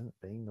and hasn't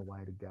been the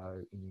way to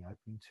go in the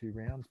opening 2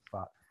 rounds,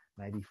 but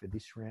maybe for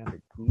this round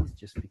it is,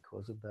 just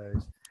because of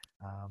those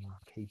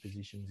key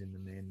positions in the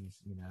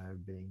men's,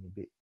 being a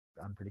bit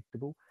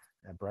unpredictable.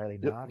 Brayley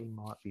Nardi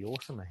might be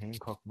awesome, a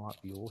Hancock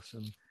might be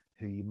awesome,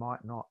 who you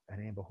might not, an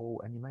Amber Hall,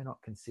 and you may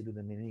not consider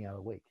them in any other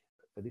week.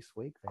 But for this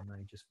week, they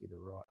may just be the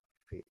right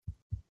fit.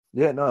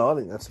 Yeah, no, I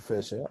think that's a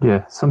fair shout.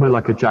 Yeah, somebody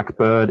like a Jack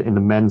Bird in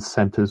the men's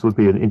centres would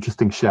be an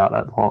interesting shout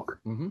at lock.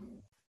 Mm-hmm.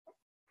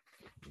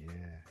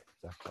 Yeah,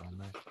 exactly,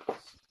 mate.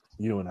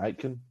 Ewan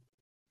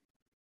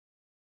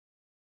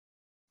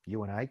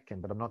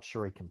Aitken, but I'm not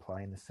sure he can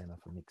play in the centre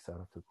for Mixer.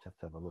 I'll have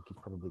to have a look. He's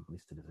probably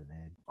listed as an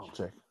edge. I'll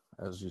check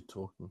as you're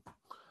talking.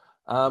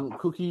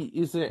 Cookie,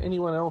 is there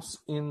anyone else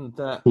in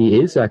that? He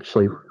is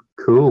actually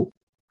cool.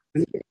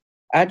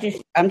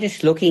 I'm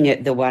just looking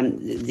at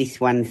this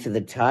one for the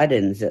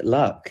Titans at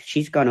lock.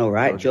 She's gone all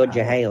right,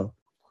 Georgia Hale.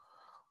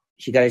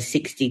 She goes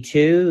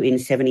 62 in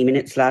 70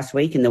 minutes last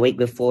week, and the week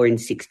before in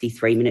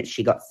 63 minutes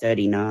she got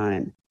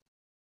 39.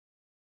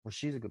 Well,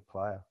 she's a good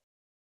player.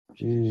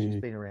 She's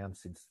been around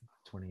since the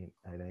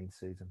 2018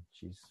 season.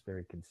 She's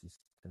very consistent.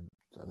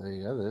 So there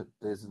you go.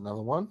 There's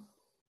another one.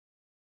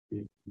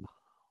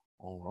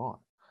 All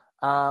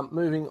right.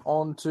 Moving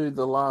on to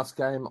the last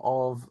game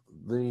of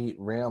the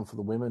round for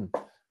the women.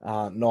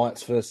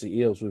 Knights versus the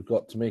Eels. We've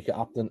got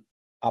Tamika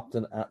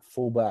Upton at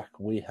fullback.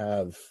 We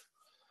have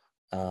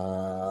who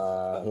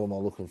am I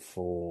looking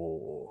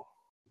for?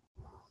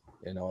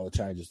 Yeah, no other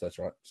changes. That's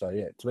right. So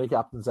yeah, Tamika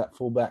Upton's at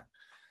fullback.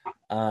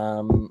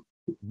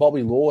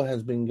 Bobby Law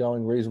has been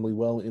going reasonably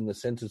well in the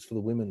centres for the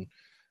women.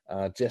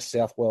 Jess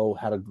Southwell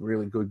had a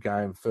really good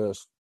game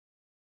first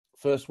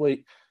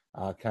week.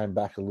 Came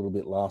back a little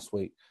bit last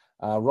week.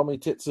 Romy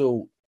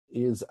Tetzel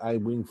is a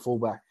wing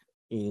fullback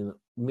in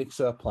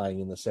Mixer, playing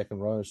in the second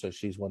row, so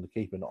she's one to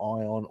keep an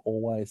eye on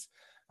always.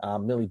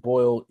 Millie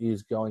Boyle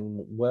is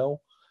going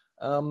well.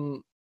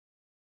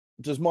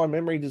 Does my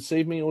memory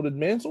deceive me, or did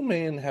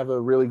Mansell-Man have a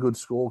really good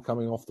score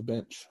coming off the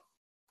bench?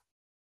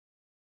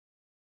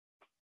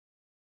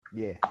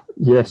 Yeah.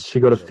 Yes, she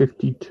got a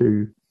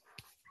 52.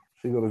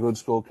 She got a good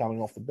score coming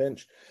off the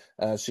bench.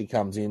 She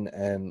comes in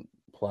and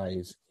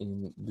plays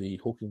in the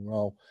hooking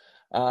role.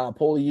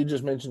 Paulie, you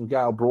just mentioned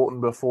Gail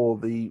Broughton before,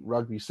 the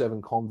Rugby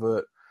 7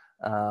 convert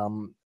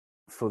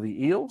for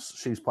the Eels.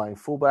 She's playing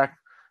fullback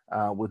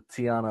with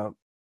Tiana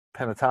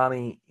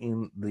Penatani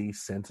in the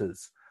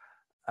centres.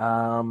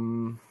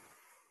 The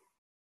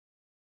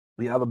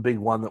other big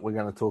one that we're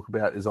going to talk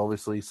about is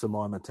obviously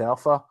Samaima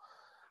Taufa.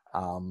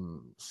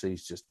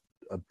 She's just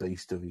a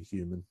beast of a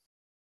human.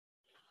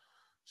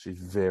 She's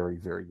very,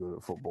 very good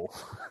at football.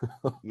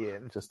 Yeah,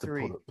 just to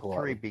put it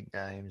politely. 3 big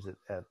names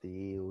at the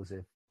Eels.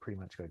 They've pretty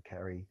much got to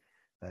carry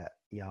that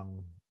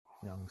young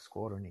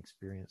squad, an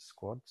experienced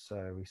squad.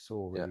 So we saw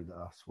already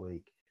last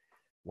week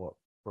what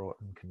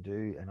Broughton can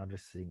do, and I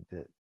just think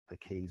that the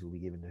keys will be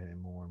given to her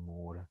more and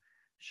more to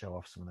show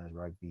off some of those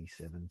Rugby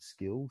 7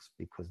 skills,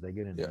 because they're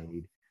going to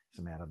need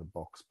some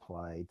out-of-the-box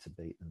play to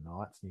beat the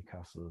Knights.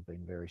 Newcastle have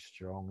been very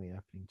strong the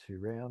opening 2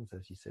 rounds,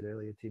 as you said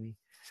earlier, Timmy.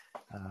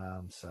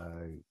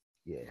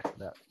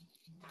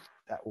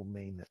 That will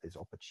mean that there's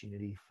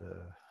opportunity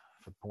for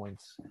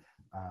points.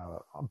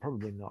 I'm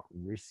probably not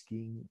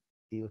risking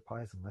Eels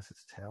players unless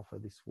it's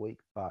Taufa this week,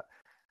 but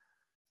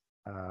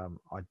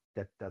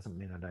that doesn't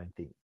mean I don't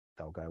think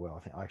they'll go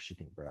well. I actually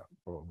think Broughton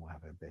will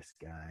have her best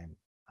game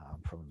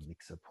from a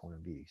mixer point of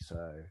view.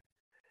 So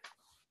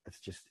it's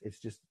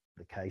just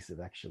the case of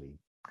actually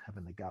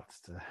having the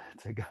guts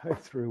to go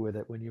through with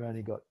it when you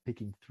only got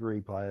picking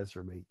 3 players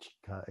from each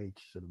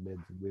sort of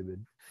men's and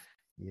women,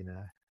 you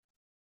know.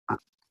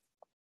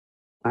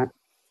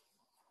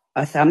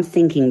 I'm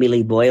thinking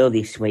Millie Boyle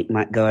this week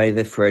might go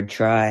over for a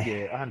try.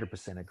 Yeah,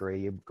 100%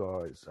 agree. You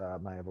guys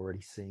may have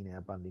already seen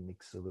our Bundy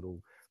Mixer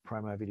little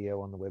promo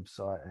video on the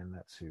website, and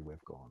that's who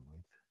we've gone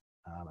with.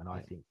 And I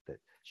think that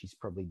she's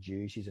probably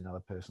due. She's another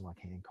person like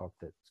Hancock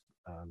that's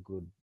a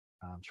good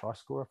try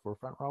scorer for a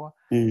front rower.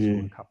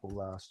 Scored a couple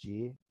last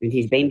year. And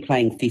he's been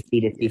playing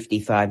 50 to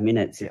 55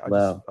 minutes as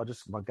well.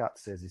 My gut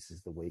says this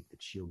is the week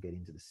that she'll get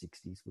into the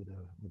 60s with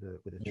a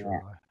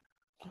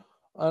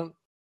try.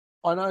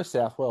 I know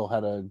Southwell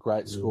had a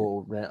great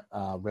score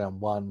round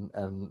 1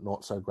 and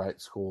not so great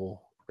score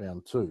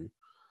round 2,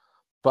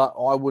 but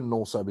I wouldn't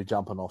also be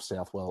jumping off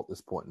Southwell at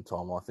this point in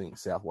time. I think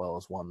Southwell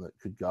is one that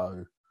could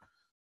go.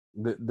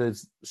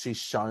 She's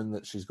shown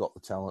that she's got the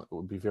talent. It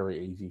would be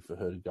very easy for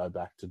her to go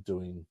back to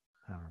doing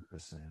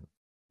 100%,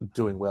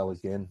 doing well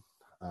again.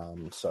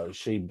 So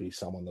she'd be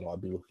someone that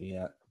I'd be looking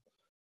at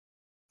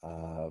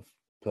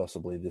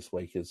possibly this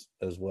week as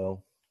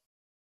well.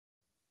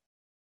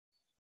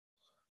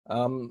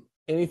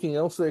 Anything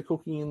else they're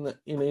cooking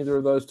in either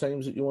of those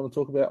teams that you want to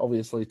talk about?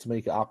 Obviously,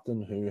 Tamika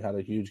Upton, who had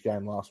a huge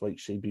game last week,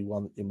 she'd be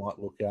one that you might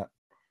look at.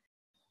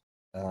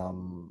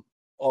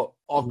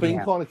 I've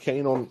been kind of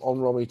keen on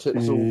Romy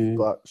Tetzel,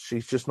 but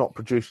she's just not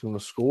producing the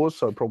scores,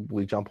 so I'd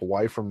probably jump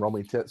away from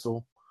Romy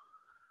Tetzel.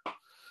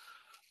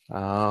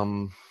 Tiana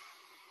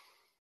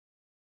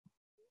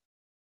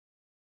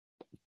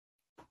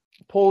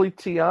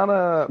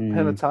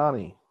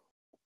Penatani.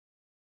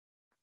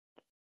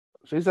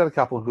 She's had a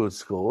couple of good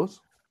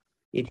scores.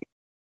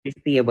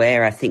 Just be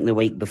aware, I think the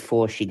week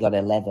before she got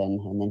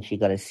 11 and then she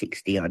got a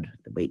 60-odd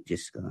the week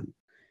just gone.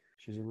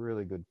 She's a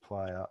really good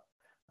player.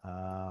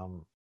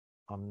 I'm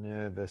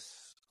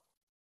nervous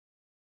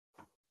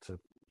to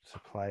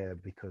play her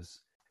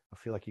because I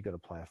feel like you've got to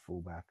play a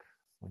fullback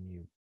when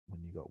you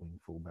got wing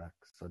fullbacks.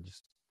 So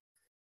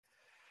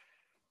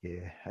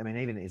I mean,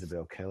 even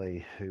Isabel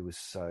Kelly, who was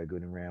so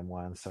good in round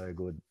 1, so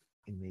good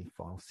in the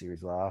final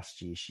series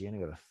last year, she only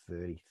got a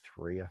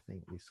 33, I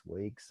think, this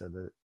week. So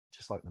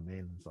just like the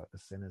men's, like the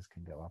centers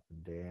can go up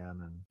and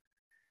down,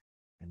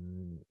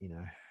 and you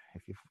know,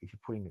 if you're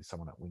putting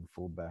someone at wing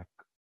fullback,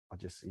 I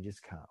just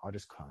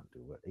can't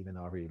do it. Even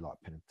though I really like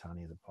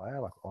Penatani as a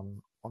player, like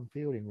on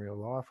field in real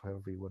life,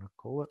 however you want to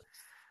call it,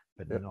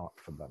 but not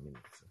for Bundy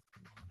Mixer.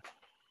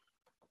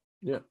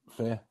 Yeah,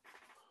 fair.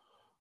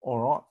 All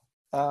right.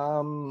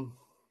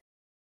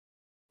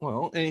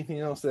 Well,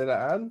 anything else there to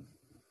add?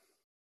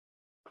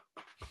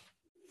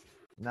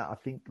 No, I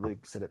think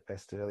Luke said it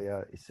best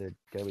earlier. He said,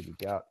 go with your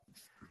gut,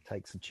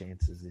 take some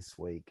chances this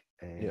week,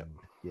 and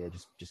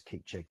just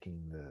keep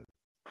checking the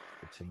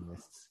team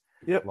lists.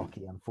 Yep.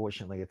 Lockie,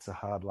 unfortunately, it's a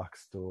hard luck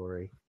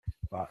story,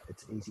 but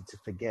it's easy to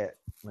forget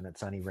when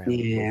it's only round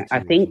 12 I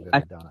think you've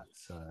ever done it.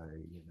 So,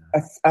 you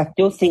know. I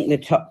still think the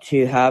top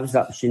 2 halves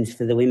options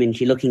for the women,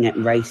 you're looking at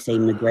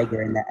Racine McGregor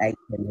and the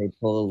Aiken,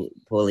 who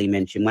Paulie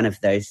mentioned, one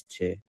of those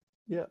 2.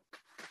 Yeah.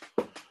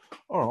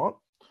 All right.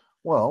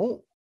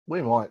 Well,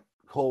 we might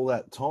call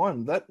that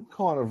time. That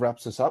kind of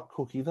wraps us up,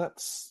 Cookie.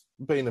 That's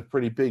been a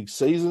pretty big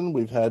season.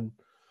 We've had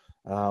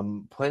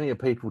plenty of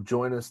people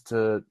join us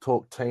to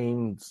talk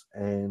teams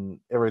and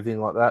everything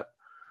like that.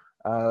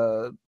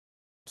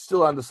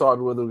 Still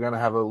undecided whether we're going to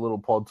have a little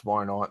pod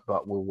tomorrow night,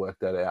 but we'll work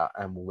that out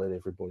and we'll let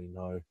everybody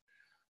know.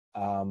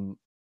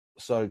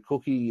 So,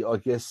 Cookie, I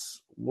guess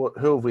who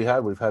have we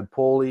had? We've had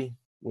Paulie.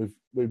 We've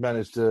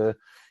managed to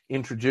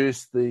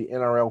introduce the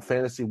NRL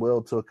fantasy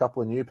world to a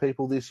couple of new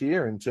people this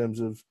year in terms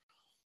of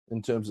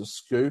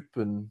Scoop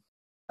and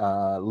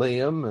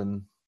Liam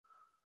and.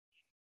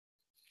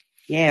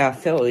 Yeah, I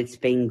felt it's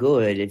been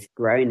good. It's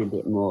grown a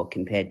bit more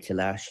compared to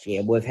last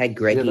year. We've had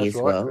Greggy as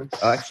well.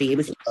 Oh, actually, he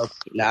was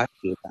last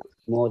year, but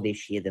more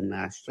this year than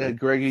last year. We had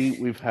Greggy.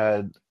 We've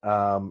had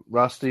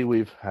Rusty.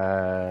 We've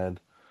had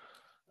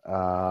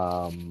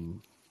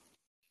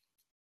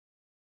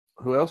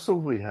who else have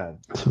we had?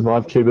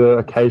 Survive Tuber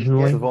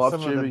occasionally. Survive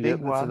Tuber,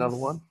 that's another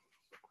one.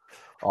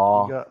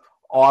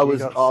 I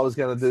was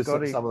going to do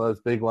some of those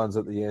big ones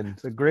at the end.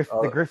 The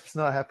Griff's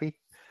not happy.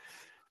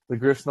 The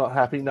Griff's not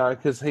happy, no,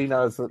 because he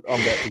knows that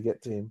I'm about to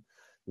get to him.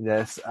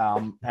 Yes,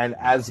 and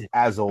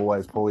as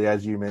always, Paulie,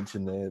 as you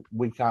mentioned there,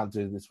 we can't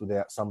do this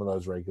without some of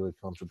those regular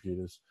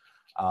contributors.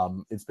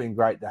 It's been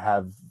great to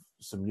have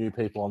some new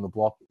people on the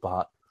block,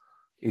 but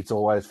it's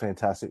always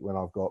fantastic when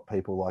I've got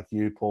people like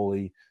you,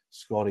 Paulie,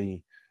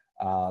 Scotty,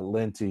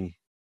 Lenti,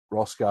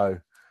 Roscoe,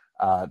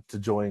 to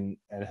join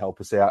and help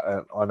us out.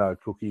 And I know,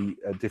 Cookie,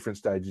 at different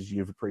stages,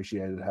 you've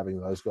appreciated having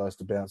those guys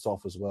to bounce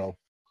off as well.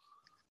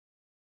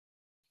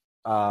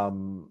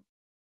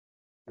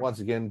 Once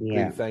again,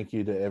 big thank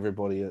you to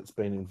everybody that's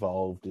been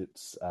involved.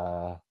 It's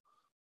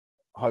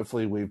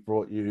hopefully we've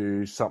brought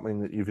you something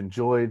that you've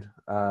enjoyed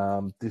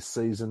this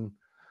season.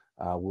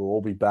 We'll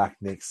all be back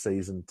next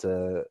season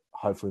to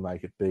hopefully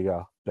make it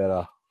bigger,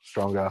 better,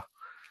 stronger.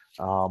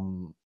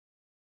 And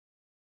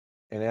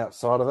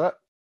outside of that,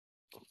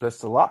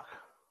 best of luck.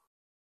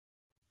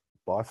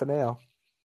 Bye for now.